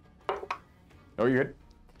 Oh, you're good.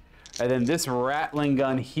 And then this rattling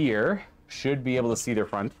gun here should be able to see their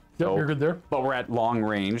front. Yep, So, you're good there. But we're at long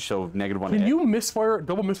range, so -1 Can hit. you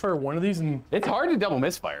double misfire one of these? And It's hard to double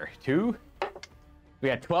misfire. 2. We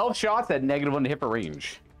got 12 shots at -1 to hit for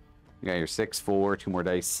range. You got your 6, 4, 2 more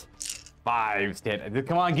dice. 5 to hit.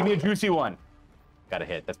 Come on, give me a juicy one. Got a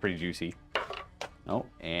hit. That's pretty juicy. Oh,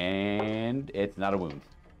 and it's not a wound.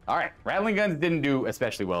 All right, rattling guns didn't do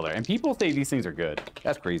especially well there. And people say these things are good.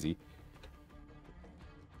 That's crazy.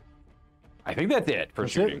 I think that's it for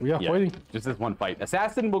shooting. Yeah, fighting. Just this one fight.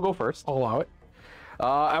 Assassin will go first. I'll allow it.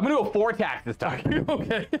 I'm gonna go 4 attacks this time.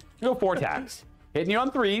 Okay. Go 4 attacks. Hitting you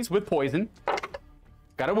on 3s with poison.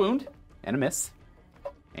 Got a wound and a miss.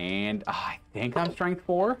 And I think I'm strength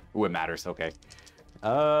 4. Ooh, it matters. Okay.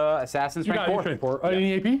 Assassin strength 4. Strength 4.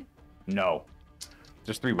 Any AP? No.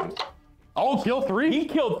 Just 3 wounds. Oh, kill 3? He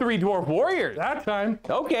killed 3 dwarf warriors. That time.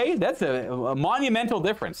 Okay, that's a monumental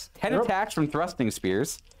difference. 10 attacks from thrusting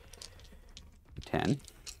spears. 10.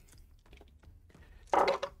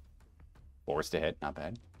 4s to hit, not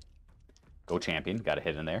bad. Go champion, got a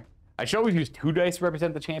hit in there. I should always use 2 dice to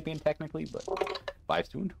represent the champion technically, but 5's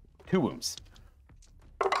to wound. 2 wounds.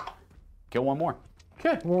 Kill 1 more.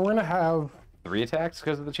 Okay, well, we're gonna have 3 attacks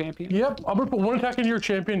because of the champion. Yep, I'm gonna put 1 attack into your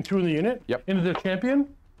champion, 2 in the unit. Yep. Into the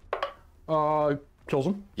champion. Kills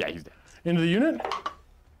him. Yeah, he's dead. Into the unit.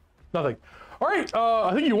 Nothing. All right,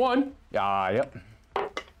 I think you won. Yep.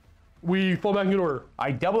 We fall back in good order.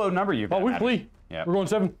 I double outnumber you. Oh, we flee. Yeah. We're going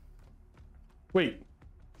 7. Wait.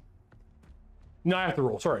 No, I have to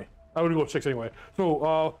roll. Sorry. I would go 6 anyway.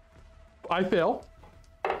 So, I fail.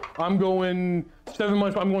 I'm going 7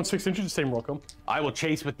 minus. I'm going 6 inches. The same roll come. I will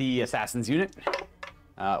chase with the assassin's unit.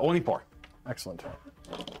 Only 4. Excellent.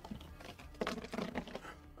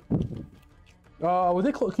 Would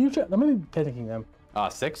they close? Can you check? I'm gonna be panicking them.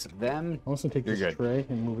 6 of them. I'm just gonna take You're this good. tray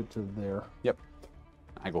and move it to there. Yep.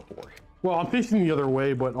 I go 4. Well, I'm facing the other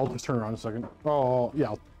way, but I'll just turn around a second. Oh,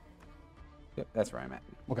 yeah. Yep, that's where I'm at.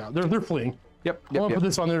 Okay, they're fleeing. Yep. I'm gonna put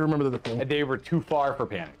this on there to remember that they're fleeing. And they were too far for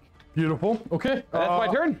panic. Beautiful. Okay. That's my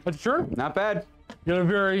turn. That's your turn. Not bad. You got a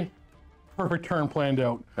very perfect turn planned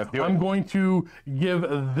out. Let's do it. I'm going to give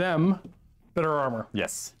them better armor.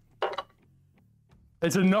 Yes.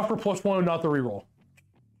 It's enough for +1, not the reroll.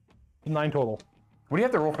 9 total. What do you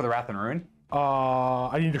have to roll for the Wrath and Ruin?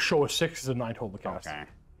 I need to show a 6 as a 9 total to cast. Okay.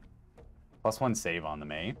 +1 save on the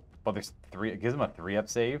May. But there's 3. It gives them a 3-up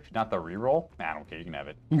save, not the reroll. Nah, okay, you can have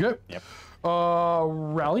it. Okay. Yep.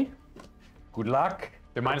 Rally. Good luck.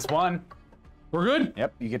 They're -1. We're good.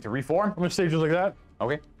 Yep. You get to reform. I'm gonna stage just like that.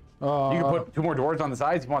 Okay. You can put 2 more dwarves on the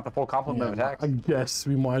sides if you want the full complement of attacks. I guess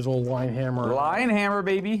we might as well line hammer. Lion hammer,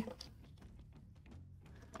 baby.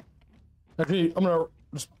 Actually, I'm gonna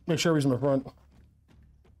just make sure he's in the front.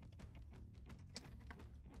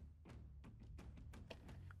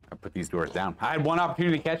 I put these doors down. I had 1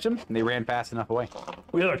 opportunity to catch them, and they ran fast enough away.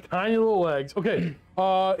 We had our tiny little legs. Okay,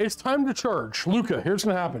 it's time to charge. Luca, here's what's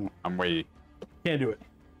gonna happen. I'm waiting. Can't do it.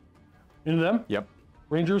 Into them. Yep.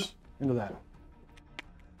 Rangers, into that.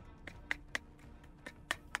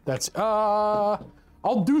 That's,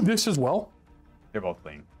 I'll do this as well. They're both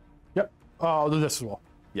clean. Yep, I'll do this as well.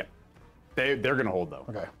 Yep. They're going to hold, though.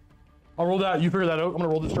 Okay. I'll roll that, you figure that out. I'm gonna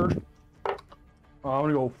roll this charge. I'm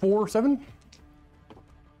gonna go 4, 7.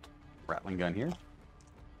 Rattling gun here.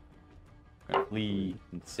 Gonna flee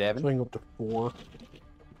in 7. So I can go up to 4.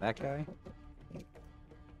 That guy.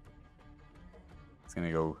 It's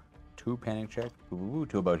gonna go 2 panic check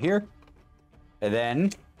to about here. And then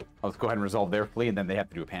I'll just go ahead and resolve their flee, and then they have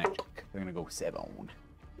to do a panic check. They're gonna go 7.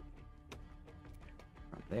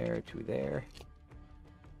 From there to there.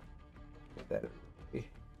 Get that away.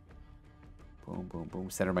 Boom, boom, boom.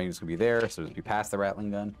 Center unit's gonna be there, so just be past the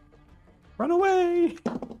rattling gun. Run away!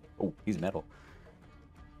 Oh, he's metal.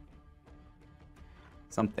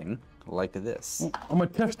 Something like this. I'm gonna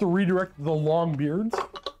test to redirect the long beards.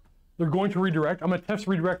 They're going to redirect. I'm gonna test to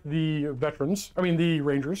redirect the veterans. I mean the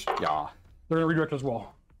rangers. Yeah. They're gonna redirect as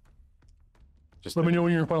well. Just Let me know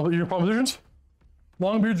when you're in final positions.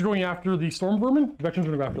 Longbeard's going after the storm vermin. Veterans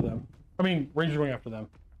are going to go after them. I mean, rangers are going after them.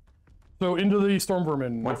 So into the storm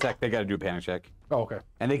vermin. 1 sec, they gotta do a panic check. Oh, okay.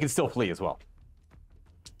 And they can still flee as well.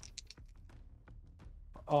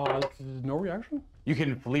 No reaction? You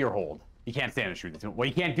can flee or hold. You can't stand and shoot. Well,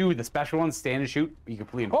 you can't do the special ones, stand and shoot. You can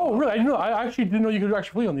flee and hold. Oh, really? I didn't know. I actually didn't know you could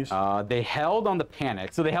actually flee on these. They held on the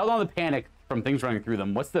panic. So they held on the panic from things running through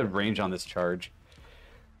them. What's the range on this charge?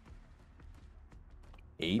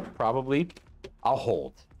 8 probably. I'll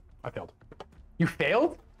hold. I failed. You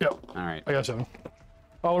failed? Yeah. All right. I got 7.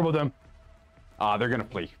 Oh, what about them? They're gonna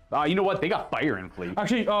flee. You know what? They got fire and flee.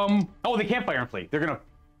 Actually, Oh, they can't fire and flee. They're gonna.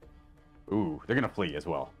 Ooh, they're gonna flee as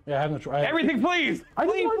well. yeah, I haven't tried. Everything flees. I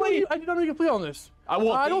Flee, flee. did not make a flee on this. I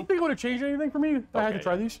don't think it would have changed anything for me. I had to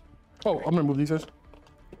try these. Oh, I'm gonna move these guys.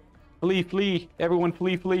 Flee, flee. Everyone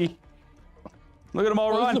flee, flee. Look at them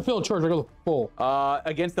all This run. is the field charge. I go the full.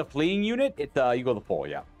 Against the fleeing unit, it's you go the full,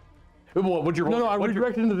 yeah. What'd you roll? No, I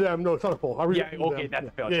redirected into them. No, it's not a full. I Yeah, redirected into okay, them. that's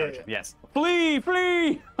a failed Yeah, charge. yeah. Yes. Flee,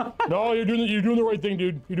 flee. No, you're doing the right thing,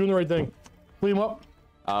 dude. You're doing the right thing. Flee them up.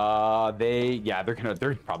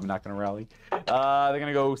 They're probably not gonna rally. They're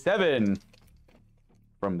gonna go 7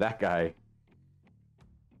 from that guy.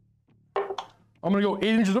 I'm gonna go 8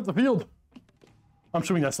 inches up the field. I'm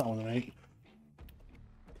assuming that's not one of an 8.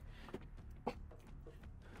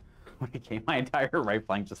 Okay, my entire right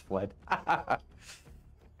flank just fled.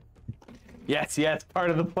 Yes, part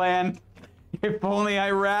of the plan. If only I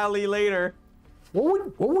rally later.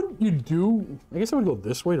 What would you do? I guess I would go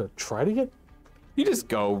this way to try to get. You just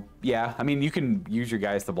go, yeah. I mean, you can use your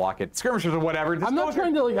guys to block it. Skirmishers or whatever. I'm not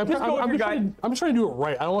trying to like. I'm just guy. I'm just trying to do it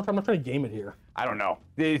right. I'm not trying to game it here. I don't know.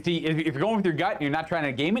 If you're going with your gut and you're not trying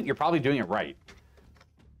to game it, you're probably doing it right.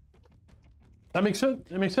 That makes sense.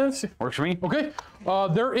 It makes sense. Works for me. Okay.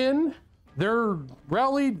 They're in. They're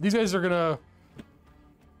rallied. These guys are gonna.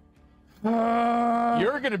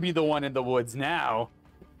 You're gonna be the one in the woods now.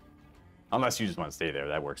 Unless you just want to stay there,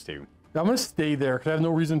 that works too. I'm gonna stay there because I have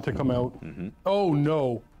no reason to come out. Oh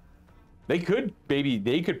no. They could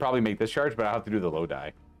probably make this charge, but I'll have to do the low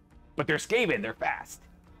die. But they're Skaven, they're fast.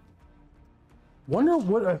 Wonder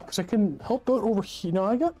what, because I can help out over here. No,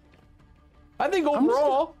 I think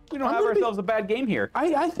overall, we don't have ourselves a bad game here.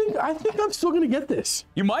 I think I'm still gonna get this.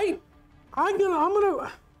 You might.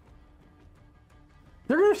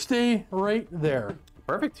 They're gonna stay right there.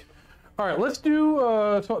 Perfect. All right, let's do.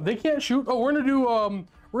 So they can't shoot. Oh, we're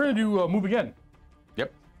gonna do move again.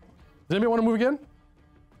 Yep. Does anybody want to move again?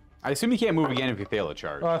 I assume you can't move again if you fail a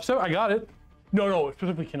charge. So I got it. No, it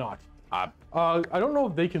specifically cannot. I don't know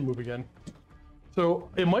if they can move again. So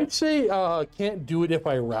it might say can't do it if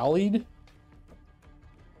I rallied.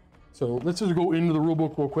 So let's just go into the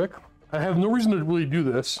rulebook real quick. I have no reason to really do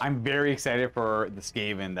this. I'm very excited for the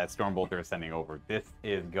Skaven that Stormbolter is sending over. That's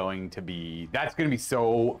going to be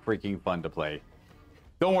so freaking fun to play.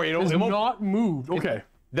 Don't worry, It's not moved. Okay.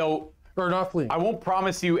 Though, or not fleeing. I won't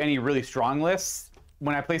promise you any really strong lists.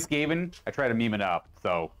 When I play Skaven, I try to meme it up,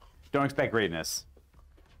 so don't expect greatness.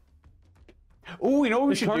 Oh, you know what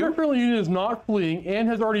we should do? The target friendly unit is not fleeing and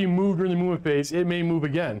has already moved during the movement phase. It may move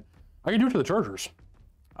again. I can do it to the Chargers.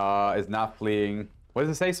 Is not fleeing. What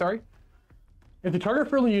does it say? Sorry. If the target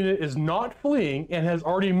friendly unit is not fleeing and has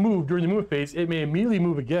already moved during the movement phase, it may immediately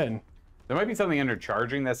move again. There might be something under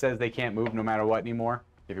charging that says they can't move no matter what anymore.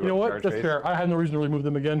 If you know what? That's fair. I have no reason to really move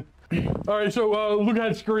them again. All right, so Luke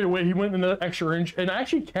had scurried away. He went in the extra inch, and I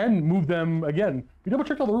actually can move them again. We double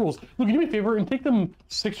checked all the rules. Luke, do me a favor and take them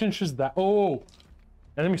 6 inches that. Oh,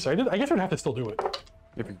 enemy sighted. I guess I'd have to still do it.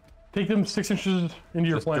 If you take them 6 inches into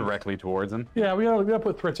your flank. Directly towards them. Yeah, we gotta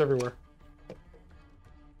put threats everywhere.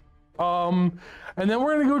 And then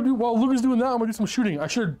we're gonna go do, while Luke is doing that, I'm gonna do some shooting. I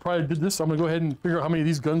should probably did this. I'm gonna go ahead and figure out how many of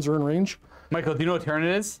these guns are in range. Michael, do you know what turn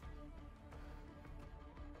it is?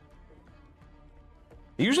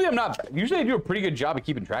 Usually I do a pretty good job of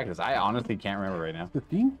keeping track of this. I honestly can't remember right now.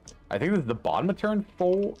 15? I think this is the bottom of turn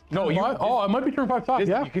 4. No, it might be turn 5 top,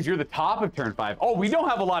 yeah. Because you're the top of turn 5. Oh, we don't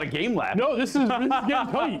have a lot of game left. No, this is getting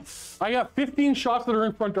tight. I got 15 shots that are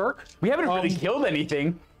in front arc. We haven't really killed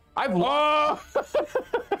anything. I've lost.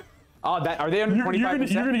 Oh, are they under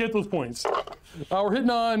 25%? You're gonna get those points. We're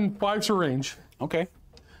hitting on 5s for range. Okay.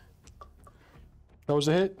 That was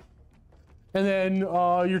a hit. And then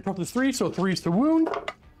your toughness 3, so 3s to wound.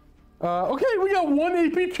 Okay, we got 1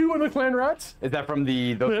 AP, 2 on the clan rats. Is that from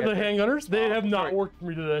the handgunners? They have not worked for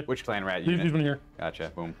me today. Which clan rat unit? These one here.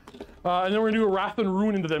 Gotcha. Boom. And then we're gonna do a Wrath and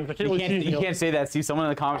Ruin into them. I can't really see anything You can't say that. See someone in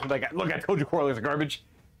the comments be like, "Look, I told you Corley's are garbage."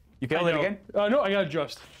 You failed it again? No, I got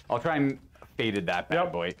adjust. I'll try and faded that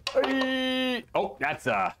bad boy. Oh, that's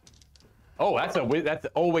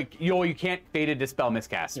oh wait, you can't faded dispel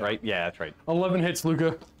miscast, right? Yeah, that's right. 11 hits,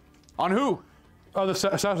 Luca. On who? The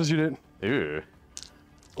assassins unit. Ew.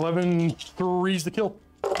 11 threes to kill.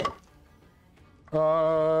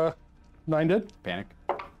 9 dead. Panic.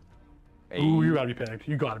 Ooh, you gotta be panicked.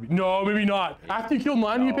 You gotta be. No, maybe not. After you kill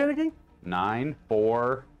 9, you panicking? 9,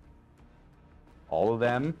 4. All of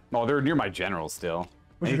them. Oh, they're near my general still.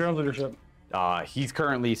 What's your general leadership? He's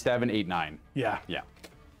currently 7, 8, 9. Yeah. Yeah.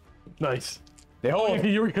 Nice.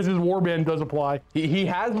 Because his warband does apply. He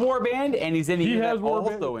has warband, and he's in He has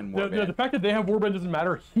also in warband. The fact that they have warband doesn't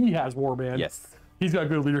matter. He has warband. Yes. He's got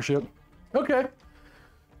good leadership. Okay.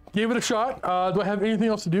 Gave it a shot. Do I have anything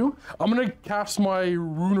else to do? I'm going to cast my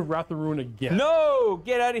Rune of Wrath and Ruin again. No!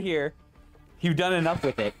 Get out of here. You've done enough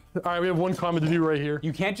with it. All right, we have one comment to do right here.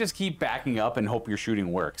 You can't just keep backing up and hope your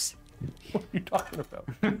shooting works. What are you talking about?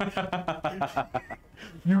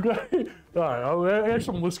 You got. All right, I have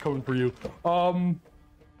some list coming for you.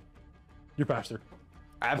 You're faster.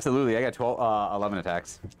 Absolutely. I got 11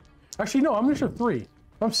 attacks. Actually, no, I'm gonna show 3.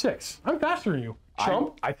 I'm 6. I'm faster than you.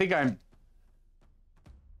 Chump. I think I'm.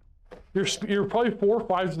 You're probably 4 or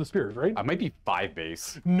 5s of the spears, right? I might be 5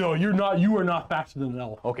 base. No, you're not. You are not faster than an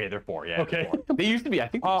elf. Okay, they're 4. Yeah. Okay. They're 4. They used to be. I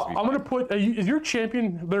think. They used to be I'm 5. gonna put. Is your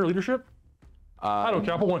champion better leadership? I don't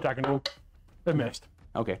care. I'll put 1 attack into him. It missed.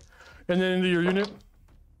 Okay. And then into your unit.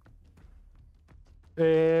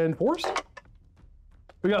 And force.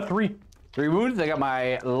 We got 3. 3 wounds. I got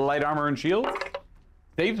my light armor and shield.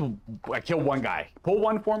 Saves. I killed 1 guy. Pull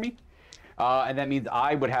 1 for me. And that means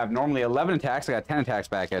I would have normally 11 attacks. I got 10 attacks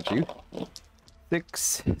back at you.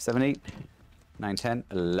 6, 7, 8, 9, 10,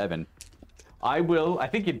 11. I will. I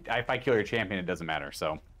think if I kill your champion, it doesn't matter.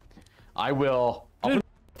 So I will. I'll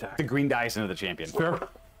put the green dice into the champion. Fair.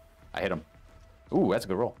 I hit him. Ooh, that's a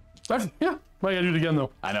good roll. Yeah. Might gotta do it again though.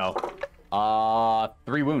 I know.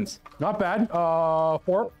 3 wounds. Not bad. 4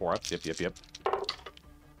 up. 4 ups. Yep.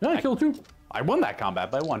 Yeah, I killed 2. I won that combat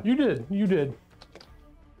by 1. You did. You did.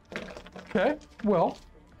 Okay. Well.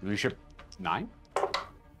 Leadership 9.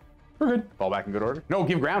 We're good. Fall back in good order. No,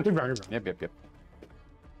 give ground. Give ground. Give ground. Yep.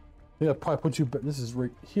 Yeah, probably put you. This is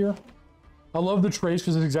right here. I love the trace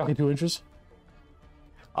because it's exactly 2 inches.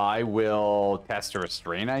 I will test a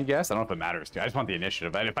restrain, I guess. I don't know if it matters to you. I just want the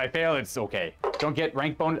initiative. And if I fail, it's okay. Don't get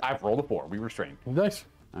rank bonus. I've rolled a 4. We restrained. Nice.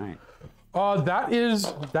 All right.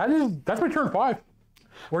 That's my turn 5.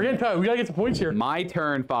 We're getting tired. We gotta get some points here. My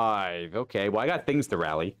turn 5. Okay. Well, I got things to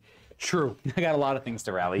rally. True. I got a lot of things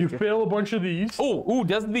to rally. You fail a bunch of these. Ooh,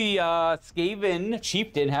 does the Skaven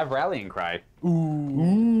chieftain have rallying cry?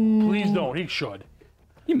 Ooh. Please don't. He should.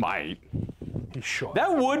 He might. He should.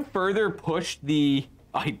 That would further push the.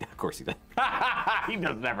 Of course he does. He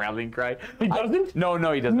doesn't have rallying cry. He doesn't? No,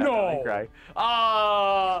 he doesn't have rallying cry.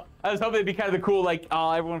 I was hoping it'd be kind of the cool, like,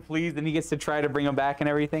 everyone flees, then he gets to try to bring them back and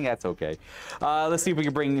everything. That's okay. Let's see if we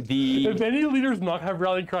can bring the. If any leaders not have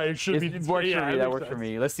rallying cry, it should be. It works for me. That works for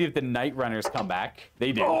me. Let's see if the Night Runners come back.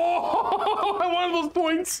 They do. Oh, I wanted those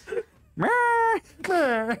points.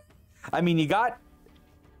 I mean, you got.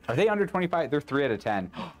 Are they under 25? They're 3 out of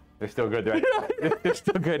 10. They're still good. They're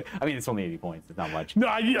still good. I mean, it's only 80 points. It's not much. No,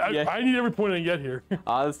 I need every point I can get here.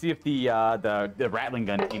 Let's see if the rattling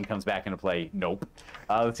gun team comes back into play. Nope.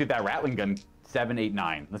 Let's see if that rattling gun 7, 8,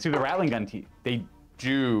 9. Let's see if the rattling gun team. They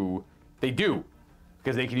do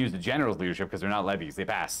because they can use the general's leadership because they're not levies. They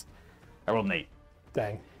pass. I rolled an 8.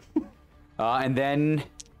 Dang. And then,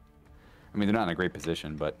 I mean, they're not in a great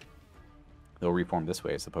position, but they'll reform this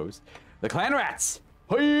way, I suppose. The clan rats.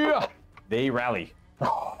 Hi-ya! They rally.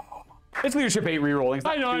 It's leadership 8 rerolling.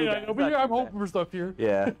 I know, but I'm hoping for stuff here.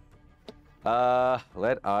 Yeah.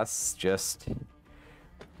 Let us just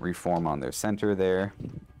reform on their center there.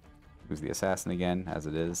 Who's the assassin again, as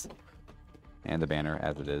it is. And the banner,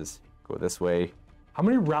 as it is. Go this way. How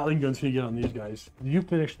many rattling guns can you get on these guys? You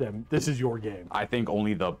finish them. This is your game. I think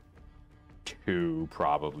only the 2,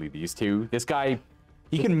 probably these 2. This guy,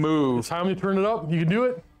 he can move. It's time to turn it up. You can do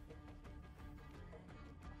it.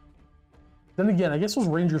 Then again, I guess the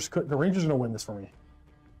Rangers are gonna win this for me.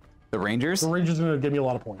 The Rangers? The Rangers are gonna give me a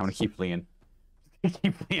lot of points. I'm gonna keep fleeing.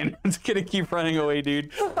 I'm just gonna keep running away,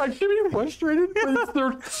 dude. I should be frustrated, but it's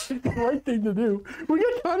the right thing to do. We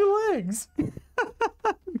got kind of legs.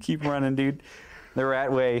 Keep running, dude. The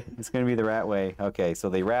rat way. It's gonna be the rat way. Okay, so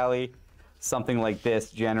they rally, something like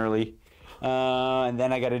this generally, and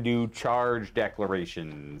then I got to do charge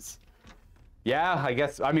declarations. Yeah, I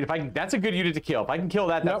guess. I mean, if I can, that's a good unit to kill. If I can kill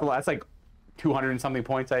that, that's that's like 200 and something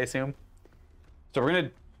points, I assume. So we're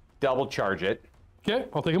gonna double charge it. Okay,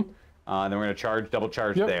 I'll take him. Then we're gonna double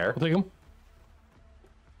charge there. I'll take him.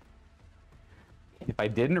 If I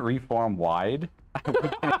didn't reform wide, I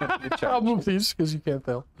would I'll move these because you can't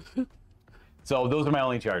fail. So those are my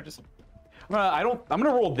only charges. I'm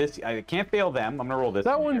gonna roll this. I can't fail them. I'm gonna roll this.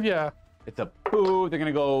 That one, yeah. It's a poo. They're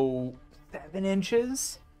gonna go 7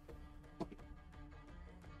 inches.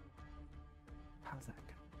 How's that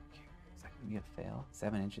gonna? Is that gonna be a fail?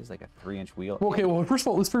 7 inches, like a 3-inch wheel. Okay, well, first of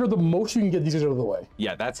all, let's figure out the most you can get these guys out of the way.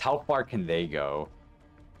 Yeah, that's how far can they go?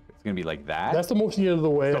 It's gonna be like that. That's the most you get out of the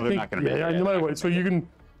way. So they're not gonna make it. No matter what. So you can.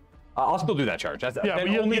 I'll still do that charge. That's, Yeah, but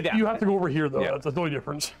you have to go over here though. Yeah. That's the only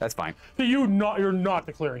difference. That's fine. So you're not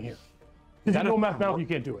declaring here. Because you know mathematically you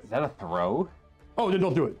can't do it. Is that a throw? Oh, then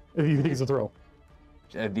don't do it if you think it's a throw.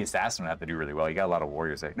 The assassin would have to do really well. You got a lot of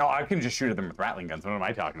warriors there. No, I can just shoot at them with Rattling guns. What am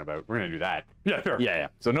I talking about? We're gonna do that. Yeah, fair. Yeah.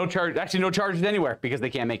 So no charge. Actually, no charges anywhere because they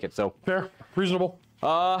can't make it. So fair, reasonable.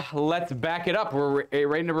 Let's back it up. We're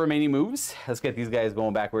right into remaining moves. Let's get these guys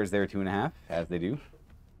going backwards there 2.5, as they do.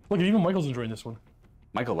 Look, even Michael's enjoying this one.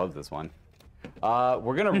 Michael loves this one.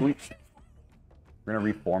 We're gonna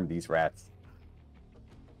reform these rats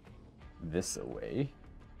this way.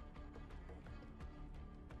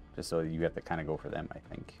 Just so you have to kind of go for them, I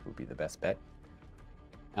think, would be the best bet.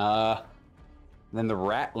 Then the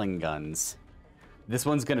Rattling guns. This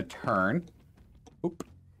one's gonna turn. Oop.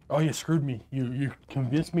 Oh, you screwed me. You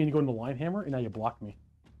convinced me to go into line hammer, and now you blocked me.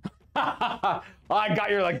 I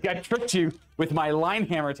tricked you with my line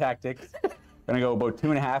hammer tactics. Gonna go about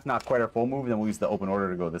 2.5, not quite our full move, then we'll use the open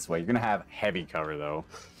order to go this way. You're gonna have heavy cover though.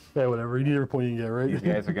 Yeah, whatever. You need every point you can get, right? These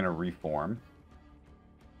guys are gonna reform.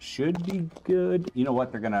 Should be good. You know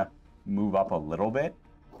what? They're gonna move up a little bit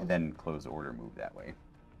and then close order move that way,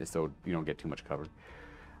 just so you don't get too much cover.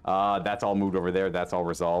 That's all moved over there. That's all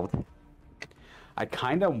resolved. I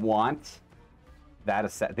kind of want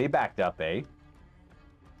that they backed up, eh?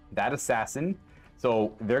 That assassin.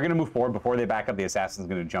 So they're gonna move forward before they back up. The assassin's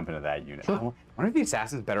gonna jump into that unit. Sure. I wonder if the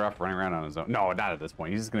assassin's better off running around on his own. No, not at this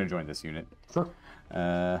point. He's just gonna join this unit. Sure.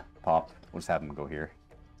 Pop. We'll just have him go here.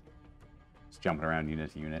 Just jumping around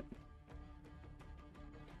unit to unit.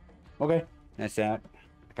 Okay, that's that.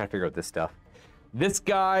 I gotta figure out this stuff. This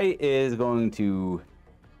guy is going to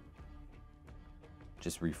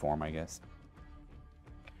just reform, I guess.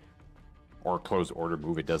 Or close order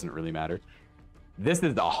move, it doesn't really matter. This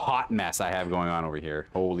is the hot mess I have going on over here.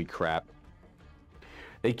 Holy crap.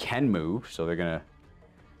 They can move, so they're gonna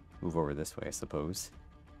move over this way, I suppose.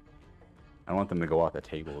 I don't want them to go off the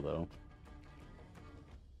table, though.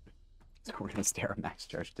 So we're gonna stare at max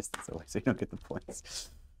charge distance away so you don't get the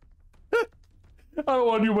points. I don't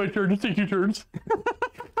want to do my turn. Just take 2 turns.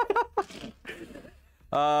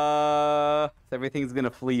 Everything's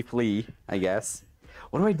gonna flee, I guess.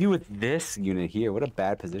 What do I do with this unit here? What a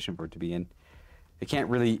bad position for it to be in. It can't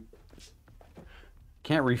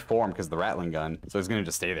reform because of the Rattling gun, so it's gonna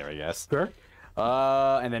just stay there, I guess. Fair.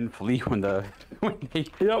 And then flee when they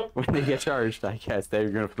get charged. I guess they're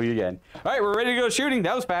gonna flee again. All right, we're ready to go shooting.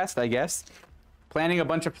 That was fast, I guess. Planning a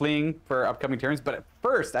bunch of fleeing for upcoming turns, but at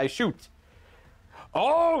first I shoot.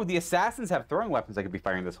 Oh, the assassins have throwing weapons I could be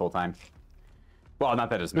firing this whole time. Well,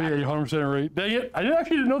 not that it's matters. Yeah, you're 100% right. Dang it! I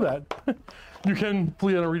didn't know that. You can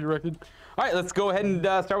flee on a redirected. All right, let's go ahead and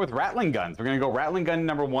start with Rattling guns. We're gonna go Rattling gun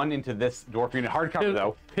number 1 into this dwarf unit. Hard cover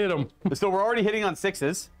though. Hit them. So we're already hitting on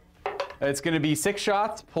 6s. It's gonna be 6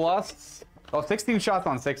 shots plus 16 shots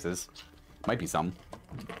on 6s. Might be some.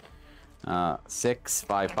 6,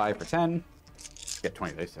 5, 5 for 10. Get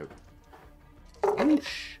 20 dice out.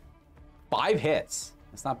 5 hits.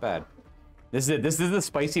 That's not bad. This is it. This is the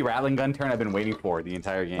spicy Rattling gun turn I've been waiting for the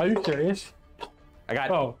entire game. Are you serious? I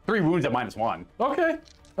got 3 wounds at -1. Okay.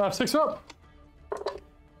 6 up.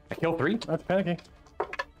 I killed 3. That's panicking.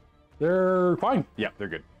 They're fine. Yeah, they're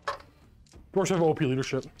good. Dwarves have OP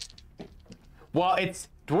leadership. Well,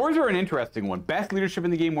 dwarves are an interesting one. Best leadership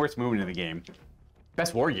in the game, worst movement in the game.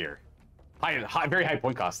 Best war gear. Very high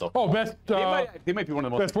point cost though. Oh, best. They might be one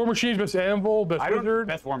of the most. Best war machines, best anvil, best wizard.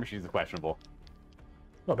 Best war machines is questionable.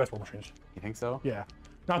 No, best war machines. You think so? Yeah.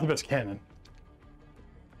 Not the best cannon.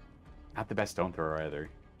 Not the best stone thrower either.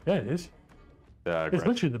 Yeah, it is. It's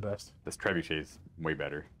literally the best. This trebuchet is way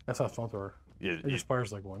better. That's not a stone thrower. It just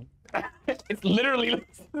fires like one. It's literally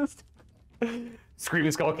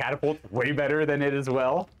Screaming Skull Catapult way better than it as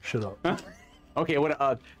well. Shut up. Okay,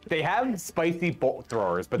 they have spicy bolt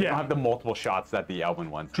throwers, but they don't have the multiple shots that the Elven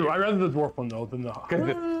ones do. True, I'd rather the dwarf one though than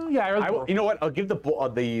the. Yeah, I'd rather. You know what? I'll give the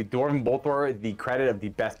Dwarven bolt thrower the credit of the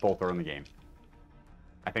best bolt thrower in the game.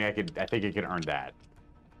 I think it could earn that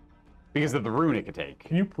because of the rune it could take.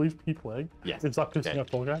 Can you please keep playing? Yes. It's not pissing off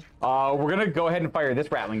the guy. We're gonna go ahead and fire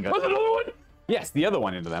this Rattling gun. What's another one? Yes, the other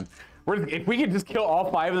one into them. If we could just kill all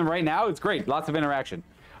 5 of them right now, it's great. Lots of interaction.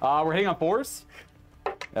 We're hitting on 4s.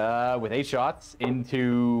 With 8 shots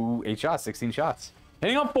into 8 shots, 16 shots.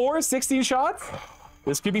 Hitting on 4s, 16 shots.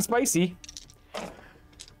 This could be spicy.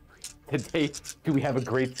 Today, do we have a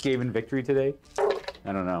great Skaven victory today?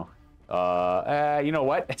 I don't know. You know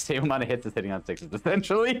what? Same amount of hits as hitting on 6s,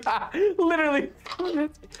 essentially. Literally.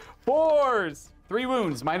 4s. 3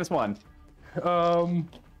 wounds, -1.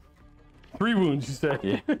 3 wounds, you said.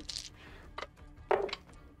 Yeah.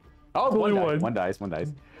 Oh, only one dies.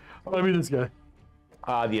 Let me this guy.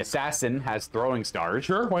 The assassin has throwing stars.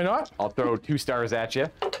 Sure, why not? I'll throw 2 stars at you.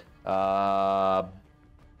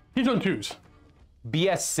 He's on 2s.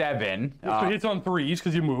 BS7. So hits on 3s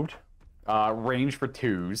because you moved. Range for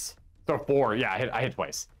 2s. So 4. Yeah, I hit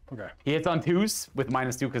twice. Okay. He hits on 2s with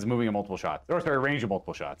 -2 because moving at multiple shots. Or sorry, range of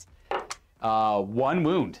multiple shots. 1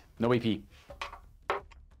 wound. No AP.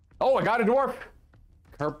 Oh, I got a dwarf.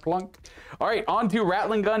 Kerplunk. All right, on to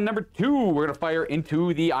rattling gun number 2. We're going to fire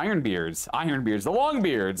into the Ironbeards. Ironbeards, the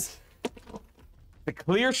Longbeards. The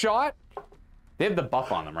clear shot. They have the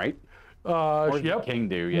buff on them, right? Or does the King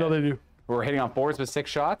do? Yeah. No, they do. We're hitting on 4s with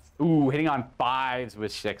 6 shots. Ooh, hitting on 5s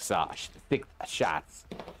with 6 shots.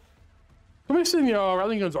 Somebody saying the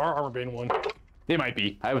rattling guns are armor bane 1. They might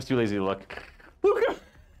be. I was too lazy to look. Luca!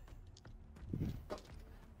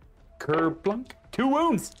 Kerplunk. 2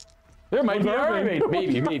 wounds. There might be armor bane.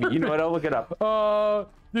 Maybe. You know what? I'll look it up.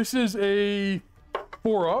 This is a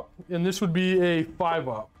 4-up, and this would be a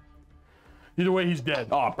 5-up. Either way, he's dead.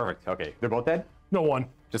 Oh, perfect. Okay. They're both dead? No, 1.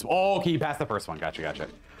 Just, okay, you passed the first one. Gotcha.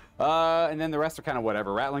 And then the rest are kind of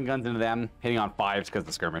whatever. Rattling guns into them, hitting on 5s because of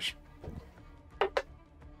the skirmish.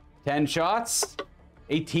 10 shots,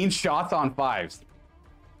 18 shots on 5s.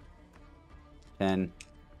 10,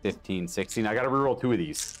 15, 16. I got to reroll 2 of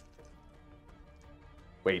these.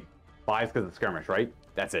 Wait, 5s because of the skirmish, right?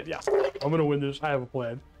 That's it, yeah. I'm going to win this. I have a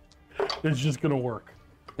plan. It's just going to work.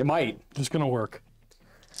 It might. Just going to work.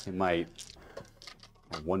 It might.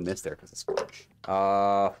 I have 1 miss there because of skirmish.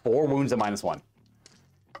 4 wounds at -1.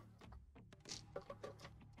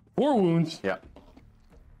 4 wounds. Yep.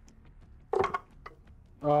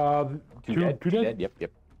 2 dead?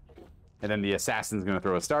 Yep. And then the assassin's gonna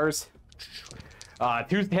throw his stars.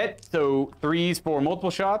 2's to hit, so 3's for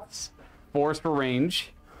multiple shots, 4's for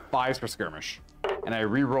range, 5's for skirmish. And I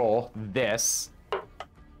re-roll this.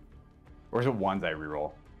 Or is it 1s I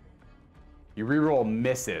re-roll? You re-roll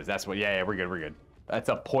misses. That's what. Yeah, we're good. That's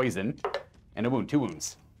a poison and a wound. 2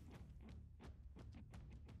 wounds.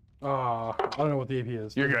 I don't know what the AP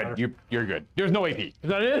is. You're good. You're good. There's no AP. Is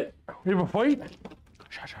that it? We have a fight?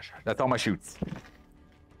 That's all my shoots.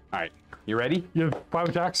 All right, you ready? You have 5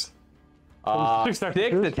 attacks? 6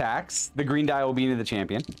 attacks. The green die will be into the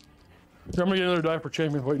champion. I'm gonna get another die for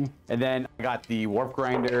champion fighting. And then I got the warp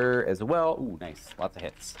grinder as well. Ooh, nice. Lots of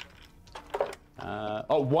hits.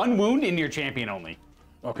 1 wound into your champion only.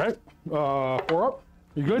 Okay. 4 up.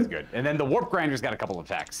 You good? That's good. And then the warp grinder's got a couple of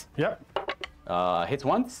attacks. Yep. Hits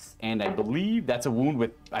once, and I believe that's a wound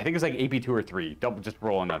with, I think it's like AP 2 or 3. Don't just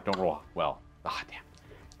roll enough. Don't roll well. Ah, damn.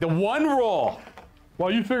 The 1 roll. While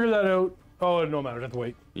you figure that out, oh, no matter. I have to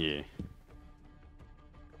wait. Yeah.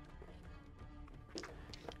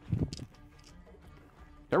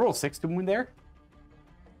 Did I roll 6 to wound there?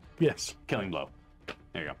 Yes. Killing blow.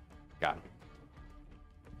 There you go. Got it.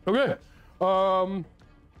 Okay.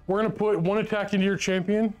 We're gonna put 1 attack into your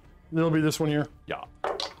champion. It'll be this one here. Yeah.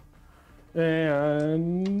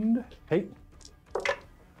 And hey,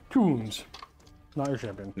 2 wounds. Not your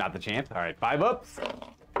champion. Not the champ. All right, 5 ups.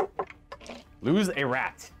 Lose a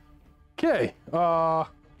rat. Okay.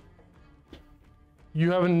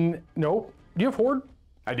 You haven't. Nope. Do you have horde?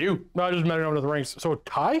 I do. No, I just met it up with the ranks. So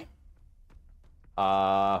tie.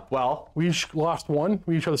 Well. We each lost 1.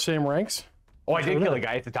 We each have the same ranks. Oh, I did kill a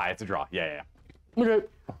guy. It's a tie. It's a draw. Yeah. Okay.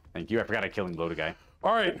 Thank you. I forgot I killing blow a guy.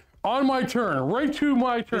 All right. On my turn. Right to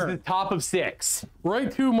my turn. This is the top of 6.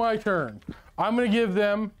 Right to my turn. I'm gonna give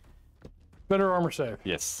them better armor save.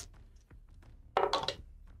 Yes.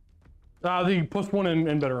 The +1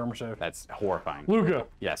 and better armor save. That's horrifying. Luca.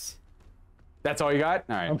 Yes. That's all you got?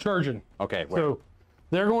 All right. I'm charging. Okay. Where? So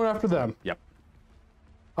they're going after them. Yep.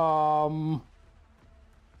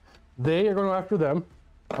 They are going after them.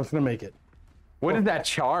 I'm just gonna make it. What is that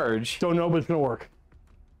charge? Don't know, but it's gonna work.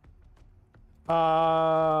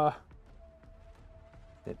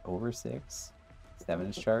 Is it over 6? 7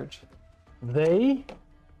 is charge? They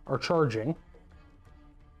are charging.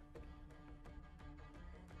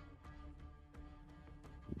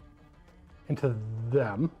 Into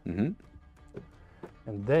them. Mm-hmm.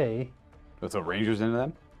 And they So rangers into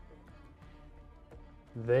them?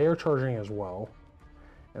 They are charging as well.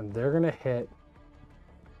 And they're gonna hit.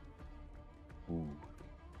 Ooh.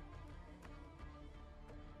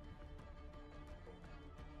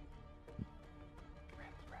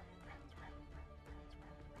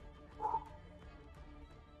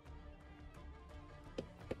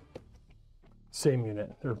 Same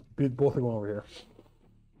unit. They're both are going over here.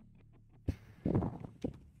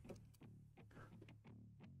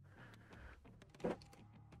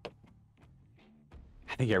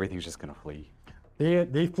 I think everything's just gonna flee.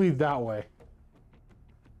 They flee that way.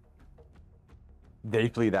 They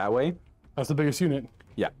flee that way? That's the biggest unit.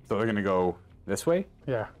 Yeah, so they're gonna go this way?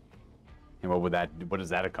 Yeah. And what does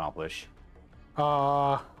that accomplish?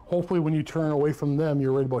 Hopefully when you turn away from them,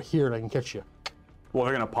 you're right about here and I can catch you. Well,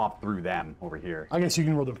 they're gonna pop through them over here. I guess you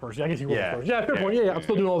can roll them first. Yeah, I guess you can roll them first. Yeah, fair Yeah. point. Yeah, I'm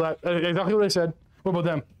still doing all that. Exactly what I said. What about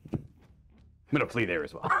them? I'm gonna flee there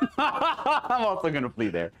as well. I'm also gonna flee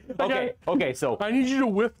there. Okay, so I need you to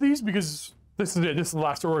whiff these because this is it. This is the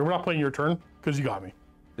last story. We're not playing your turn because you got me.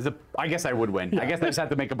 I guess I would win. I guess I just have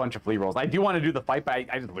to make a bunch of flee rolls. I do want to do the fight, but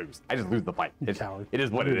I just lose. I just lose the fight. It is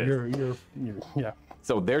what it is. Yeah.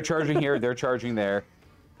 So they're charging here, they're charging there.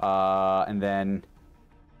 And then,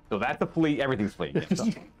 so that's a flee, everything's fleeing. Yeah, so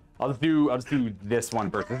I'll just do this one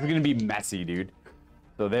first. This is gonna be messy, dude.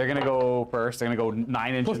 So they're gonna go first. They're gonna go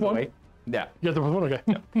 9 inches away. Yeah. Yeah, there was one. Okay.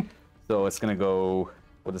 Yeah. So it's gonna go.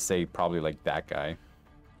 We'll just say probably like that guy.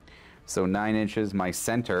 So 9 inches. My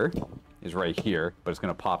center is right here, but it's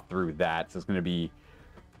gonna pop through that. So it's gonna be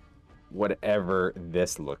whatever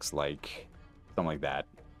this looks like, something like that.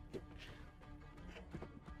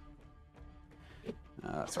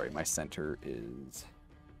 Sorry, my center is...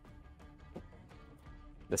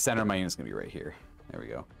 The center of my unit is going to be right here. There we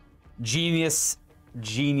go. Genius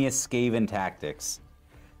Skaven tactics.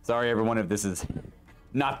 Sorry, everyone, if this is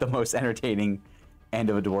not the most entertaining end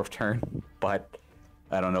of a dwarf turn, but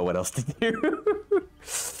I don't know what else to do.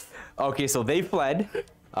 Okay, so they fled.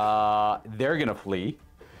 They're going to flee.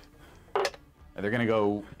 They're going to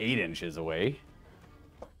go 8 inches away.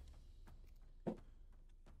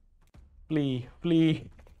 Flee, flee.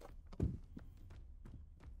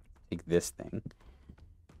 Take this thing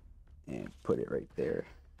and put it right there.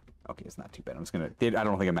 Okay, it's not too bad. I'm just gonna. I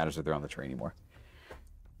don't think it matters if they're on the train anymore.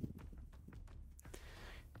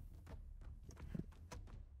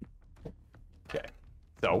 Okay,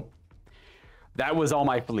 so that was all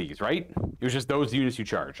my fleas, right? It was just those units you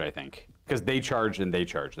charged, I think, because they charged and they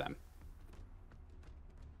charged them.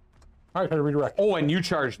 All right, try to redirect. Oh, and you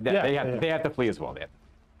charged that. Yeah, they have to flee as well. They have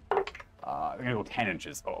they're gonna go 10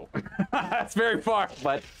 inches. Oh, that's very far,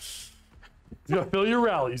 but He's gonna fill your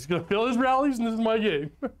rallies. He's gonna fill his rallies, and this is my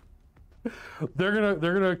game. They're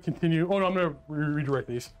gonna continue. Oh no, I'm gonna redirect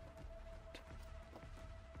these.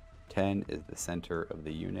 10 is the center of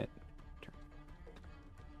the unit.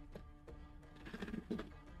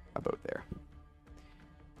 About there.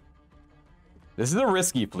 This is a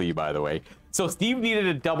risky flee, by the way. So Steve needed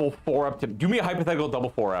a double 4-up to do me a hypothetical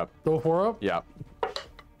double 4-up. Double 4-up? Yeah.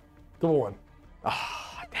 Double 1.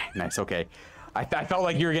 Ah, dang, nice. Okay. I felt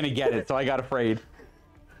like you were gonna get it, so I got afraid.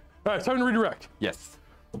 All right, it's time to redirect. Yes.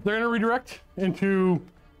 They're gonna redirect into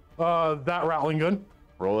that rattling gun.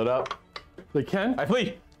 Roll it up. They can. I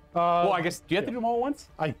flee. Well, I guess, do you have to do them all at once?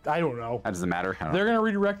 I don't know. That doesn't matter. They're gonna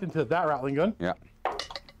redirect into that rattling gun. Yeah.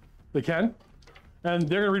 They can. And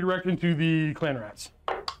they're gonna redirect into the clan rats.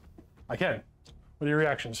 I can. What are your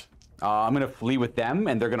reactions? I'm gonna flee with them,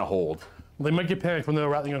 and they're gonna hold. They might get panicked when the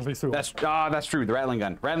rattling gun flees through. That's true. The rattling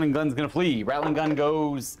gun. Rattling gun's gonna flee. Rattling gun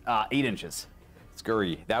goes 8 inches.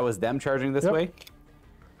 Scurry. That was them charging this way.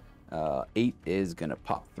 8 is gonna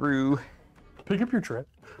pop through. Pick up your tray.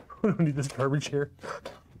 We don't need this garbage here.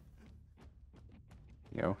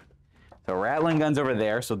 You know. So rattling gun's over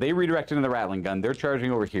there. So they redirected into the rattling gun. They're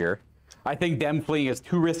charging over here. I think them fleeing is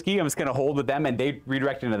too risky. I'm just gonna hold with them, and they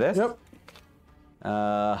redirect into this.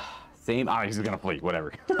 Yep. Same. Oh, he's gonna flee.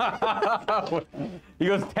 Whatever. He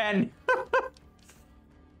goes 10.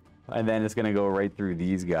 And then it's gonna go right through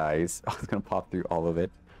these guys. Oh, it's gonna pop through all of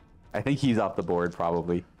it. I think he's off the board,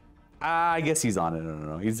 probably. I guess he's on it. I don't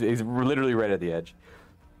know. He's literally right at the edge.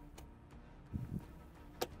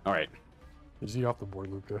 All right. Is he off the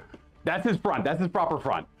board, Luca? That's his front. That's his proper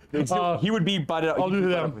front. He would be butted up. I'll do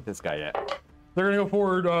them with this guy. Yeah. They're gonna go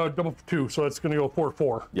forward double 2, so it's gonna go forward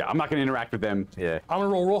 4. Yeah, I'm not gonna interact with them. Yeah. I'm gonna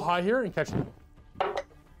roll real high here and catch them.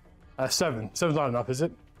 7. 7's not enough, is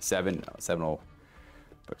it? 7. No, 7 will.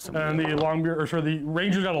 And the the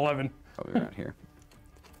Rangers got 11. Probably around here.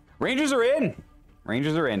 Rangers are in.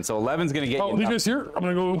 Rangers are in. So 11's gonna get. Oh, these guys here. I'm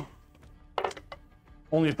gonna go.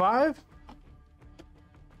 Only a 5.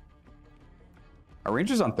 Are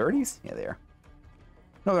Rangers on 30s? Yeah, they are.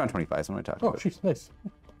 No, they're on 25. So I'm gonna talk. Oh, jeez, nice.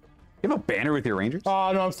 You have a banner with your Rangers? No,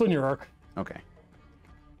 I'm still in your arc. Okay.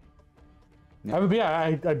 Yeah.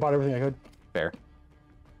 I bought everything I could. Fair.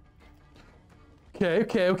 Okay.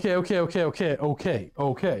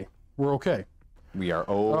 We're okay. We are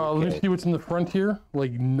okay. Let me see what's in the front here.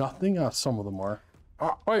 Like nothing. Some of them are.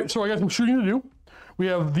 All right, so I got some shooting to do. We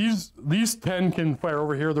have these 10 can fire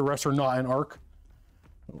over here. The rest are not in arc.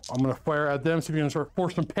 I'm gonna fire at them. See if we can start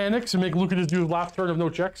force some panics and make Luca just do his last turn of no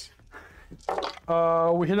checks.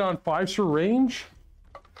 We hit on 5 for range,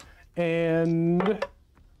 and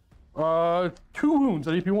 2 wounds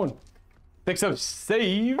at AP1. 6 of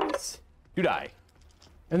saves. You die.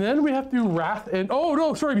 And then we have to Wrath and... Oh,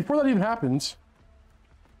 no, sorry. Before that even happens...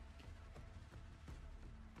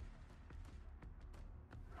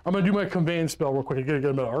 I'm going to do my conveyance spell real quick. I get a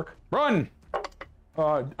bit of arc. Run!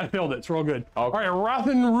 I failed it, so we're all good. Okay. All right, Wrath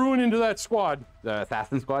and Ruin into that squad. The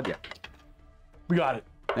assassin squad, yeah. We got it.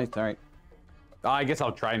 Nice, all right. I guess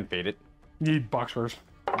I'll try and fade it. You need boxers.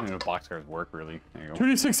 I don't know if boxcars work, really. There you go.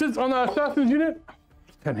 2d6 hits on the assassin's unit.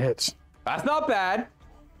 10 hits. That's not bad.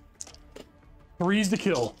 3's to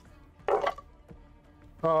kill.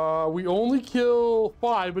 We only kill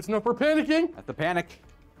 5, but it's enough for panicking. That's a panic.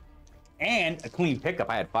 And a clean pickup.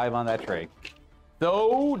 I had 5 on that tray.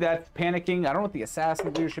 So that's panicking. I don't know what the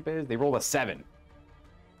assassin's leadership is. They rolled a 7.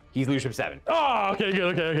 He's leadership 7. Oh, okay,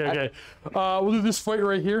 good, okay. We'll do this fight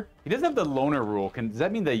right here. He doesn't have the loner rule. Does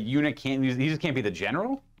that mean the unit can't use? He just can't be the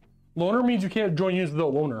general? Loner means you can't join units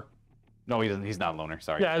without loner. No, he doesn't. He's not a loner.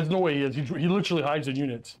 Sorry. Yeah, there's no way he is. He literally hides in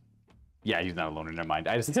units. Yeah, he's not a loner. Never mind.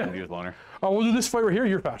 I just assumed he was loner. We'll do this fight right here.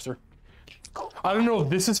 You're faster. I don't know if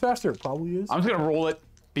this is faster. It probably is. I'm just gonna roll it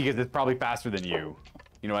because it's probably faster than you.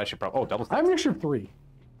 You know what? I should probably. Oh, double. I'm initiative 3. You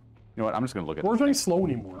know what? I'm just gonna look at. Where's any slow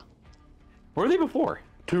anymore? Where were they before?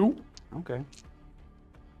 2. Okay.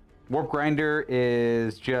 Warp Grinder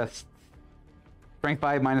is just strength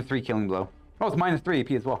 5 -3 killing blow. Oh, it's -3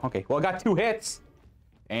 AP as well. Okay. Well, I got 2 hits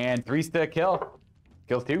and 3's to kill.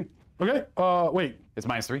 Kills 2. Okay. Wait. It's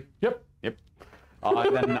 -3. Yep. Yep.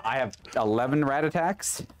 Then I have 11 rat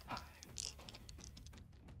attacks.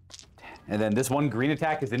 And then this one green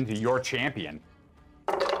attack is into your champion.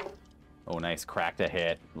 Oh, nice. Cracked a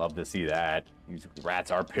hit. Love to see that. These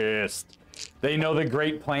rats are pissed. They know the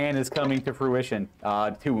great plan is coming to fruition.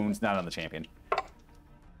 2 wounds, not on the champion.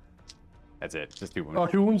 That's it. Just 2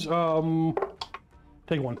 wounds. 2 wounds.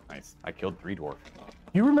 Take 1. Nice. I killed 3 dwarf.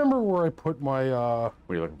 You remember where I put my What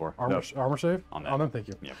are you looking for? armor save? On that. On them, thank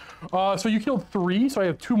you. Yep. So you killed 3, so I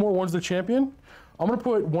have 2 more ones to the champion. I'm gonna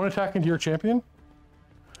put 1 attack into your champion,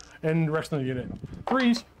 and the rest of the unit.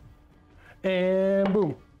 3s, and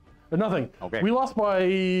boom, nothing. Okay. We lost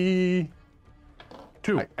by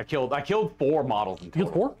 2. I killed 4 models in total.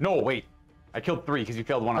 You killed 4? No, wait. I killed 3 because you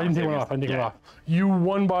killed 1 I on didn't take savings. 1 off. I didn't take 1 off. You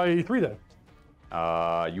won by 3 then.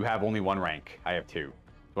 You have only 1 rank. I have 2.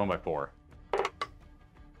 1 by 4.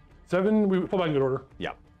 7. We fall back in good order.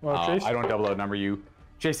 Yeah. Chase? I don't double outnumber you.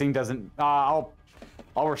 Chasing doesn't. I'll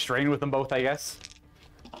restrain with them both, I guess.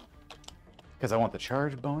 Because I want the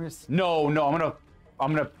charge bonus. No, I'm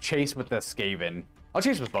gonna chase with the Skaven. I'll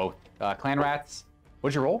chase with both. Clan rats.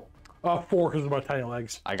 What'd you roll? 4 because of my tiny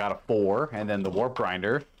legs. I got a 4, and then the warp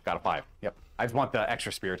grinder got a 5. Yep. I just want the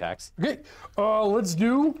extra spear attacks. Okay. Let's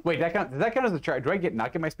do. Wait, does that count as a charge? Do I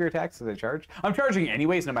not get my spear attacks as a charge? I'm charging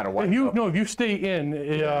anyways, no matter what. If you stay in,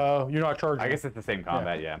 you're not charging. I guess it's the same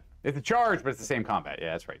combat. Yeah. It's a charge, but it's the same combat.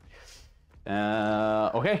 Yeah, that's right.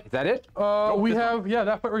 Okay, is that it? We have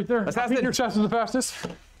that fight right there. Assassin. Your assassin's the fastest.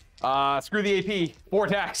 Screw the AP. 4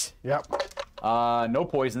 attacks. Yep. No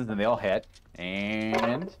poisons, and they all hit.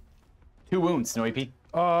 And 2 wounds, no AP.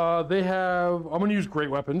 They have. I'm gonna use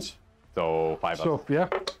great weapons. So 5 up. So yeah.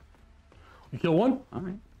 You kill 1. All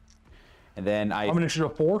right. And then I'm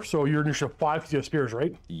initiative 4, so you're initiative 5 because you have spears,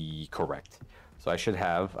 right? Correct. So I should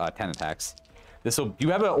have 10 attacks. Do you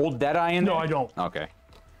have an old Deadeye in there? No, I don't. Okay.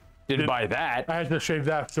 Didn't buy that. I had to shave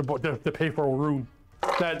that to pay for a rune.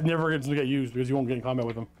 That never gets to get used because you won't get in combat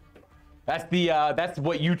with them. That's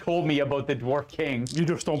what you told me about the Dwarf King. You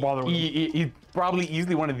just don't bother with him. He's probably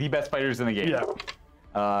easily one of the best fighters in the game.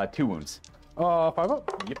 Yeah. 2 wounds. 5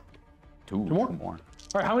 up. Yep. 2 more? 2 more.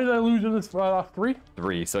 All right, how many did I lose in this 3?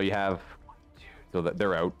 3. So you have. So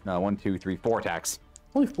they're out. 1, 2, 3, 4 attacks.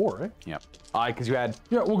 Only 4, right? Yep. Because you had.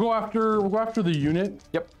 Yeah, we'll go after the unit.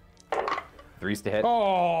 Yep. 3s to hit.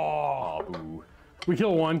 Oh. Boo. We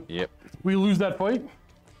kill 1. Yep. We lose that fight.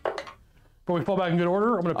 But we fall back in good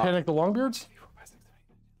order. I'm gonna panic the Longbeards.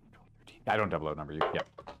 I don't double outnumber you. Yep.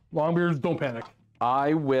 Longbeards, don't panic.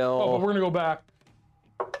 I will. Oh, but we're gonna go back.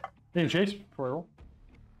 Hey, Chase, before I roll.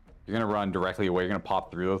 You're gonna run directly away. You're gonna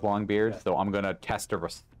pop through those long beards. Yeah. So I'm gonna test a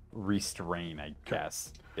restrain, I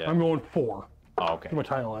guess. Yeah. I'm going 4. Oh, okay. My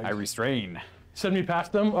tiny legs. I restrain. Send me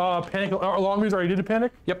past them. Panic. Longbeards already did a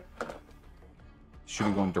panic. Yep. Should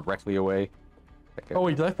be going directly away. Okay. Oh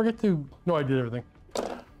wait, did I forget to? No, I did everything.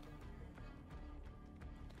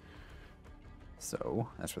 So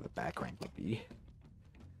that's where the back rank would be.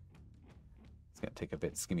 It's gonna take a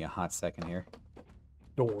bit. Just give me a hot second here.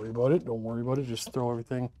 Don't worry about it. Don't worry about it. Just throw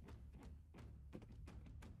everything.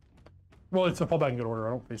 Well, it's a fallback in good order.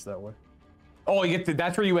 I don't face that way. Oh, you get to.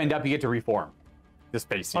 That's where you end up. You get to reform. Just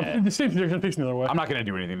face. The same direction, facing the other way. I'm not gonna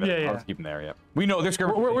do anything. I'll just keep them there. Yeah. We know they're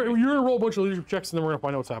skirmishing. You're gonna roll a bunch of leadership checks, and then we're gonna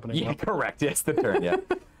find out what's happening. Yeah, correct. Yes, the turn. Yeah.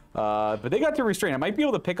 But they got to restrain. I might be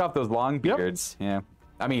able to pick off those long beards. Yep.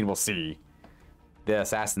 Yeah. I mean, we'll see. The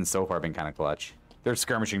assassins so far have been kind of clutch. They're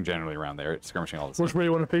skirmishing generally around there. Skirmishing all this. Which way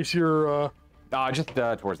you want to face your? Just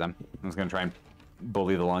towards them. I was gonna try and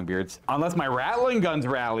bully the longbeards. Unless my rattling guns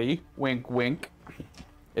rally. Wink, wink.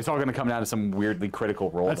 It's all gonna come down to some weirdly critical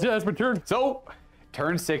roll. That's it. That's my turn. So,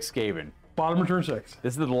 turn 6, Skaven. Bottom of turn 6.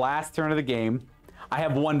 This is the last turn of the game. I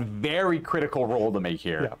have one very critical roll to make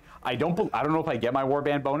here. Yeah. I don't know if I get my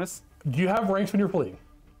warband bonus. Do you have ranks when you're fleeing?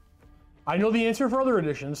 I know the answer for other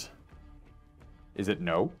editions. Is it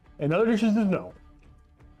no? And other editions is no.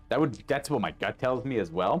 That's what my gut tells me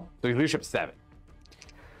as well. So leadership 7.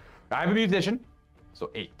 I have a musician,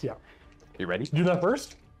 so 8. Yeah. You ready? Do that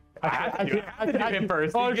first. I have to do him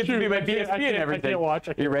first. Oh, you get to do my PSP and everything. I can't watch.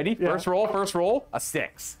 You ready? Yeah. First roll. A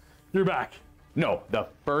 6. You're back. No, the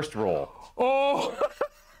first roll. Oh!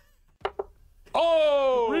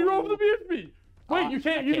 Oh! Reroll for the BSB. Wait, you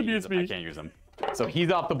can't use the BSB. I can't use them. So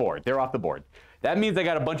he's off the board. They're off the board. That means I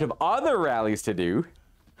got a bunch of other rallies to do.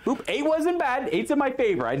 Oop, 8 wasn't bad. 8's in my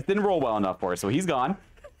favor. I just didn't roll well enough for it, so he's gone.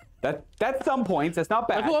 That's some points. That's not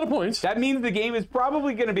bad. That's a lot of points. That means the game is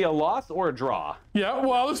probably going to be a loss or a draw. Yeah,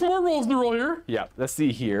 well, there's more rolls to roll here. Yeah, let's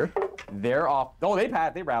see here. They're off. Oh, they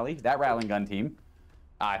rally. That rattling gun team.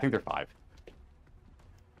 I think they're 5.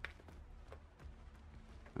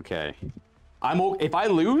 Okay. If I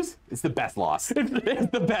lose, it's the best loss.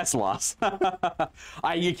 It's the best loss.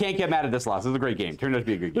 You can't get mad at this loss. This is a great game. Turned out to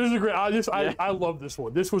be a good game. This is a great. I love this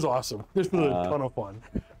one. This was awesome. This was a ton of fun.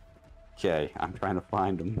 Okay, I'm trying to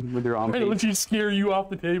find them when they're on. I'm let you scare you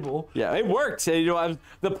off the table. Yeah, it worked. The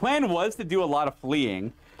plan was to do a lot of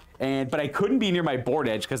fleeing, but I couldn't be near my board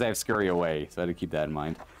edge because I have scurry away, so I had to keep that in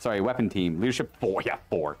mind. Sorry, weapon team leadership 4. Yeah,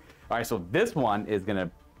 4. All right, so this one is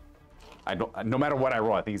gonna. No matter what I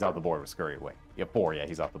roll, I think he's off the board with scurry away. Yeah, 4. Yeah,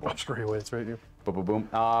 he's off the board. Oh, scurry away. That's right. Yeah. Boom, boom, boom.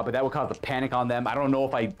 But that would cause a panic on them. I don't know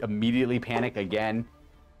if I immediately panic again.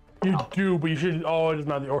 You do, but you should. Oh, it does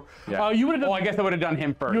not. Or yeah. You would have. Oh, I guess I would have done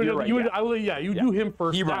him first. You're right. You do him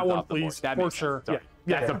first. He that runs one, off the please, board. for sure.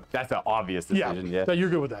 Yeah. That's an obvious decision. Yeah. So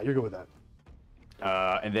you're good with that. You're good with that.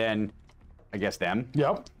 And then, I guess them.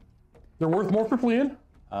 Yep. They're worth more for fleeing.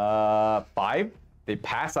 5. They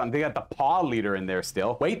pass on. They got the paw leader in there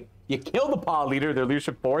still. Wait, you kill the paw leader. Their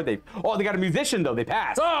leadership 4. They got a musician though. They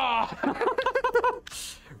pass. Ah!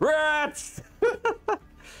 Rats!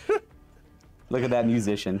 Look at that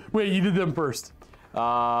musician. Wait, you did them first.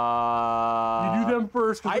 You do them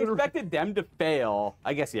first. I expected them to fail.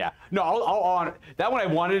 I guess, yeah. No, I'll honor that one. I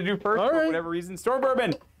wanted to do first for whatever reason. Storm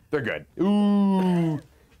Vermin, they're good. Ooh,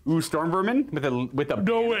 Storm Vermin with a.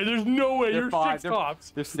 No way. There's no way. You're fine. 6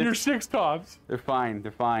 tops. You're 6 tops. They're fine.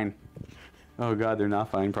 They're fine. Oh god, they're not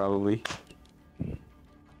fine probably.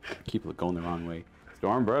 Keep going the wrong way.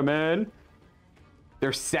 Storm Vermin.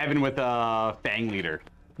 They're 7 with a Fang leader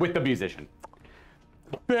with the musician.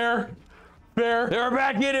 Fair. They're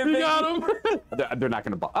back in it. We got them. They're not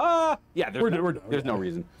gonna. Yeah. We're done. There's no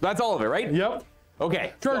reason. That's all of it, right? Yep.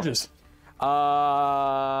 Okay. Charges.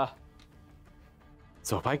 So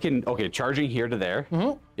if I can, charging here to there.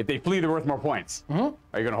 Mm-hmm. If they flee, they're worth more points. Mm-hmm.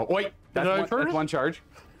 Are you gonna? Wait. That's one charge.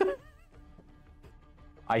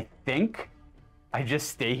 I think I just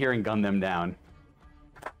stay here and gun them down.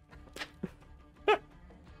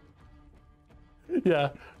 Yeah,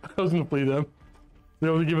 I was gonna flee them. They're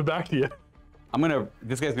able to give it back to you.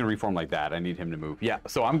 This guy's gonna reform like that. I need him to move. Yeah,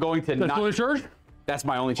 so I'm going to That's not. That's charge? That's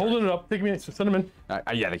my only charge. Holding it up. Take me. Send them in.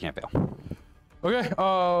 Yeah, they can't fail. Okay.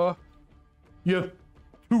 You have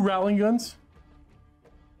 2 rattling guns.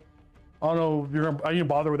 I don't know. Are you gonna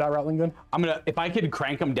bother with that rattling gun? If I could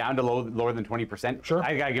crank them down to lower than 20%. Sure.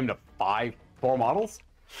 I gotta give him to 4 models.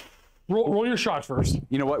 Roll your shots first.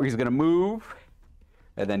 You know what? He's gonna move,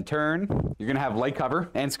 and then turn. You're gonna have light cover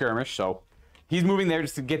and skirmish. So he's moving there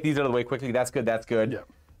just to get these out of the way quickly. That's good. That's good. Yeah.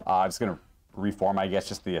 I'm just gonna reform, I guess,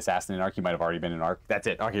 just the assassin in arc. He might have already been in arc. That's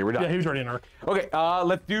it. Okay, we're done. Yeah, he was already in arc. Okay,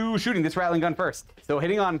 let's do shooting this rattling gun first. So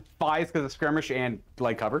hitting on 5s because of skirmish and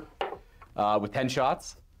light cover, with 10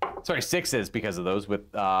 shots. Sorry, 6s because of those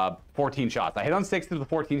with 14 shots. I hit on 6s with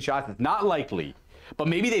 14 shots. It's not likely, but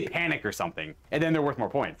maybe they panic or something, and then they're worth more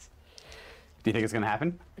points. Do you think it's gonna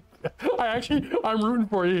happen? I'm rooting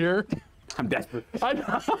for you here. I'm desperate. I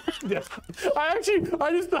just want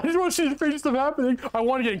to see the crazy stuff happening. I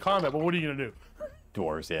want to get in combat, but what are you gonna do?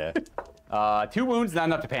 Dwarves, yeah. 2 wounds, not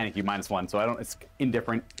enough to panic you. -1, so I don't. It's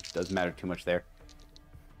indifferent. Doesn't matter too much there.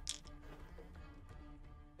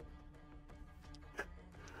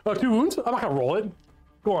 Oh, 2 wounds? I'm not gonna roll it.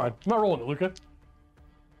 Go on. I'm not rolling it, Luca.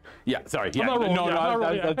 Yeah, sorry. Yeah, not rolling, no, yeah, no, I'm not I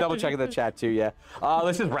rolling, was yeah. double checking the chat too. Yeah.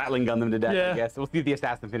 Let's just rattling gun them to death. Yeah. I guess we'll see if the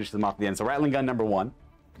assassin finishes them off at the end. So rattling gun number 1.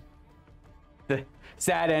 The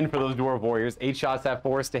sad end for those dwarf warriors. 8 shots at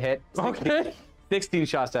force to hit. Okay. 16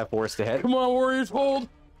 shots at force to hit. Come on, warriors, hold.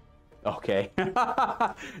 Okay.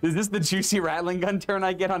 Is this the juicy rattling gun turn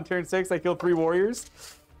I get on turn 6? I kill 3 warriors.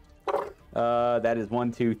 That is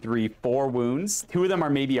 1, 2, 3, 4 wounds. 2 of them are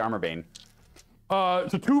maybe armor bane. So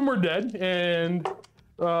 2 of them are dead, and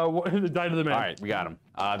died to the man. All right, we got him.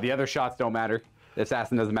 The other shots don't matter. The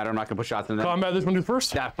assassin doesn't matter. I'm not gonna put shots in them. Combat this one do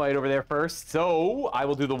first. That fight over there first. So I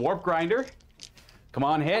will do the warp grinder. Come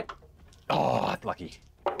on, hit. Oh, that's lucky.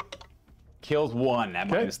 Kills 1 at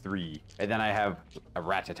 -3. And then I have a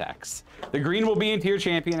rat attacks. The green will be into your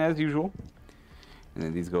champion as usual. And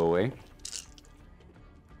then these go away.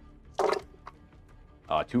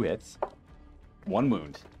 2 hits. 1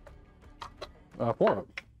 wound. 4.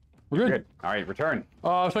 We're good. Good. All right, return.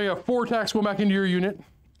 So you have 4 attacks going back into your unit.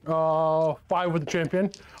 5 with the champion.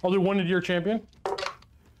 I'll do 1 into your champion.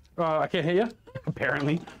 I can't hit you.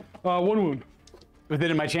 Apparently. 1 wound. Was it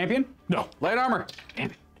in my champion? No. Light armor.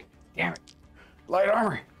 Damn it. Damn it. Light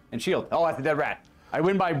armor. And shield. Oh, that's a dead rat. I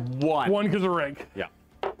win by 1. 1 because of rank. Yeah.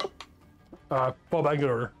 Fall back in good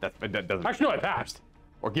order. That doesn't. Actually, no, I passed.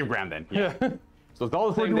 Or give ground then. Yeah. So it's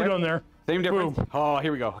all the same. We're done there. Same difference. Boom. Oh,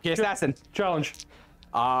 here we go. Okay, assassin. Challenge.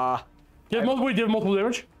 Do Do you have multiple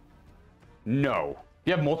damage? No.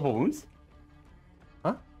 Do you have multiple wounds?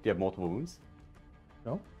 Huh? Do you have multiple wounds?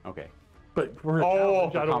 No. Okay. But we're Oh,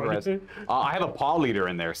 challenge. I don't know. comrades. I have a paw leader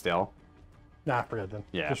in there still. Nah, forget it then.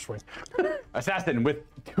 Yeah. Just swing. Assassin with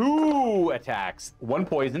 2 attacks, 1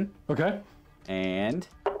 poison, Okay. and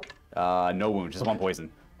no wound, just 1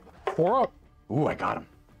 poison. 4 up. Ooh, I got him.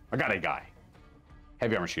 I got a guy.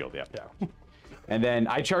 Heavy armor shield, yeah. Yeah. And then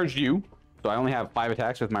I charged you, so I only have 5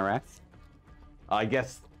 attacks with my rats. I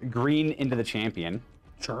guess green into the champion.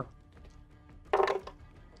 Sure.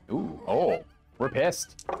 Ooh, oh, we're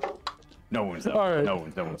pissed. No wounds though. All right. No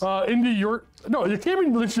wounds, no wounds. Into your the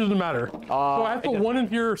champion literally doesn't matter. So I have to it does. 1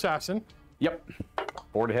 into your assassin. Yep.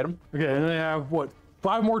 4 to hit him. Okay, and then I have what?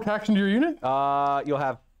 5 more attacks into your unit. You'll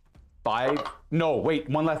have 5. No, wait,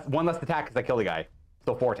 one less attack because I killed a guy.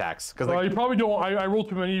 So 4 attacks. Because You probably don't. I rolled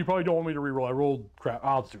too many. You probably don't want me to reroll. I rolled crap.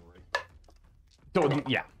 I'll do it. so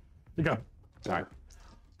yeah. You go. All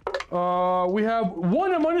right. We have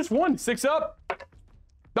 1 at -1. 6 up.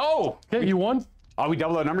 No. Okay, you won. Oh, we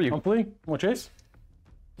doubled that number. You Hopefully. Want to chase?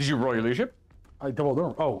 did you roll your leadership? I doubled the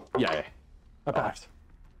number. Oh, Yeah. I passed.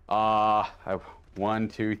 I have 1,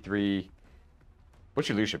 2, 3. What's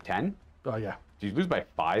your leadership? 10? Oh, yeah. Did you lose by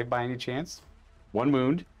 5 by any chance? 1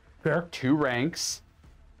 wound, Fair. 2 ranks.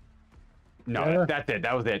 No, Banner? that's it.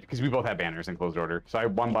 That was it. Because we both had banners in closed order. So I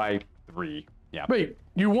won by 3. Yeah. Wait,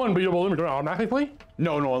 you won, but you doubled the number. Don't I automatically?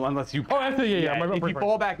 No, unless you. Oh, actually, yeah. if you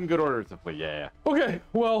fall back in good order, it's a flea. Yeah. Okay,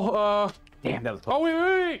 well, Damn, that was close. oh,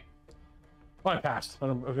 wait. Oh, I passed.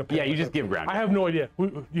 Yeah, you just give ground. I have no idea. Who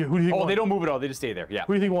do you think Oh, won? they don't move at all. They just stay there. Yeah.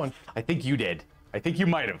 Who do you think won? I think you did. I think you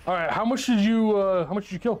might have. All right, how much did you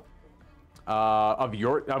kill? Of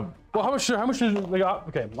your. Well, how much did they got?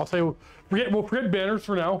 Okay, I'll say we'll forget banners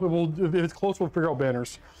for now. If it's close, we'll figure out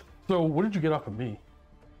banners. So what did you get off of me?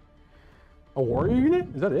 A warrior unit?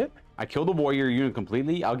 Is that it? I killed a warrior unit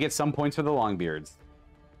completely. I'll get some points for the Longbeards.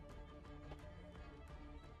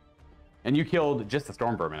 And you killed just the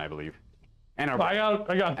Storm Vermin, I believe. And a I got.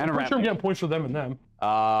 I'm pretty sure I'm getting points for them and them.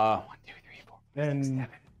 1, 2, 3, 4, 5, And 6, 7.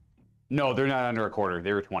 No, they're not under a quarter.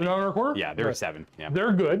 They were 20. they're not under a quarter? Yeah, they were Right. 7. Yeah,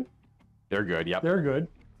 They're good. they're good. Yep. They're good.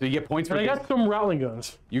 So you get points for And I this. got some rattling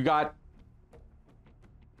guns. You got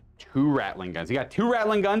 2 rattling guns. You got 2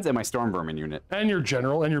 rattling guns and my Storm Vermin unit. And your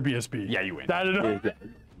general and your BSB. Yeah, you win. That is, Yeah, yeah, all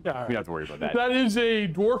we right. don't have to worry about that. That is a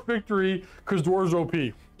dwarf victory because dwarves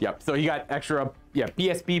OP. Yep. So you got extra,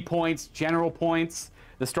 BSB points, general points.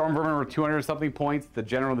 The Storm Vermin were 200 something points. The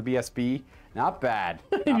general and the BSB, not bad.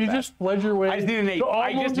 Not You bad. just fled your way. I just needed an 8. to I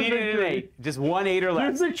almost just a needed an victory. 8. Just 1 8 or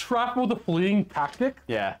less. There's a trap with the fleeing tactic.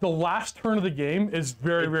 Yeah. The last turn of the game is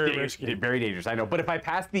very, very risky. Very dangerous, I know. But if I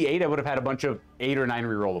passed the 8, I would have had a bunch of 8 or 9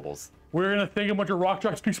 rerollables. We're going to thank a bunch of Rock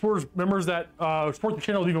Jocks Peak Sports members that support the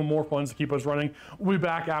channel with even more funds to keep us running. We'll be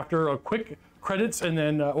back after a quick credits, and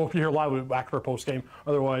then, well, if you're here live, we'll be back for a post game.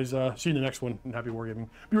 Otherwise, see you in the next one, and happy wargaming.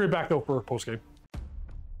 Be right back, though, for a post game.